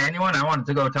talking to anyone. I wanted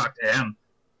to go talk to him.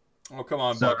 Oh, come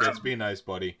on, Buckets. Be nice,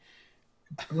 buddy.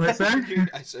 What's that?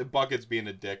 I said Buckets being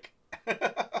a dick.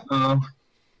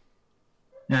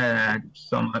 Yeah,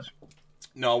 so much.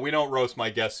 No, we don't roast my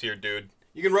guests here, dude.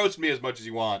 You can roast me as much as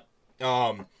you want.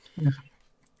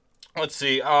 Let's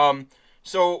see.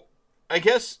 So I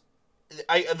guess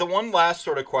the one last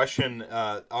sort of question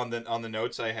on the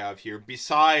notes I have here,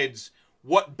 besides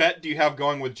what bet do you have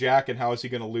going with Jack, and how is he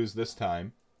going to lose this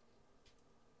time?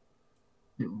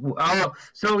 Oh,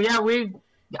 so yeah,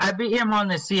 I beat him on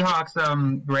the Seahawks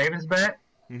Ravens bet.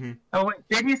 Mm-hmm. Oh, wait,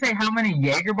 did you say how many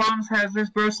Jaeger bombs has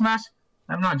this bro smash?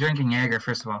 I'm not drinking Jaeger,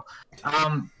 first of all.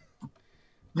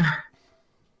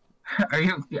 Are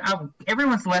you?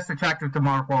 Everyone's less attractive to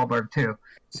Mark Wahlberg too,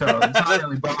 so it's not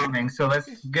really bombing. So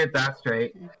let's get that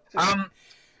straight.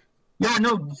 Yeah,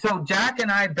 no, so Jack and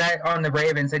I bet on the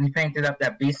Ravens, and he painted up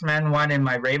that Beastman one in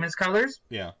my Ravens colors.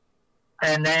 Yeah.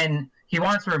 And then he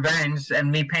wants revenge,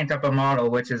 and me paint up a model,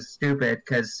 which is stupid,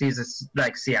 because he's a,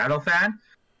 Seattle fan.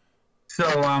 So,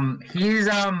 he's,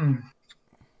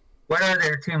 what are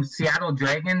their teams? Seattle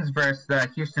Dragons versus the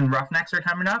Houston Roughnecks are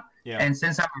coming up. Yeah. And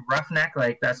since I'm a roughneck,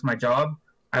 that's my job.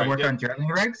 I work on drilling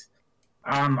rigs.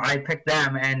 I picked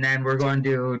them, and then we're going to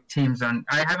do teams on.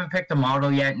 I haven't picked a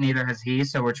model yet, neither has he.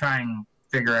 So we're trying to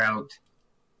figure out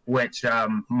which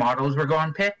models we're going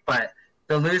to pick. But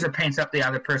the loser paints up the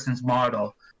other person's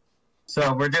model.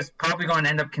 So we're just probably going to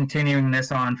end up continuing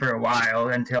this on for a while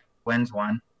until he wins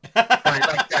one. But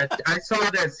I saw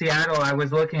that Seattle. I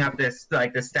was looking up this the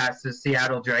stats. The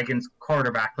Seattle Dragons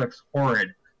quarterback looks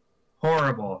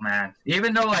horrible, man.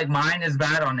 Even though mine is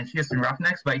bad on the Houston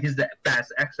Roughnecks, but he's the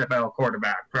best XFL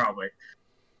quarterback probably.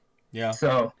 Yeah.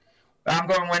 So I'm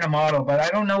going to win a model, but I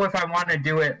don't know if I want to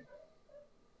do it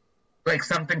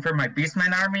something for my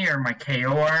Beastman army or my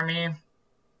KO army,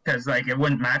 because it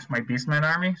wouldn't match my Beastman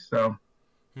army. So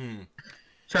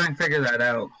try and figure that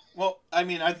out. Well, I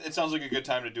mean, it sounds like a good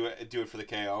time to do it for the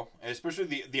KO, and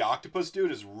especially the octopus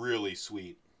dude is really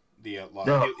sweet. He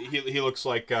looks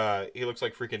like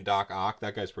freaking Doc Ock.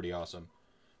 That guy's pretty awesome.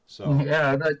 So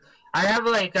yeah, I have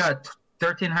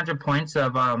 1,300 points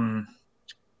of KO.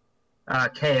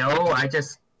 I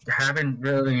just haven't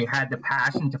really had the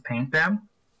passion to paint them.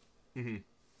 Mm-hmm.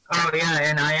 Oh yeah,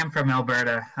 and I am from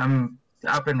Alberta. I'm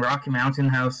up in Rocky Mountain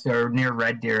House or near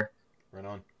Red Deer. Right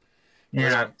on.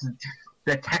 Yeah, right on.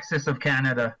 The Texas of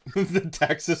Canada. The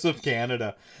Texas of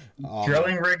Canada.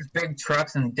 Drilling rigs, big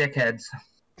trucks, and dickheads.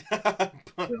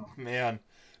 Man,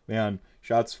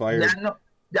 shots fired. Yeah, no,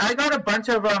 I got a bunch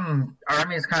of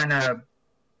armies kind of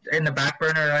in the back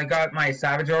burner. I got my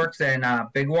Savage Orcs and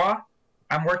Big Wa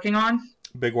I'm working on.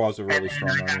 Big Waw's a really And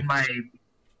strong army.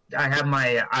 I have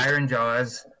my Iron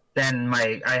Jaws. Then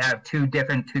I have 2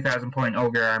 different 2,000 point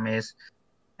ogre armies,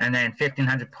 and then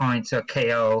 1,500 points of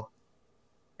KO.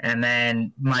 And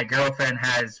then my girlfriend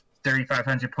has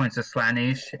 3,500 points of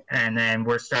Slaanesh, and then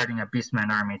we're starting a Beastman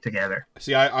army together.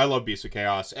 See, I love Beast of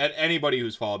Chaos. And anybody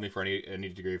who's followed me for any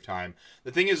degree of time,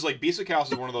 the thing is, like, Beast of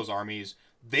Chaos is one of those armies.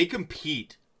 They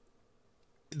compete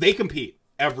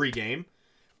every game,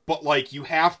 but like you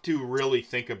have to really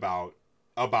think about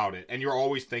it, and you're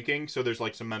always thinking. So there's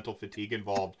like some mental fatigue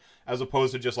involved, as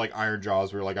opposed to just like Iron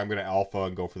Jaws, where like I'm gonna alpha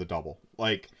and go for the double.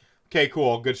 Like, okay,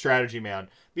 cool, good strategy, man.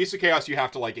 Beast of Chaos, you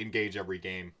have to like engage every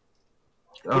game,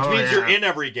 which means you're in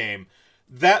every game.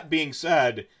 That being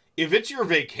said, if it's your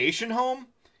vacation home,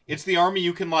 it's the army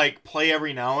you can like play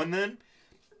every now and then.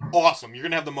 Awesome, you're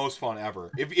gonna have the most fun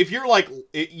ever. If you're like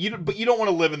but you don't want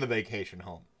to live in the vacation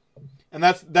home, and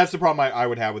that's the problem I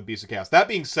would have with Beast of Chaos. That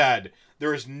being said,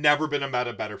 there has never been a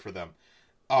meta better for them.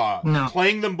 No.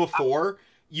 Playing them before,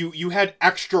 you had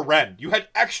extra Rend. You had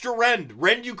extra Rend.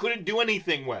 Rend you couldn't do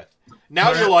anything with.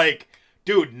 Now you're like,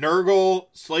 dude, Nurgle,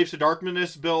 Slaves to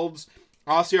Darkness builds,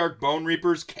 Ossiarch, Bone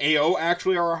Reapers, KO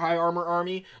actually are a high armor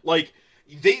army. Like,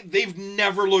 they've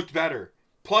never looked better.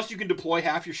 Plus, you can deploy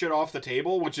half your shit off the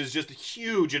table, which is just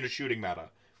huge in a shooting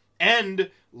meta. And,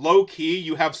 low-key,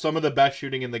 you have some of the best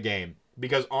shooting in the game.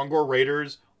 Because Ungor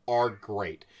Raiders are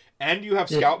great. And you have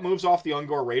scout moves off the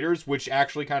Ungor Raiders, which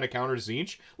actually kind of counters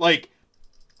Tzeentch. Like,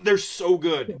 they're so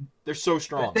good. They're so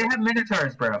strong. They have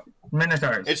Minotaurs, bro.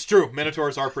 Minotaurs. It's true.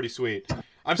 Minotaurs are pretty sweet.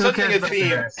 I'm sensing a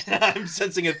theme. I'm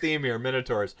sensing a theme here.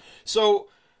 Minotaurs. So,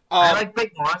 I like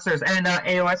big monsters. And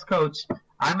AOS coach,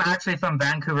 I'm actually from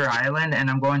Vancouver Island, and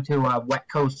I'm going to Wet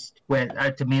Coast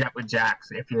to meet up with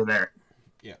Jax if you're there.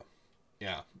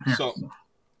 Yeah. So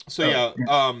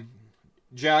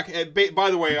Jack, by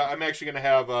the way, I'm actually going to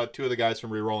have 2 of the guys from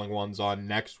Rerolling Ones on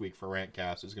next week for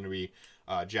Rantcast. It's going to be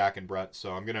Jack and Brett.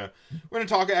 So we're going to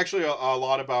talk actually a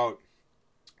lot about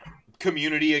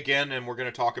community again, and we're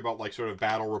going to talk about like sort of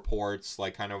battle reports,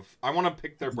 like kind of, I want to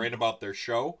pick their brain about their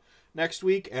show next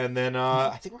week, and then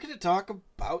I think we're going to talk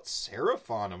about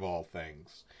Seraphon of all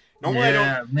things. Normally,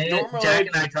 Jack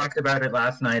and I talked about it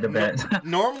last night a bit.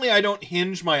 Normally, I don't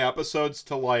hinge my episodes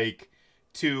to like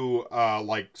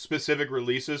specific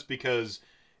releases, because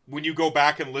when you go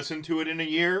back and listen to it in a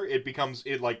year, it becomes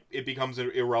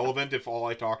irrelevant if all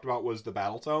I talked about was the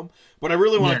Battle Tome. But I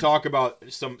really want to talk about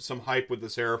some hype with the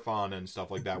Seraphon and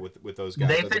stuff like that with those guys.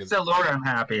 They fixed the lore, I'm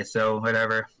happy, so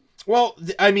whatever. Well,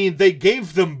 I mean, they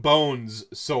gave them bones,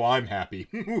 so I'm happy.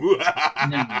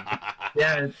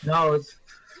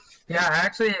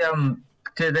 Actually,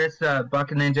 to this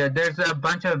Bucket Ninja, there's a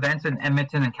bunch of events in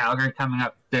Edmonton and Calgary coming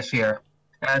up this year.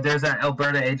 There's an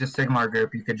Alberta Age of Sigmar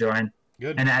group you could join.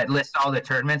 Good. And it lists all the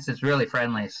tournaments. It's really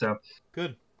friendly. So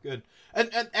good. And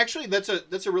actually, that's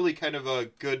a really kind of a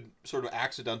good sort of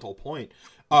accidental point.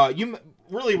 You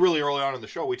really early on in the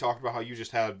show, we talked about how you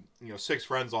just had 6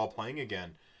 friends all playing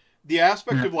again. The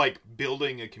aspect of like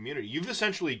building a community, you've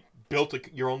essentially built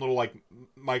your own little like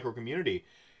micro community.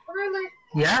 Really?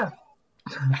 Yeah.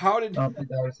 How did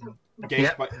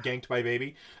ganked by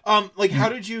baby? Like how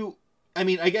did you? I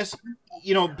mean, I guess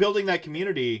building that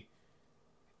community.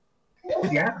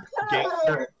 Yeah.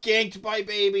 Ganked by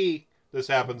baby. This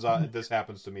happens. This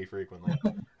happens to me frequently.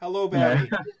 Hello, baby.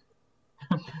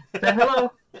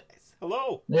 Hello.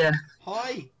 Hello. Yeah.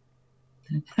 Hi.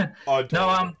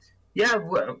 No. Yeah.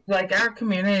 Like our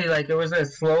community, like it was a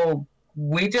slow.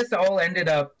 We just all ended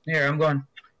up here. I'm going.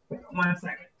 1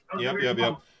 second.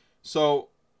 Yep. So,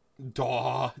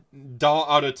 daw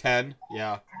out of 10.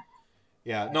 Yeah.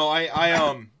 No,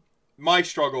 I my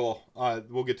struggle.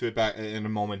 We'll get to it back in a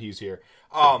moment. He's here.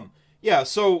 Yeah.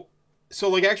 So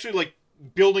like actually like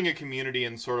building a community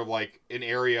in sort of like an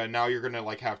area. Now you're gonna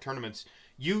like have tournaments.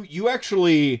 You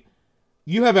actually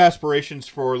have aspirations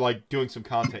for like doing some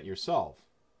content yourself.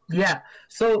 Yeah.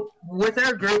 So with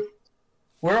our group,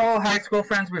 we're all high school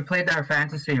friends. We played our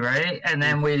fantasy, right? And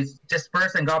then we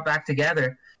dispersed and got back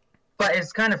together. But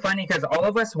it's kind of funny because all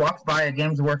of us walked by a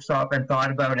Games Workshop and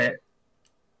thought about it.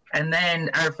 And then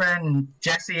our friend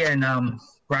Jesse and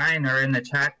Brian are in the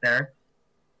chat there.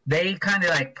 They kind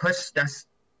of like pushed us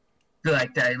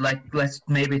like let's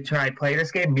maybe try play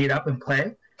this game, meet up and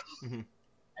play. Mm-hmm.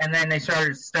 And then they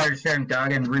started sharing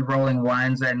Doug and re-rolling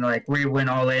ones, and like we went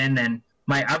all in. And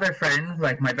my other friend,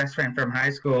 like my best friend from high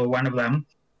school, one of them,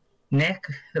 Nick,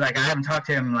 like I haven't talked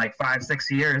to him in like 5-6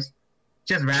 years,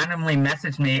 just randomly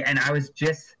messaged me, and I was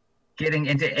just getting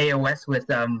into AOS with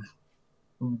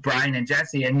Brian and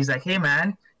Jesse, and he's like, "Hey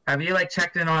man, have you like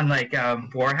checked in on like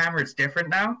Warhammer? It's different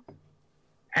now."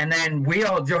 And then we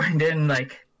all joined in,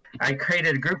 like, I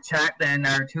created a group chat, then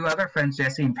our two other friends,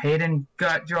 Jesse and Peyton,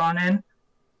 got drawn in,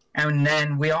 and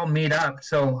then we all meet up.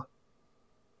 So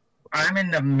I'm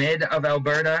in the mid of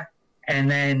Alberta, and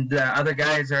then the other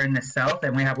guys are in the south,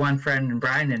 and we have one friend in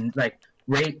Brian, and like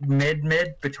right mid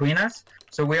between us.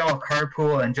 So we all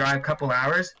carpool and drive a couple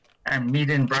hours and meet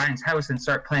in Brian's house and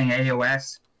start playing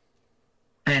AOS.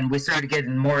 And we started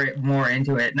getting more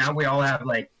into it. Now we all have,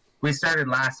 like, we started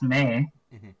last May,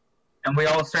 and we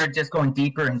all started just going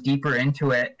deeper and deeper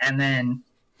into it. And then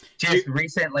just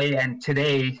recently and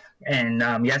today and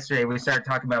yesterday, we started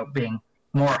talking about being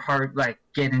more hard, like,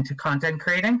 get into content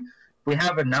creating. We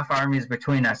have enough armies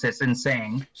between us. It's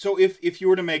insane. So if you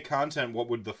were to make content, what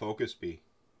would the focus be?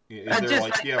 Is there just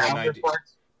like, you have an idea?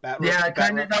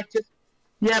 Kind of like just,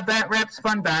 bat reps,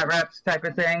 fun bat reps type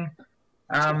of thing.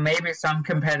 Maybe some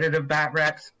competitive bat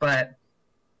reps, but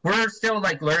we're still,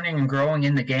 like, learning and growing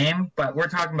in the game. But we're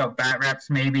talking about bat reps,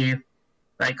 maybe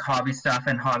like hobby stuff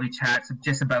and hobby chats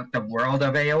just about the world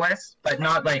of AOS, but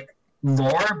not like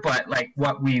lore, but like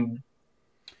what we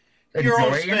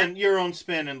your own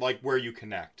spin and like where you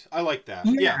connect. I like that.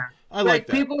 Yeah, I like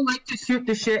that. People like to shoot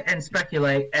the shit and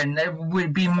speculate, and it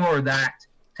would be more that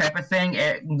type of thing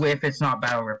if it's not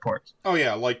battle reports. Oh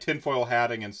yeah, like tinfoil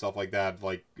hatting and stuff like that.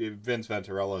 Like Vince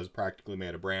Venturella has practically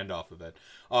made a brand off of it.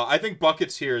 I think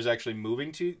Buckets here is actually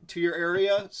moving to your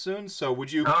area soon. So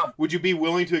would you be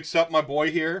willing to accept my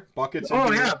boy here, Buckets?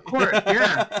 Oh yeah, of course.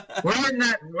 Yeah, we're in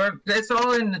that. It's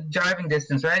all in the driving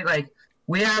distance, right? Like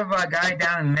we have a guy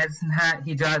down in Medicine Hat.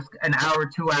 He drives an hour,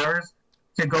 2 hours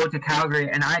to go to Calgary,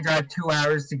 and I drive 2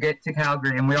 hours to get to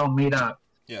Calgary, and we all meet up.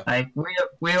 Yeah, like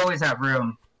we always have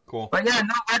room. Cool. But yeah,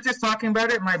 no, I'm just talking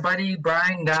about it. My buddy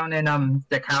Brian down in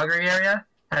the Calgary area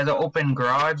has an open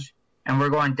garage, and we're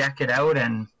going to deck it out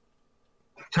and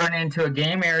turn it into a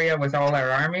game area with all our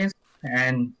armies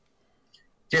and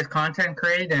just content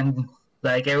create. And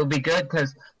like it would be good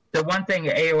because the one thing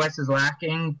AOS is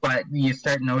lacking, but you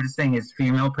start noticing is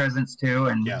female presence too.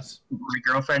 And yes, my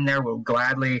girlfriend there will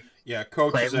gladly play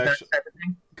with that type of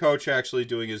thing. Coach actually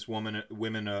doing his women a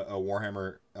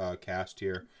Warhammer cast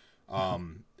here.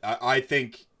 I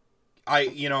think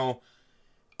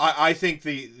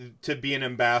to be an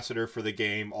ambassador for the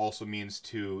game also means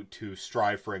to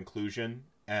strive for inclusion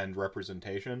and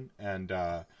representation, and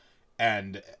I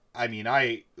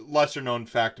mean, lesser known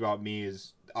fact about me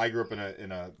is I grew up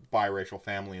in a biracial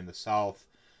family in the South.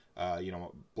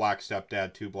 Black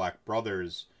stepdad, 2 black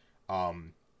brothers.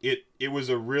 It was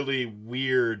a really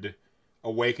weird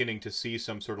awakening to see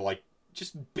some sort of like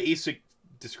just basic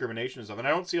discrimination and stuff, and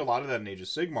I don't see a lot of that in Age of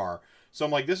Sigmar. So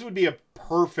I'm like, this would be a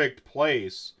perfect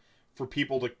place for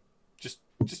people to just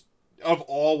of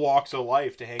all walks of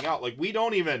life to hang out. Like, we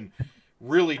don't even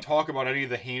really talk about any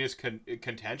of the heinous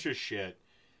contentious shit.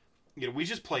 We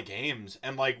just play games,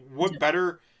 and like, what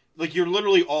better? Like, you're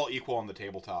literally all equal on the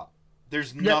tabletop.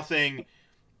 There's nothing.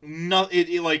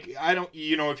 Like, I don't.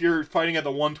 If you're fighting at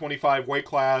the 125 weight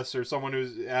class or someone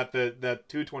who's at that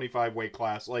 225 weight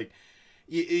class, like.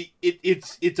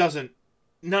 It doesn't.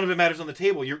 None of it matters on the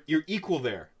table. You're equal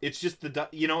there. It's just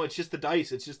it's just the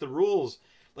dice. It's just the rules.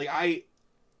 Like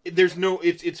there's no.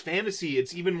 It's fantasy.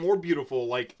 It's even more beautiful.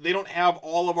 Like, they don't have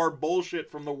all of our bullshit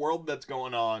from the world that's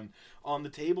going on the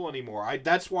table anymore.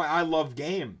 That's why I love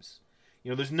games.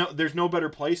 There's no better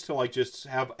place to like just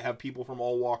have people from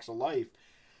all walks of life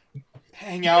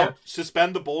hang out,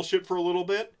 suspend the bullshit for a little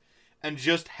bit, and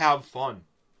just have fun.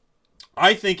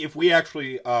 I think if we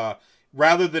actually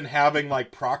rather than having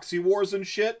like proxy wars and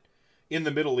shit in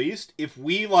the Middle East, if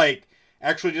we like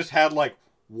actually just had like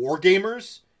war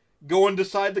gamers go and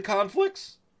decide the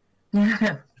conflicts,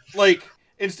 like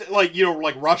instead, like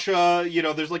like Russia,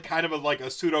 there's like kind of a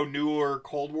pseudo newer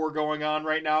Cold War going on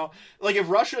right now. Like, if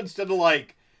Russia, instead of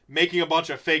like making a bunch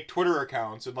of fake Twitter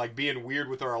accounts and like being weird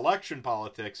with our election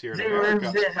politics here in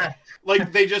America,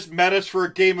 like they just met us for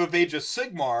a game of Age of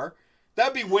Sigmar.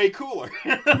 That'd be way cooler.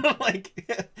 Like,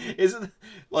 isn't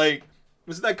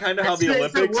that kind of how the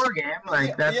Olympics? It's a war game.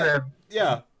 Like, that's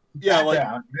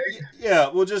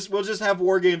We'll just have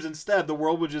war games instead. The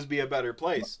world would just be a better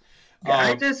place.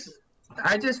 I just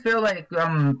feel like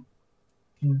women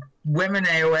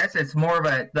AOS. It's more of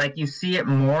a, like, you see it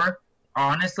more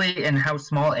honestly in how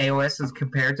small AOS is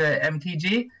compared to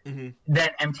MTG than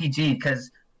MTG,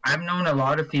 because I've known a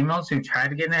lot of females who try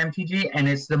to get an MTG, and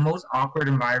it's the most awkward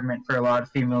environment for a lot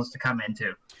of females to come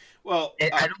into. Well,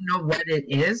 I don't know what it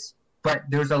is, but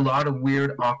there's a lot of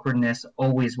weird awkwardness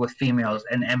always with females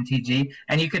and MTG.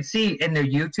 And you could see in their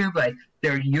YouTube, like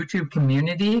their YouTube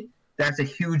community, that's a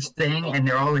huge thing, and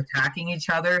they're all attacking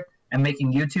each other and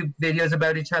making YouTube videos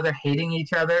about each other, hating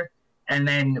each other. and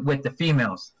then with the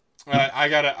females. I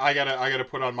gotta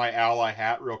put on my ally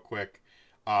hat real quick.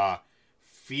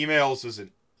 Females is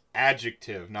an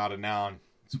adjective, not a noun.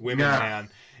 It's women, man.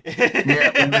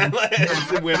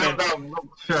 It's women.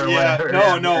 Sure, Yeah,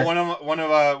 whatever. no.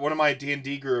 One of my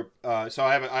D&D group. So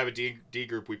I have a D&D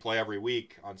group we play every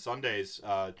week on Sundays.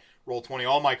 Roll20.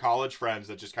 All my college friends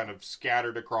that just kind of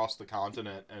scattered across the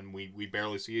continent, and we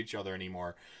barely see each other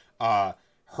anymore.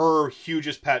 Her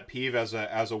hugest pet peeve as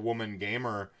a woman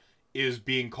gamer is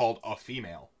being called a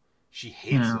female. She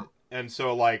hates it. And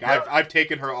so, like, I've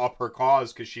taken her up her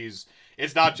cause because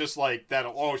it's not just like that,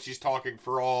 oh, she's talking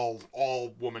for all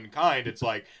womankind. It's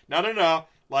like, no,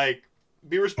 like,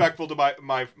 be respectful to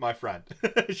my friend.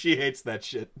 She hates that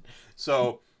shit.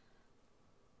 So,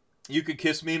 you could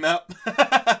kiss me, Map.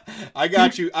 I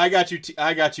got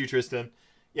you, Tristan.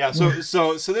 Yeah, so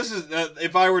this is,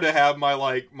 if I were to have my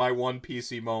one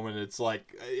PC moment, it's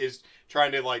like, is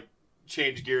trying to, like,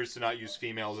 change gears to not use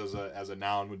females as a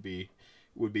noun would be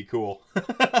cool.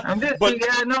 I'm just, like,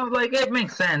 it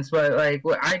makes sense, but like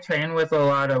I train with a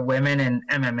lot of women in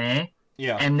MMA,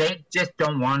 and they just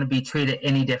don't want to be treated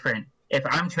any different. If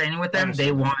I'm training with them,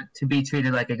 they want to be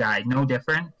treated like a guy, no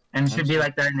different, and it should be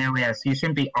like that in LAS. You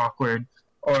shouldn't be awkward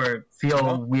or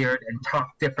feel weird and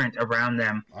talk different around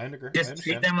them. I agree. Just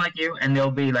treat them like you, and they'll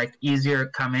be like easier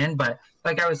to come in. But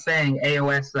like I was saying,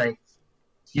 AOS, like,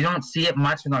 you don't see it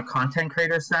much on the content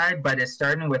creator side, but it's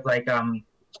starting with like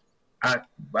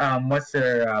what's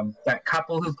their that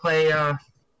couple who play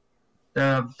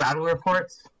the battle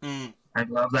reports. I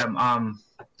love them.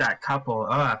 That couple.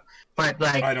 But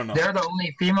like, I don't know. They're the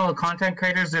only female content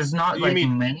creators. There's not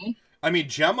many. I mean,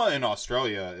 Gemma in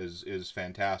Australia is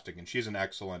fantastic, and she's an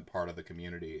excellent part of the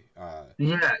community.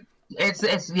 Yeah.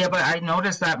 But I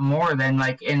noticed that more than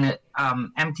like in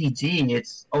MTG.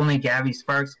 It's only Gabby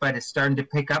Sparks, but it's starting to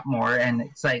pick up more, and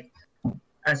it's like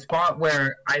a spot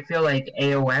where I feel like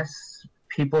AOS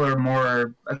people are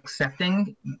more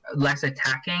accepting, less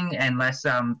attacking, and less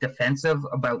defensive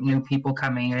about new people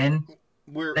coming in.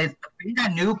 Being a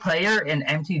new player in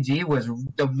MTG was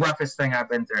the roughest thing I've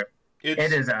been through. It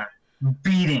is a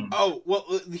beating. Oh,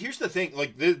 well, here's the thing.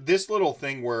 Like, this little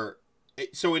thing where...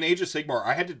 So in Age of Sigmar,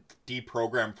 I had to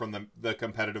deprogram from the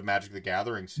competitive Magic the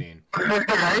Gathering scene.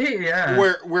 Right? Yeah.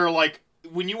 Where, like,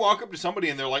 when you walk up to somebody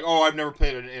and they're like, oh, I've never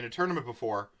played in a tournament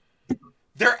before,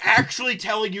 they're actually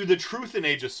telling you the truth in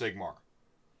Age of Sigmar.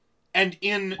 And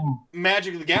in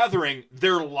Magic the Gathering,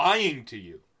 they're lying to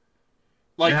you.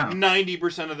 Like,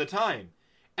 90% of the time.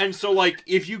 And so, like,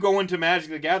 if you go into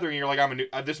Magic the Gathering and you're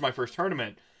like, this is my first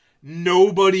tournament,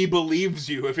 nobody believes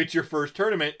you if it's your first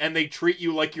tournament, and they treat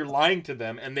you like you're lying to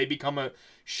them, and they become a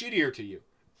shittier to you.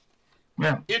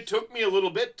 Yeah. It took me a little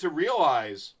bit to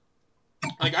realize,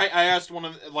 like, I asked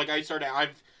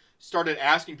I've started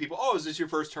asking people, oh, is this your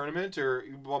first tournament, or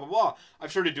blah, blah, blah. I've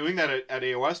started doing that at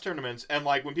AOS tournaments, and,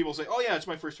 like, when people say, oh, yeah, it's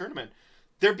my first tournament,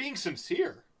 they're being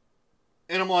sincere.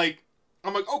 And I'm like,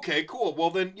 okay, cool. Well,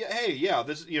 then,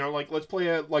 this, like, let's play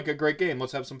a great game.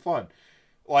 Let's have some fun.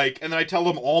 Like, and then I tell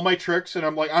them all my tricks, and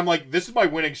I'm like, this is my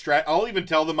winning strat. I'll even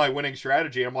tell them my winning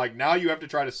strategy. I'm like, now you have to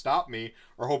try to stop me,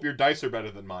 or hope your dice are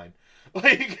better than mine.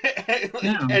 Like,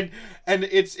 and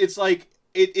it's like,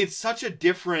 it's such a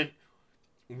different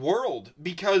world,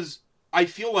 because I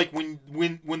feel like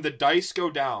when the dice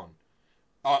go down,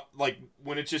 like,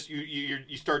 when it's just,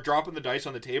 you start dropping the dice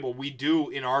on the table, we do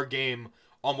in our game,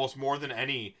 almost more than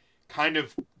any, kind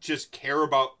of just care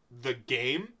about the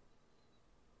game,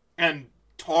 and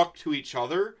talk to each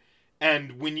other.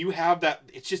 And when you have that,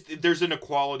 it's just, there's an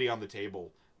equality on the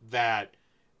table that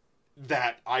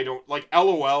I don't like.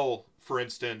 LOL, for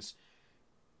instance,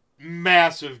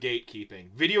 massive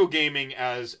gatekeeping. Video gaming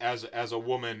as a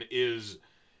woman is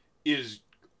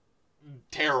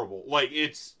terrible. Like,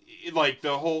 it's like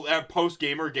the whole post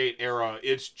Gamergate era.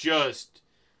 It's just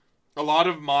a lot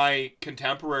of my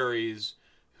contemporaries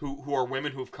who are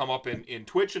women who've come up in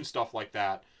Twitch and stuff like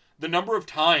that. The number of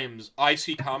times I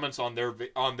see comments on their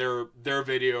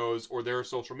videos or their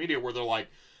social media where they're like,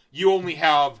 you only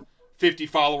have 50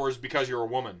 followers because you're a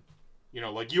woman.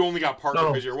 Like, you only got partner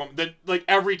because you're a woman. That, like,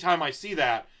 every time I see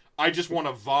that, I just want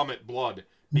to vomit blood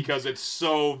because it's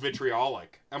so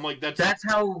vitriolic. I'm like, that's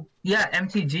how,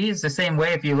 MTG is the same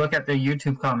way if you look at their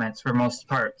YouTube comments for most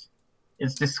parts.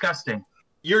 It's disgusting.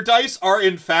 Your dice are,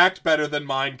 in fact, better than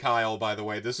mine, Kyle, by the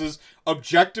way. This is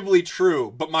objectively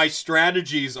true, but my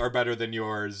strategies are better than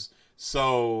yours,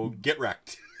 so get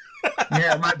wrecked.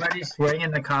 Yeah, my buddy Swing in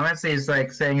the comments, he's,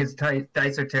 like, saying his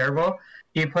dice are terrible.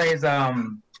 He plays,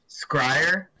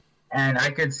 Scryer, and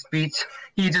I could speech.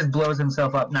 He just blows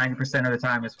himself up 90% of the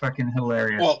time. It's fucking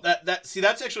hilarious. Well,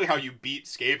 that's actually how you beat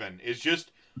Skaven. Is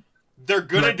just they're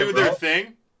gonna do their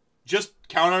thing. Just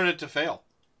count on it to fail.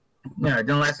 Yeah,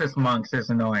 unless it's monks, it's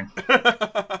annoying.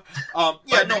 Yeah,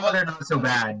 no, they're not so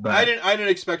bad. But I didn't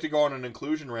expect to go on an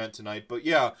inclusion rant tonight, but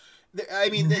yeah, I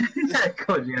mean,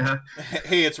 yeah.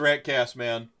 Hey, it's Rantcast,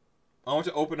 man. I want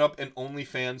to open up an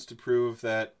OnlyFans to prove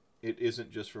that it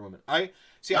isn't just for women. I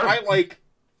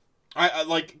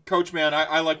like Coach, man.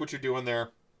 I like what you're doing there.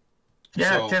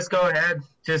 Yeah, so, just go ahead.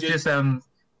 Just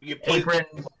apron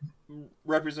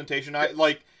representation. I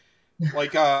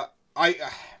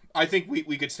think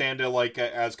we could stand to, like,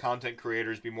 as content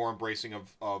creators, be more embracing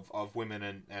of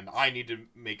women, and I need to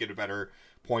make it a better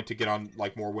point to get on,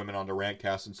 like, more women onto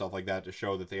Rantcast and stuff like that to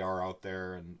show that they are out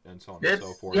there and so on and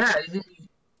so forth. Yeah.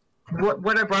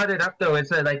 What I brought it up though is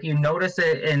that, like, you notice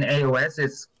it in AOS,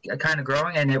 it's kind of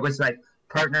growing, and it was like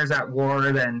Partners at War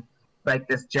and like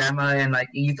this Gemma, and like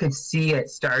you could see it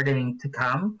starting to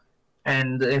come.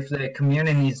 And if the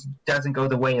community doesn't go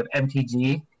the way of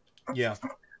MTG, yeah,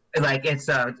 like it's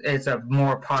a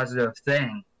more positive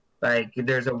thing. Like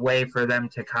there's a way for them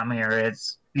to come here.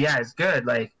 It's good.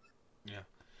 Like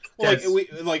well,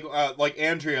 like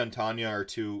Andrea and Tanya are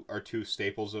two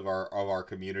staples of our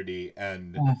community,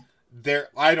 and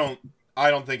I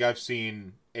don't think I've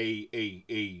seen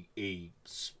a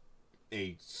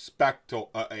speck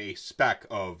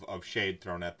of shade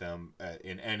thrown at them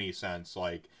in any sense.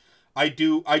 Like I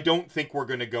don't think we're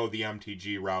gonna go the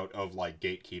MTG route of, like,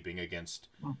 gatekeeping against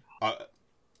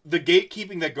the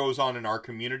gatekeeping that goes on in our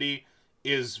community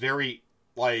is very,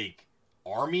 like,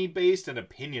 army based and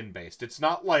opinion based. It's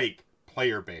not like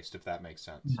player based, if that makes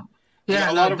sense.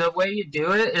 Yeah, the way you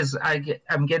do it is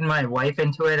I'm getting my wife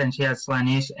into it, and she has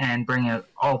Slaanesh, and bringing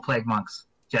all Plague Monks,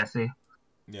 Jesse.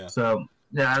 Yeah. So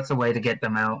yeah, that's a way to get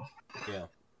them out. Yeah.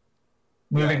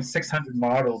 Moving 600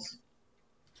 models.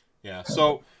 Yeah.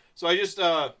 So I just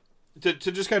to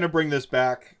just kind of bring this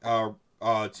back to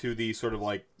the sort of,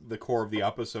 like, the core of the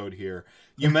episode here.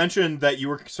 You mentioned that you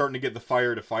were starting to get the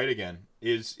fire to fight again.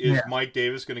 Is Mike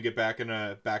Davis going to get back in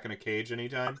a cage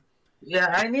anytime?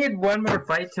 Yeah, I need one more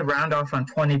fight to round off on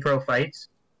 20 pro fights.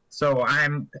 So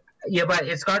but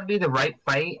it's got to be the right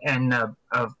fight and a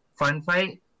fun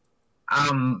fight.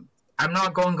 I'm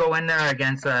not going to go in there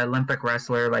against an Olympic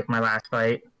wrestler like my last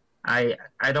fight. I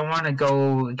don't want to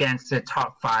go against a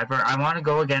top fiver. I want to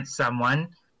go against someone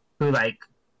who, like,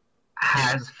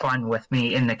 has fun with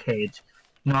me in the cage.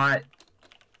 Not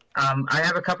I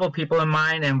have a couple of people in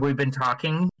mind, and we've been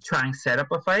talking, trying to set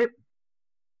up a fight.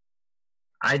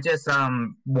 I just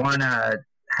want to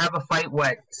have a fight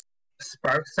what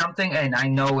sparks something, and I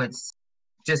know it's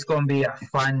just going to be a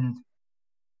fun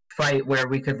fight where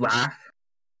we could laugh,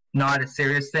 not a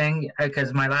serious thing,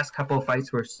 because my last couple of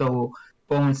fights were so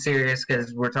bone serious,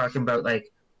 because we're talking about,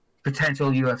 like, potential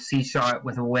UFC shot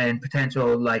with a win,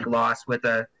 potential, like, loss with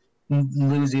a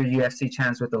lose your UFC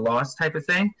chance with a loss type of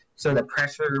thing. So the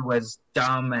pressure was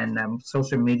dumb, and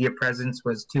social media presence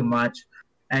was too much,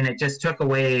 and it just took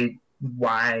away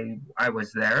why I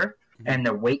was there. And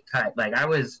the weight cut, like, I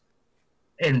was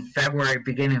in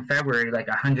beginning of February, like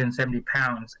 170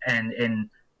 pounds, and in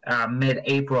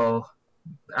mid-April,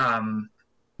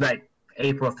 like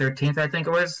April 13th, I think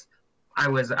it was, I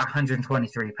was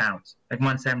 123 pounds, like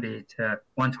 170 to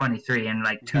 123 in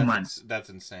like 2 months. That's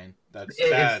insane. That's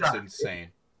insane.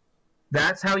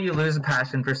 That's how you lose a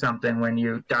passion for something, when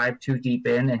you dive too deep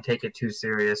in and take it too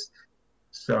serious.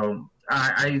 So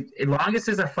as long as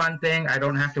it's a fun thing, I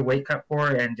don't have to wake up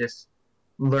for it, and just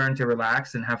learn to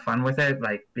relax and have fun with it.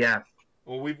 Like, yeah.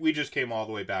 Well, we just came all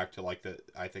the way back to, like,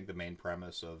 I think the main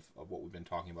premise of what we've been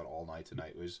talking about all night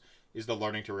tonight is the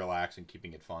learning to relax and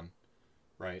keeping it fun,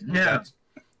 right? Yeah.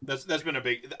 That's been a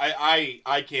big.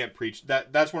 I can't preach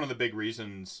that. That's one of the big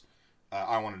reasons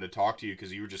I wanted to talk to you,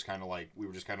 because we were just kind of like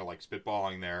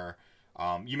spitballing there.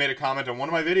 You made a comment on one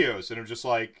of my videos, and it was just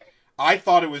like, I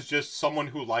thought it was just someone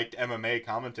who liked MMA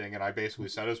commenting, and I basically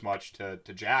said as much to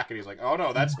Jack, and he's like, "Oh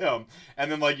no, that's him."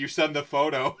 And then, like, you send the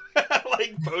photo,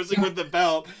 like, posing with the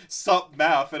belt, sup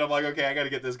meth, and I'm like, okay, I got to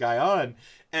get this guy on.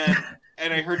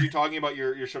 And I heard you talking about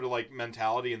your sort of, like,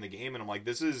 mentality in the game, and I'm like,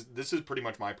 this is pretty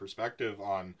much my perspective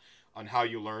on how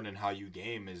you learn and how you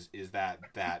game is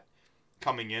that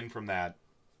coming in from that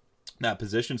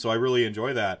position. So I really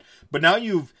enjoy that. But now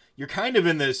you're kind of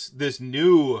in this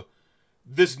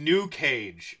new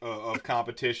cage of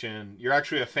competition. You're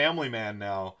actually a family man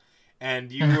now,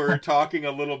 and you were talking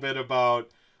a little bit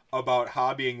about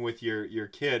hobbying with your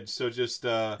kids. So just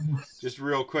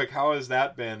real quick, how has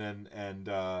that been? And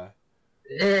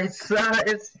it's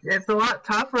a lot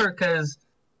tougher, because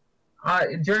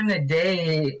During the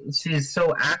day, she's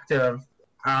so active.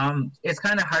 It's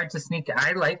kind of hard to sneak.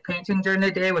 I like painting during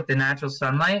the day with the natural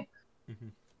sunlight, Mm-hmm.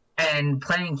 and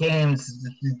playing games.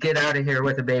 Get out of here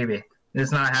with a baby.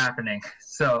 It's not happening.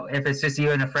 So if it's just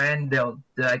you and a friend, they'll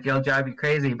drive you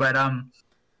crazy. But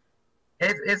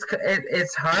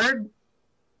it's hard.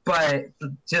 But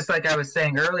just like I was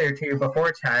saying earlier to you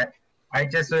before chat, I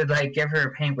just would like give her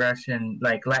a paintbrush and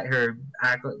like let her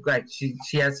act like she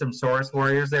has some Saurus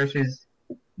warriors there she's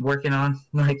working on.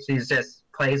 Like she's just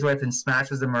plays with and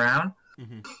smashes them around.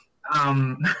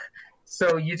 Mm-hmm.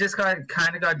 So you just got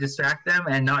to distract them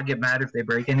and not get mad if they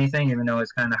break anything, even though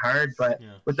it's kind of hard. But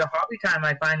with the hobby time,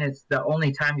 I find it's the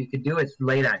only time you could do it's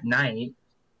late at night.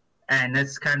 And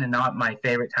that's kind of not my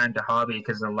favorite time to hobby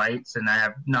because of the lights and I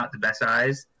have not the best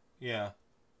eyes. Yeah.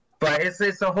 But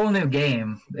it's a whole new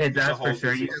game. That's for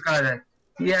sure. You just gotta,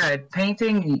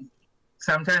 painting.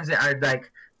 Sometimes I'd like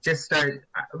just start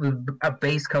a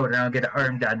base coat and I'll get an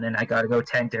arm done, then I gotta go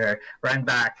tinter, run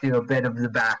back, do a bit of the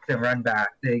back, then run back.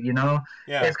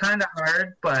 It's kind of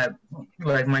hard, but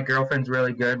like my girlfriend's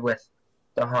really good with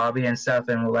the hobby and stuff,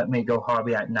 and will let me go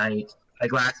hobby at night.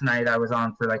 Like last night, I was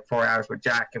on for like 4 hours with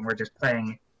Jack, and we're just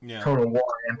playing Total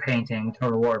War and painting.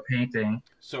 Total War painting.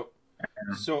 So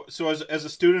as a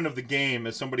student of the game,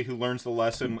 as somebody who learns the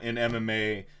lesson in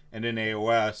MMA and in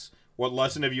AOS, what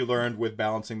lesson have you learned with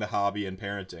balancing the hobby and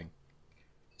parenting?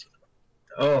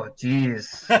 Oh,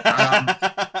 jeez.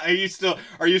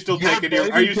 Are you still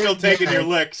taking your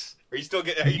licks?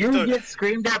 You get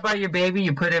screamed at by your baby,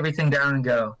 you put everything down and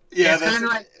go. Yeah, that's kind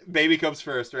of like baby comes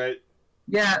first, right?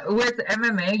 Yeah, with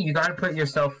MMA, you got to put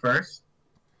yourself first.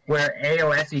 Where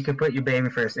AOS, you can put your baby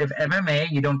first. If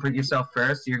MMA, you don't put yourself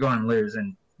first, you're going to lose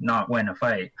and not win a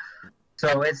fight.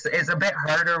 So it's a bit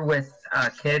harder with a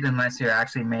kid unless you're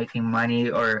actually making money,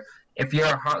 or if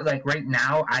you're like right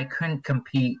now, I couldn't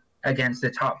compete against the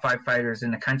top 5 fighters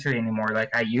in the country anymore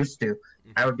like I used to.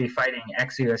 I would be fighting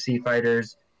ex-UFC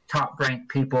fighters, top-ranked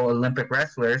people, Olympic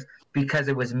wrestlers, because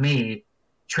it was me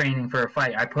training for a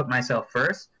fight. I put myself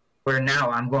first, where now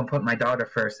I'm going to put my daughter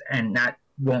first, and that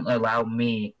won't allow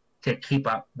me to keep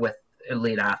up with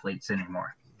elite athletes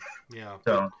anymore. Yeah.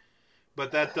 So,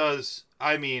 but that does,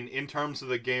 I mean, in terms of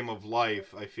the game of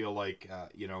life, I feel like,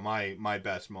 my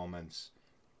best moments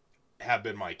have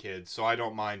been my kids. So I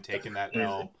don't mind taking that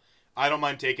L. I don't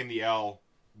mind taking the L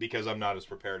because I'm not as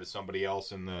prepared as somebody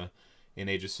else in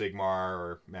Age of Sigmar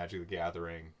or Magic the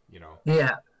Gathering,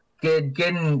 Yeah.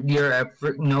 Getting your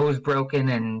nose broken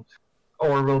and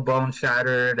orbital bone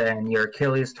shattered and your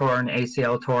Achilles torn,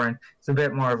 ACL torn, it's a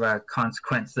bit more of a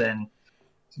consequence than,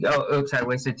 oops, I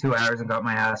wasted 2 hours and got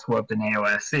my ass whooped in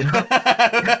AOS.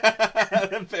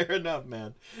 Fair enough,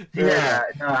 man.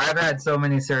 No, I've had so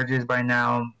many surgeries by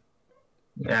now.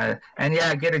 Yeah, and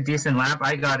get a decent lamp.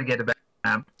 I got to get a better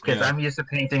lamp because I'm used to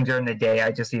painting during the day.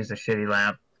 I just use a shitty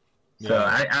lamp. So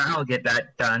I'll get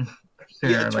that done.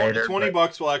 Yeah,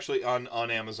 $20 will actually on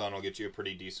Amazon will get you a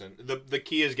pretty decent. The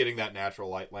key is getting that natural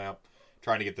light lamp,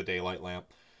 trying to get the daylight lamp.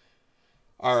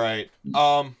 All right.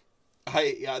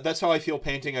 That's how I feel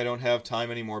painting. I don't have time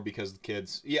anymore because of the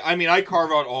kids. Yeah, I mean, I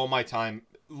carve out all my time.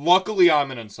 Luckily, I'm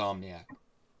an insomniac.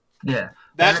 Yeah.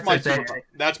 That's my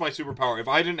superpower. If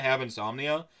I didn't have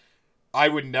insomnia, I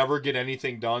would never get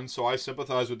anything done. So I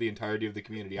sympathize with the entirety of the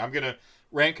community.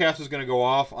 Rantcast is gonna go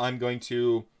off. I'm going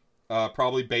to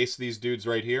probably base these dudes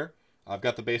right here. I've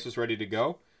got the bases ready to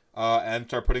go. And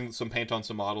start putting some paint on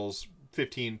some models,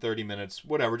 15, 30 minutes,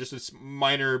 whatever. Just this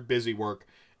minor busy work.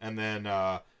 And then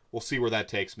we'll see where that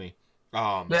takes me.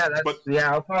 I'll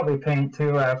probably paint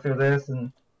too after this.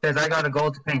 And because I got a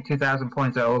goal to paint 2,000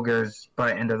 points of Ogres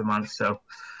by end of the month. So,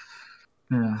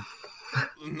 yeah.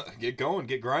 Get going,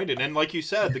 get grinding. And like you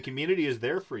said, the community is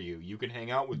there for you. You can hang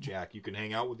out with Jack. You can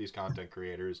hang out with these content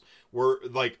creators.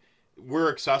 We're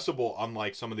accessible,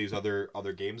 unlike some of these other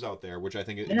games out there, which I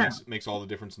think makes all the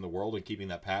difference in the world in keeping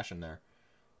that passion there.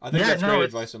 I think that's great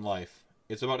advice in life.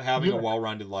 It's about having a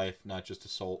well-rounded life, not just a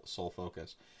sole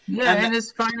focus. Yeah, and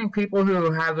it's finding people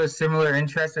who have a similar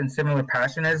interest and similar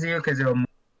passion as you, because it'll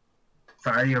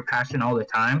fire your passion all the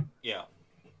time. Yeah.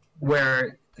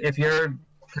 Where if you're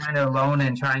kind of alone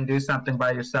and trying to do something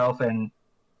by yourself and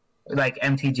like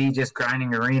MTG just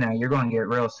grinding arena, you're going to get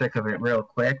real sick of it real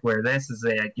quick. Where this is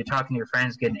you're talking to your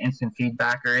friends, getting instant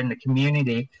feedback, or in the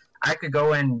community. I could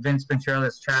go in Vince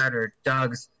Venturela's chat or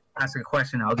Doug's, ask a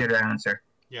question, I'll get an answer.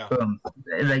 Yeah. Boom.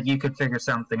 Like you could figure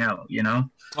something out,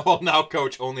 Oh, now,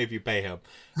 Coach, only if you pay him.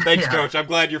 Thanks, Coach. I'm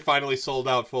glad you're finally sold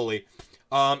out fully.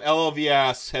 LLV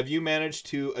asks, have you managed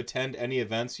to attend any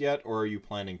events yet, or are you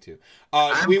planning to?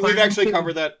 We've actually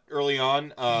covered that early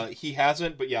on. He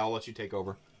hasn't, but yeah, I'll let you take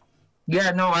over.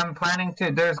 Yeah, no, I'm planning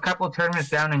to. There's a couple tournaments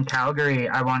down in Calgary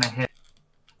I want to hit.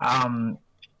 Um,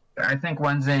 I think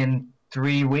one's in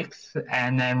 3 weeks,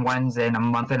 and then one's in a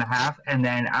month and a half, and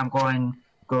then I'm going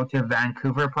go to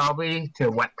Vancouver probably to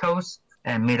West Coast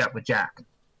and meet up with Jack.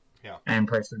 Yeah. And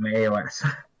play some AOS.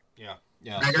 Yeah.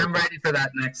 Yeah. Like, I'm ready for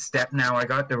that next step now. I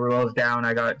got the rules down,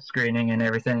 I got screening and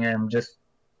everything, and I'm just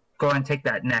go and take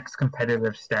that next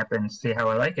competitive step and see how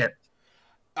I like it.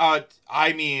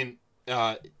 I mean,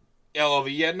 LLV,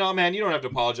 yeah, no, man, you don't have to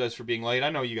apologize for being late. I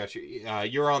know you got your,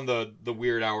 you're on the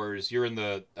weird hours. You're in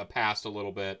the past a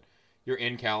little bit. You're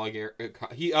in Calgary.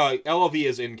 LLV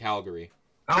is in Calgary.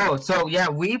 Oh, so yeah,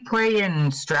 we play in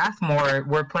Strathmore.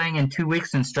 We're playing in 2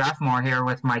 weeks in Strathmore here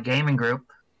with my gaming group.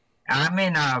 I'm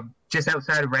in just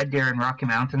outside of Red Deer in Rocky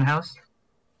Mountain House,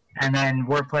 and then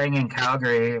we're playing in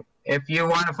Calgary. If you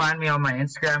want to find me on my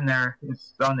Instagram, there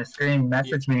it's on the screen.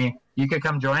 Message me. You could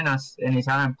come join us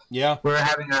anytime. Yeah, we're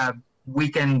having a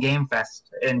weekend game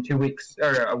fest in 2 weeks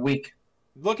or a week.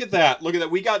 Look at that! Look at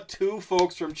that! We got 2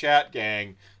 folks from Chat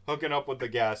Gang hooking up with the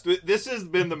guest. This has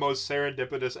been the most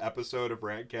serendipitous episode of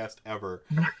Rantcast ever,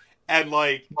 and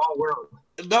like, small world.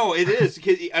 No, it is.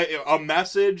 A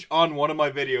message on one of my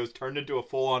videos turned into a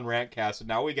full-on Rantcast, and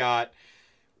now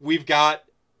we've got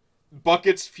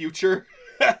Bucket's future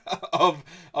of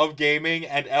gaming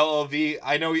and LLV.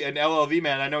 I know, and LLV,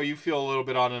 man, I know you feel a little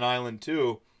bit on an island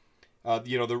too.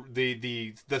 You know,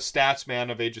 the stats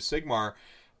man of Age of Sigmar,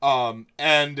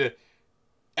 and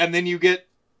then you get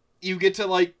to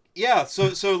like, yeah,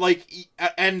 so like,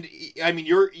 and I mean,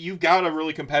 you've got a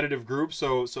really competitive group,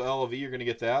 so LLV, you're gonna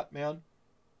get that, man.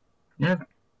 Yeah.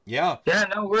 Yeah. Yeah,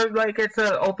 no, we're like, it's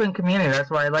an open community. That's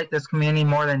why I like this community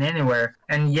more than anywhere.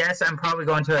 And yes, I'm probably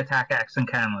going to attack Axe and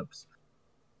Kamloops.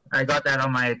 I got that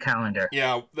on my calendar.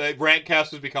 Yeah, the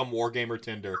Rantcast has become Wargamer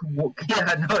Tinder.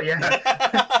 Yeah, no, yeah.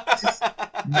 Just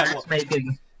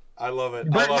matchmaking. I love it.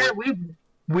 But yeah,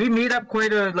 we meet up we're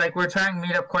trying to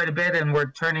meet up quite a bit, and we're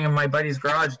turning my buddy's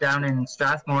garage down in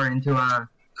Strathmore into a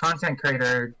content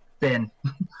creator thing.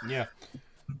 Yeah.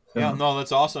 Yeah, no,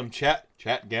 that's awesome. Chat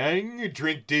gang,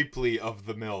 drink deeply of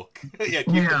the milk. Yeah,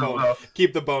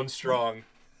 keep the bone strong.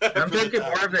 I'm thinking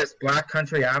more of this Black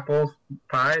Country apple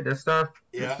pie, this stuff.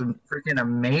 Yeah. It's freaking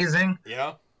amazing.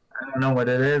 Yeah. I don't know what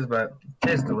it is, but it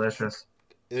tastes delicious.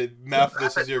 Meth,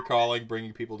 this is your calling,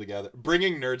 bringing people together.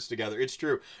 Bringing nerds together. It's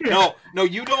true. Yeah. No,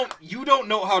 you don't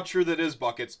know how true that is,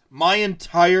 Buckets. My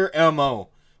entire MO,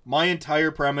 my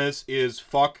entire premise is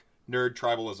fuck nerd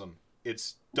tribalism.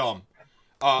 It's dumb.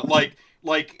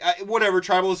 Whatever,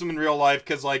 tribalism in real life,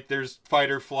 because, like, there's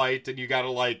fight or flight, and you gotta,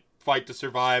 like, fight to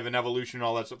survive, and evolution and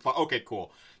all that stuff. Okay,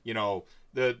 cool. You know,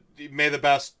 may the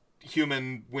best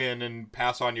human win and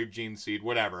pass on your gene seed,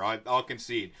 whatever. I'll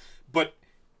concede. But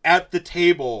at the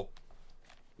table,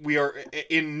 we are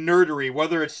in nerdery,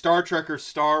 whether it's Star Trek or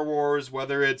Star Wars,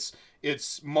 whether it's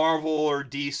Marvel or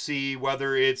DC,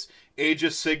 whether it's Age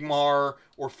of Sigmar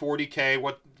or 40K.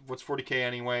 What's 40K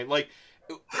anyway? Like,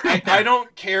 I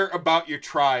don't care about your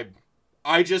tribe.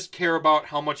 I just care about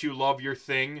how much you love your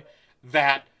thing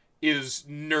that is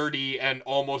nerdy and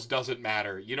almost doesn't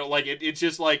matter. You know, like, it's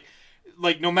just like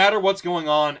no matter what's going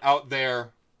on out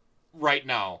there right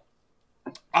now,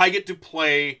 I get to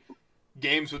play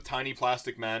games with tiny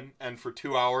plastic men and for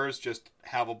 2 hours just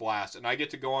have a blast. And I get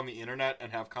to go on the internet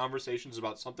and have conversations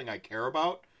about something I care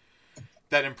about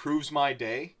that improves my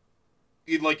day.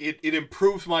 It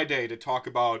improves my day to talk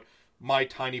about my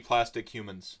tiny plastic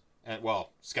humans and,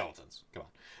 well, skeletons. Come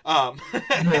on.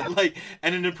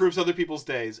 And it improves other people's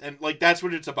days. And, like, that's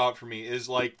what it's about for me, is,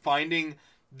 like, finding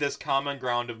this common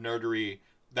ground of nerdery,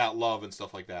 that love and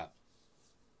stuff like that.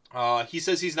 He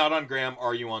says he's not on Graham.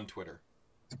 Are you on Twitter?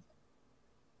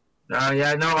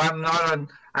 Yeah, no, I'm not on.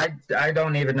 I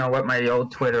don't even know what my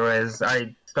old Twitter is.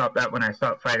 I stopped that when I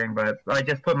stopped fighting, but I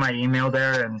just put my email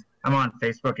there, and I'm on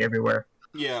Facebook everywhere.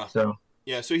 Yeah. So.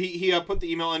 Yeah, so he put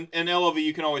the email, and LLV,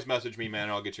 you can always message me, man,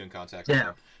 and I'll get you in contact.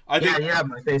 Yeah. You have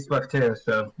my Facebook too,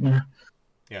 so. Yeah.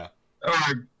 Yeah.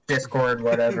 Or Discord,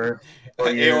 whatever.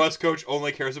 AOS coach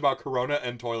only cares about Corona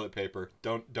and toilet paper.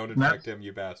 Don't infect him,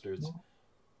 you bastards.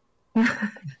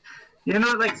 You're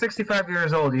not like 65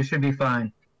 years old. You should be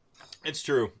fine. It's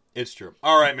true. It's true.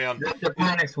 All right, man. The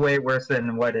panic's way worse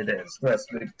than what it is. Let's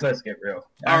get real.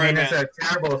 All right, it's a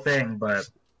terrible thing, but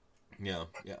yeah.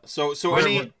 So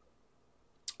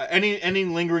any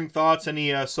lingering thoughts?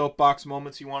 Any soapbox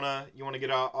moments you wanna get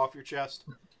off your chest?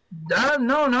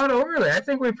 No, not overly. I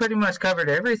think we pretty much covered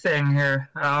everything here.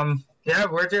 Yeah,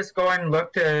 we're just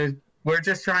we're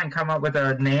just trying to come up with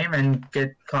a name and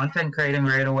get content creating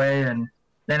right away, and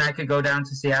then I could go down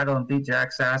to Seattle and beat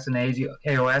Jack Sass and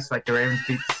AOS like the Ravens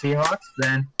beat the Seahawks.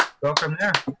 Then go from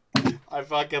there. I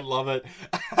fucking love it.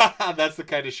 That's the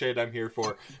kind of shade I'm here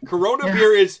for. Corona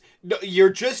beer is you're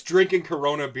just drinking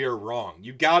Corona beer wrong.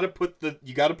 You gotta put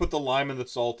the lime and the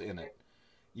salt in it.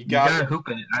 You gotta hoop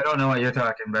it. I don't know what you're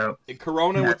talking about.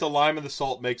 Corona with the lime and the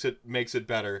salt makes it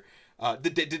better. The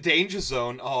danger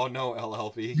zone. Oh no,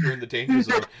 LLV, you're in the danger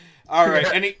zone. All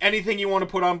right. Anything you want to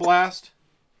put on blast?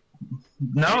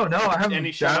 No, I haven't.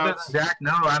 Any shout-outs? Jack,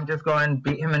 no, I'm just going to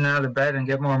beat him in out of bed and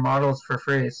get more models for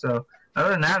free. So other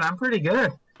than that, I'm pretty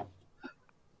good.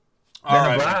 All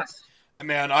right,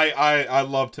 man. I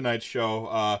love tonight's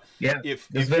show. It's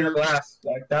been a blast.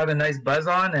 I got a nice buzz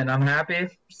on, and I'm happy.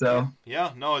 So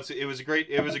yeah, no, it was a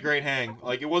great hang.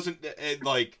 Like it wasn't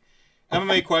like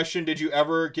MMA question. Did you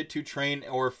ever get to train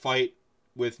or fight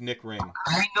with Nick Ring?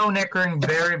 I know Nick Ring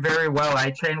very, very well.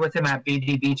 I trained with him at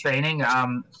BDB training.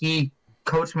 He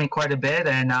coached me quite a bit,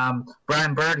 and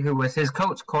Brian Bird, who was his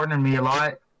coach, cornered me a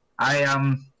lot. I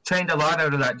trained a lot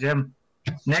out of that gym.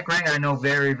 Nick Ring, I know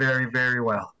very, very, very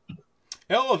well.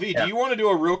 LLV, do you want to do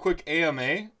a real quick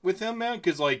AMA with him, man?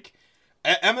 Because like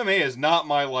MMA is not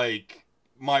my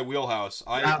wheelhouse.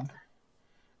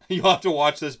 You'll have to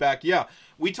watch this back. Yeah,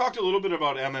 we talked a little bit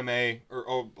about MMA,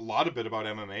 or a lot of bit about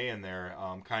MMA in there.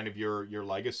 Kind of your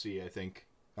legacy, I think,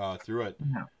 through it.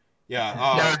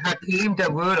 Yeah. Hakeem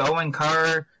Dawood, Owen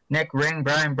Carr, Nick Ring,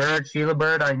 Brian Bird, Sheila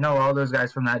Bird. I know all those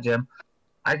guys from that gym.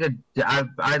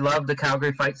 I love the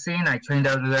Calgary fight scene. I trained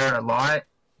out of there a lot.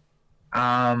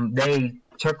 They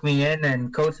took me in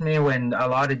and coached me when a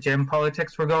lot of gym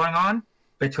politics were going on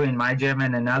between my gym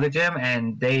and another gym,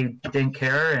 and they didn't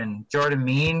care. And Jordan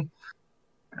Mean.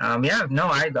 I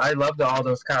loved all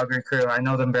those Calgary crew. I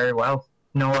know them very well.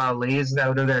 Noah Lee's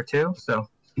out of there too. So,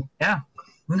 yeah.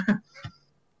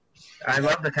 I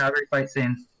love the Calgary fight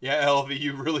scene. Yeah, LV,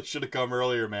 you really should have come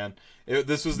earlier, man.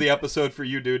 This was the episode for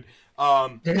you, dude.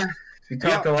 We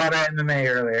talked a lot of MMA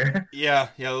earlier. Yeah,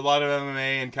 a lot of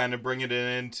MMA and kind of bringing it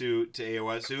into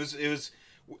AOS. It was.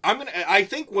 I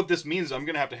think what this means, I'm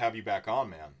gonna have to have you back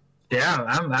on, man. Yeah,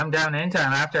 I'm down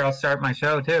anytime. After I'll start my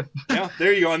show too. Yeah,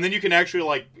 there you go. And then you can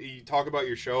actually talk about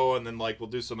your show, and then we'll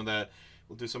do some of that.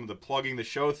 We'll do some of the plugging the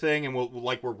show thing, and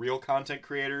we're real content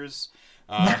creators.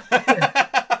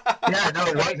 Yeah,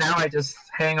 no. Right now, I just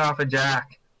hang off of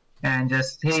Jack, and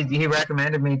just he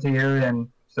recommended me to you, and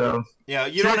so yeah,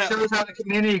 shows how the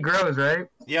community grows, right?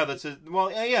 Yeah, that's it.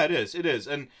 Well, yeah, it is,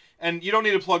 and you don't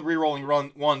need to plug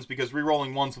Rerolling Ones because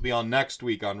Rerolling Ones will be on next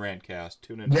week on Rantcast.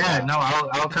 Tune in. Yeah, no,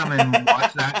 I'll come and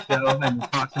watch that show and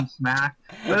talk some smack.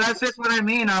 But that's just what I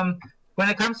mean. When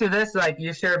it comes to this, like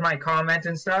you shared my comment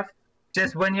and stuff.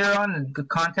 Just when you're on the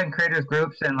content creators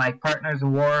groups and like Partners of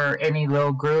War, any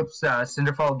little groups,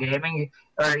 Cinderfall Gaming,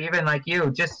 or even like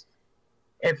you, just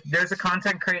if there's a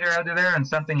content creator out there and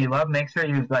something you love, make sure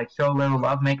you show a little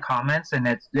love, make comments, and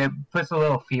it puts a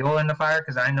little fuel in the fire.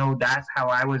 Because I know that's how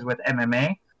I was with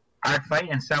MMA. I'd fight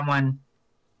and someone.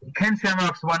 Ken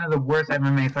Shamrock's one of the worst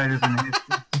MMA fighters in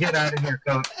history. Get out of here,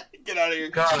 coach. Get out of here.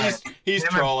 God. He's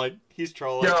trolling. He's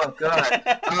trolling. Oh God.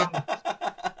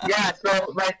 Yeah, so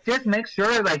just make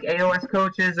sure AOS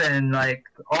coaches and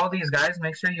all these guys,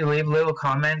 make sure you leave little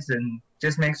comments and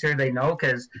just make sure they know,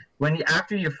 because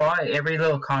after you fought, every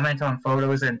little comment on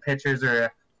photos and pictures or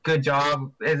a good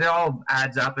job, it all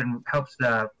adds up and helps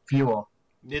the fuel.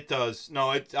 It does.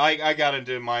 No, I got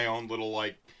into my own little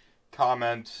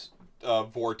comment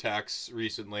vortex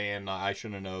recently, and I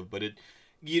shouldn't have, but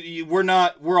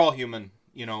we're all human,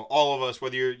 all of us,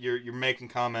 whether you're making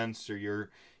comments or you're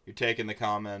taking the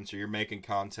comments or you're making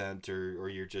content or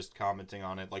you're just commenting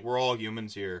on it. We're all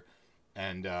humans here,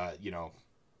 and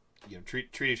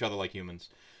treat each other like humans.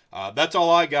 That's all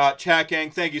I got. Chat Gang,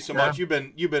 thank you so much. You've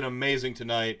been amazing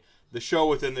tonight. The show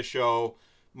within the show.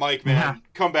 Mike, man,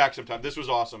 come back sometime. This was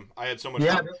awesome. I had so much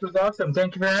fun. Yeah, this was awesome.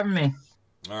 Thank you for having me.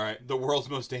 All right, the world's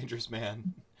most dangerous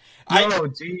man. Oh,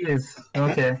 jeez.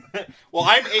 Okay. Well,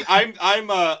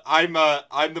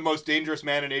 I'm the most dangerous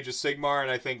man in Age of Sigmar, and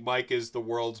I think Mike is the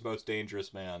world's most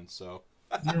dangerous man. So,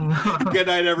 good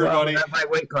night, everybody. Well, at my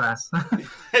weight class.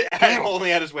 I'm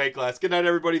only at his weight class. Good night,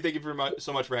 everybody. Thank you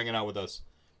so much for hanging out with us.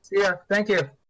 See ya. Thank you.